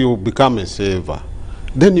 once you become a saver,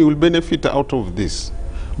 then you will benefit out of this.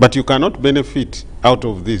 But you cannot benefit out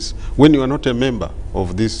of this when you are not a member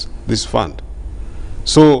of this fund.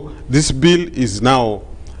 So this bill is now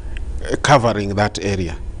covering that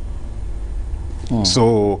area.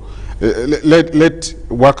 So let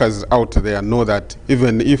workers out there know that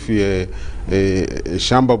even if you're a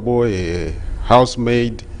shamba boy, a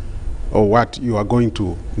housemaid, or what, you are going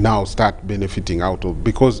to now start benefiting out of,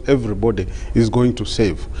 because everybody is going to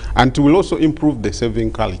save. And it will also improve the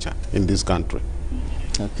saving culture in this country.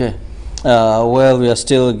 Okay. Well, we are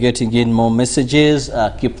still getting in more messages.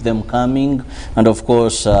 Keep them coming. And of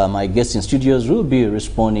course, my guests in studios will be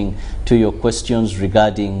responding to your questions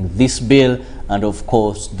regarding this bill and of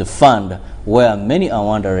course the fund, where many are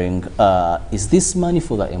wondering, is this money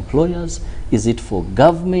for the employers? Is it for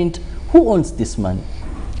government? Who owns this money?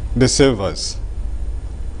 The savers.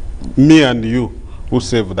 Me and you who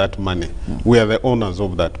save that money. We are the owners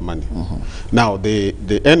of that money. Now, the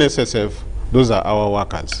NSSF, those are our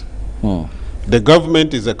workers. The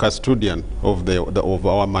government is a custodian of of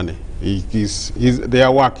our money.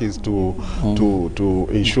 Their work is to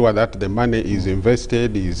ensure that the money is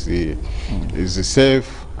invested, is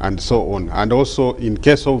safe, and so on. And also, in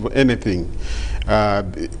case of anything,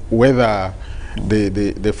 whether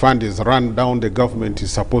the fund is run down, the government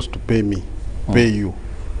is supposed to pay me, pay you.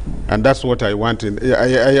 And that's what I want.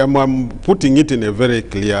 I'm putting it in a very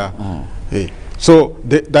clear way. So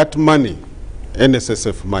that money,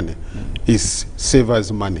 NSSF money, is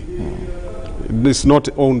savers' money. It's not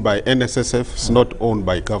owned by NSSF, it's not owned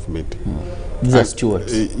by government. These are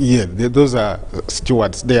stewards. Yeah, those are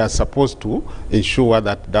stewards. They are supposed to ensure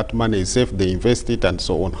that that money is safe, they invest it and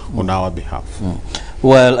so on our behalf.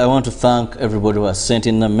 Well, I want to thank everybody who has sent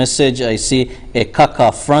in a message. I see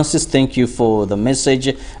Kaka Francis, thank you for the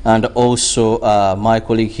message. And also my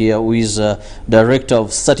colleague here who is Director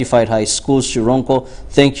of Certified High Schools, Shironko,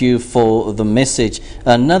 thank you for the message.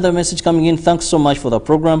 Another message coming in, thanks so much for the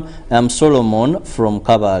program. I'm Solomon from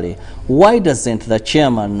Kabale. Why doesn't the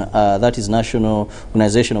chairman, that is National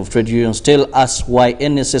Organization of Trade Unions, tell us why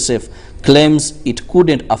NSSF claims it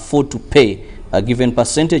couldn't afford to pay a given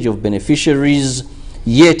percentage of beneficiaries,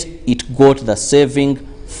 yet it got the saving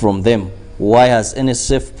from them? Why has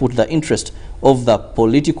NSSF put the interest of the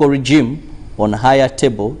political regime on a higher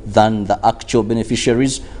table than the actual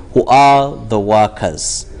beneficiaries, who are the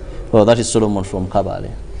workers? Well, that is Solomon from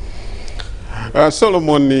Kabale.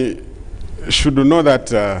 Solomon should know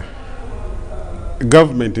that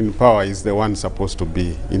government in power is the one supposed to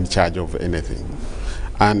be in charge of anything.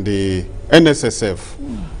 And the NSSF,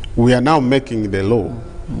 we are now making the law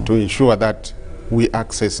to ensure that we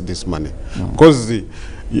access this money. Because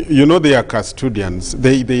you know, they are custodians,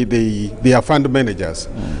 they are fund managers.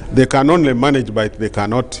 They can only manage, but they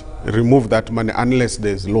cannot remove that money unless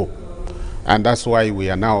there's law. And that's why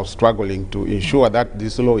we are now struggling to ensure that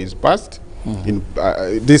this law is passed,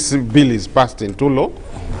 this bill is passed into law,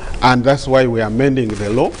 and that's why we are amending the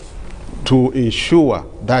law to ensure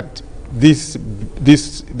that this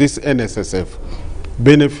NSSF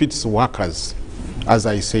benefits workers, as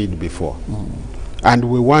I said before.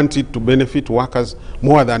 And we want it to benefit workers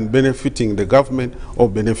more than benefiting the government or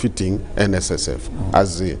benefiting NSSF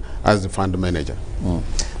as the fund manager.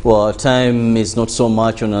 Well, time is not so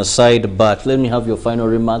much on our side, but let me have your final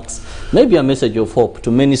remarks. Maybe a message of hope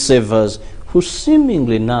to many savers who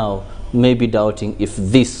seemingly now may be doubting if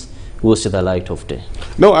this will see the light of day.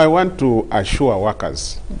 No, I want to assure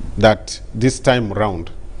workers that this time round,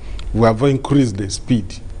 we have increased the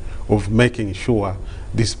speed of making sure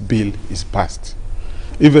this bill is passed.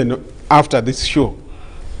 Even after this show,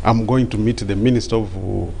 I'm going to meet the Minister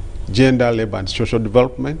of Gender, Labor and Social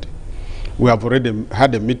Development. We have already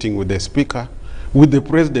had a meeting with the Speaker. With the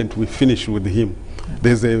President, we finished with him.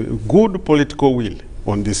 There's a good political will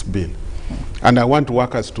on this bill. And I want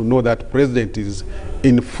workers to know that the President is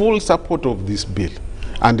in full support of this bill.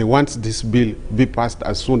 And he wants this bill be passed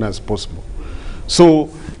as soon as possible. So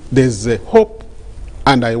there's a hope,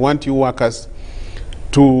 and I want you workers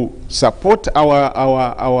to support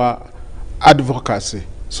our advocacy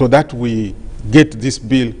so that we get this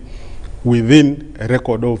bill within a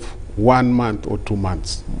record of 1 month or 2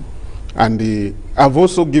 months. And I've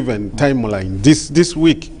also given timeline. This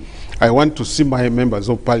week, I want to see my members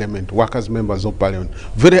of parliament, workers members of parliament,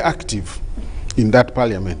 very active in that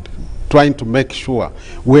parliament, trying to make sure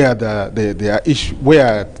where the issue,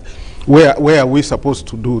 where are we supposed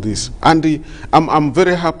to do this. And I'm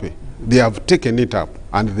very happy they have taken it up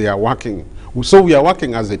and they are working. So we are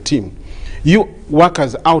working as a team. You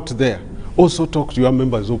workers out there, also talk to your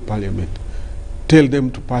members of parliament. Tell them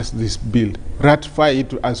to pass this bill, ratify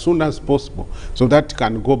it as soon as possible, so that it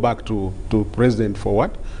can go back to President for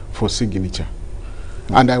what? For signature.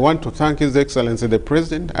 And I want to thank His Excellency the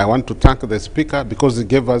President. I want to thank the Speaker because he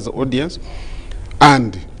gave us the audience.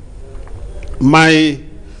 And my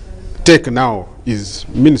take now is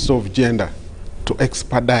Minister of Gender to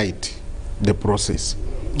expedite the process.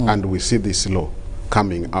 And we see this law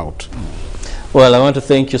coming out. Well, I want to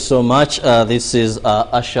thank you so much. This is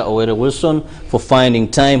Asha Owere Wilson for finding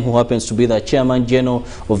time, who happens to be the Chairman General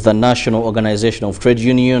of the National Organization of Trade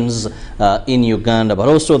Unions in Uganda, but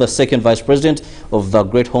also the second Vice President of the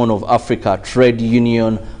Great Horn of Africa Trade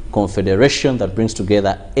Union Confederation that brings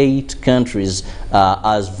together 8 countries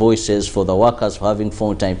as voices for the workers for having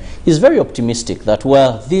phone time. He's very optimistic that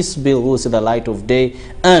this bill will see the light of day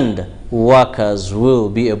and workers will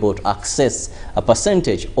be able to access a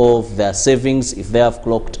percentage of their savings if they have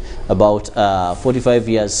clocked about 45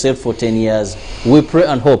 years, saved for 10 years. We pray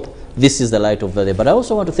and hope this is the light of the day. But I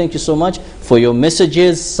also want to thank you so much for your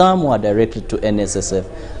messages. Some were directed to NSSF,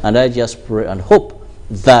 and I just pray and hope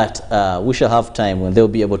that we shall have time when they'll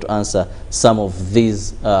be able to answer some of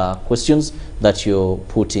these questions that you're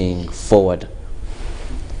putting forward.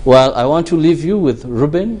 Well, I want to leave you with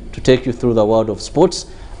Ruben to take you through the world of sports.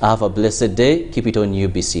 Have a blessed day. Keep it on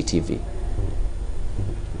UBC TV.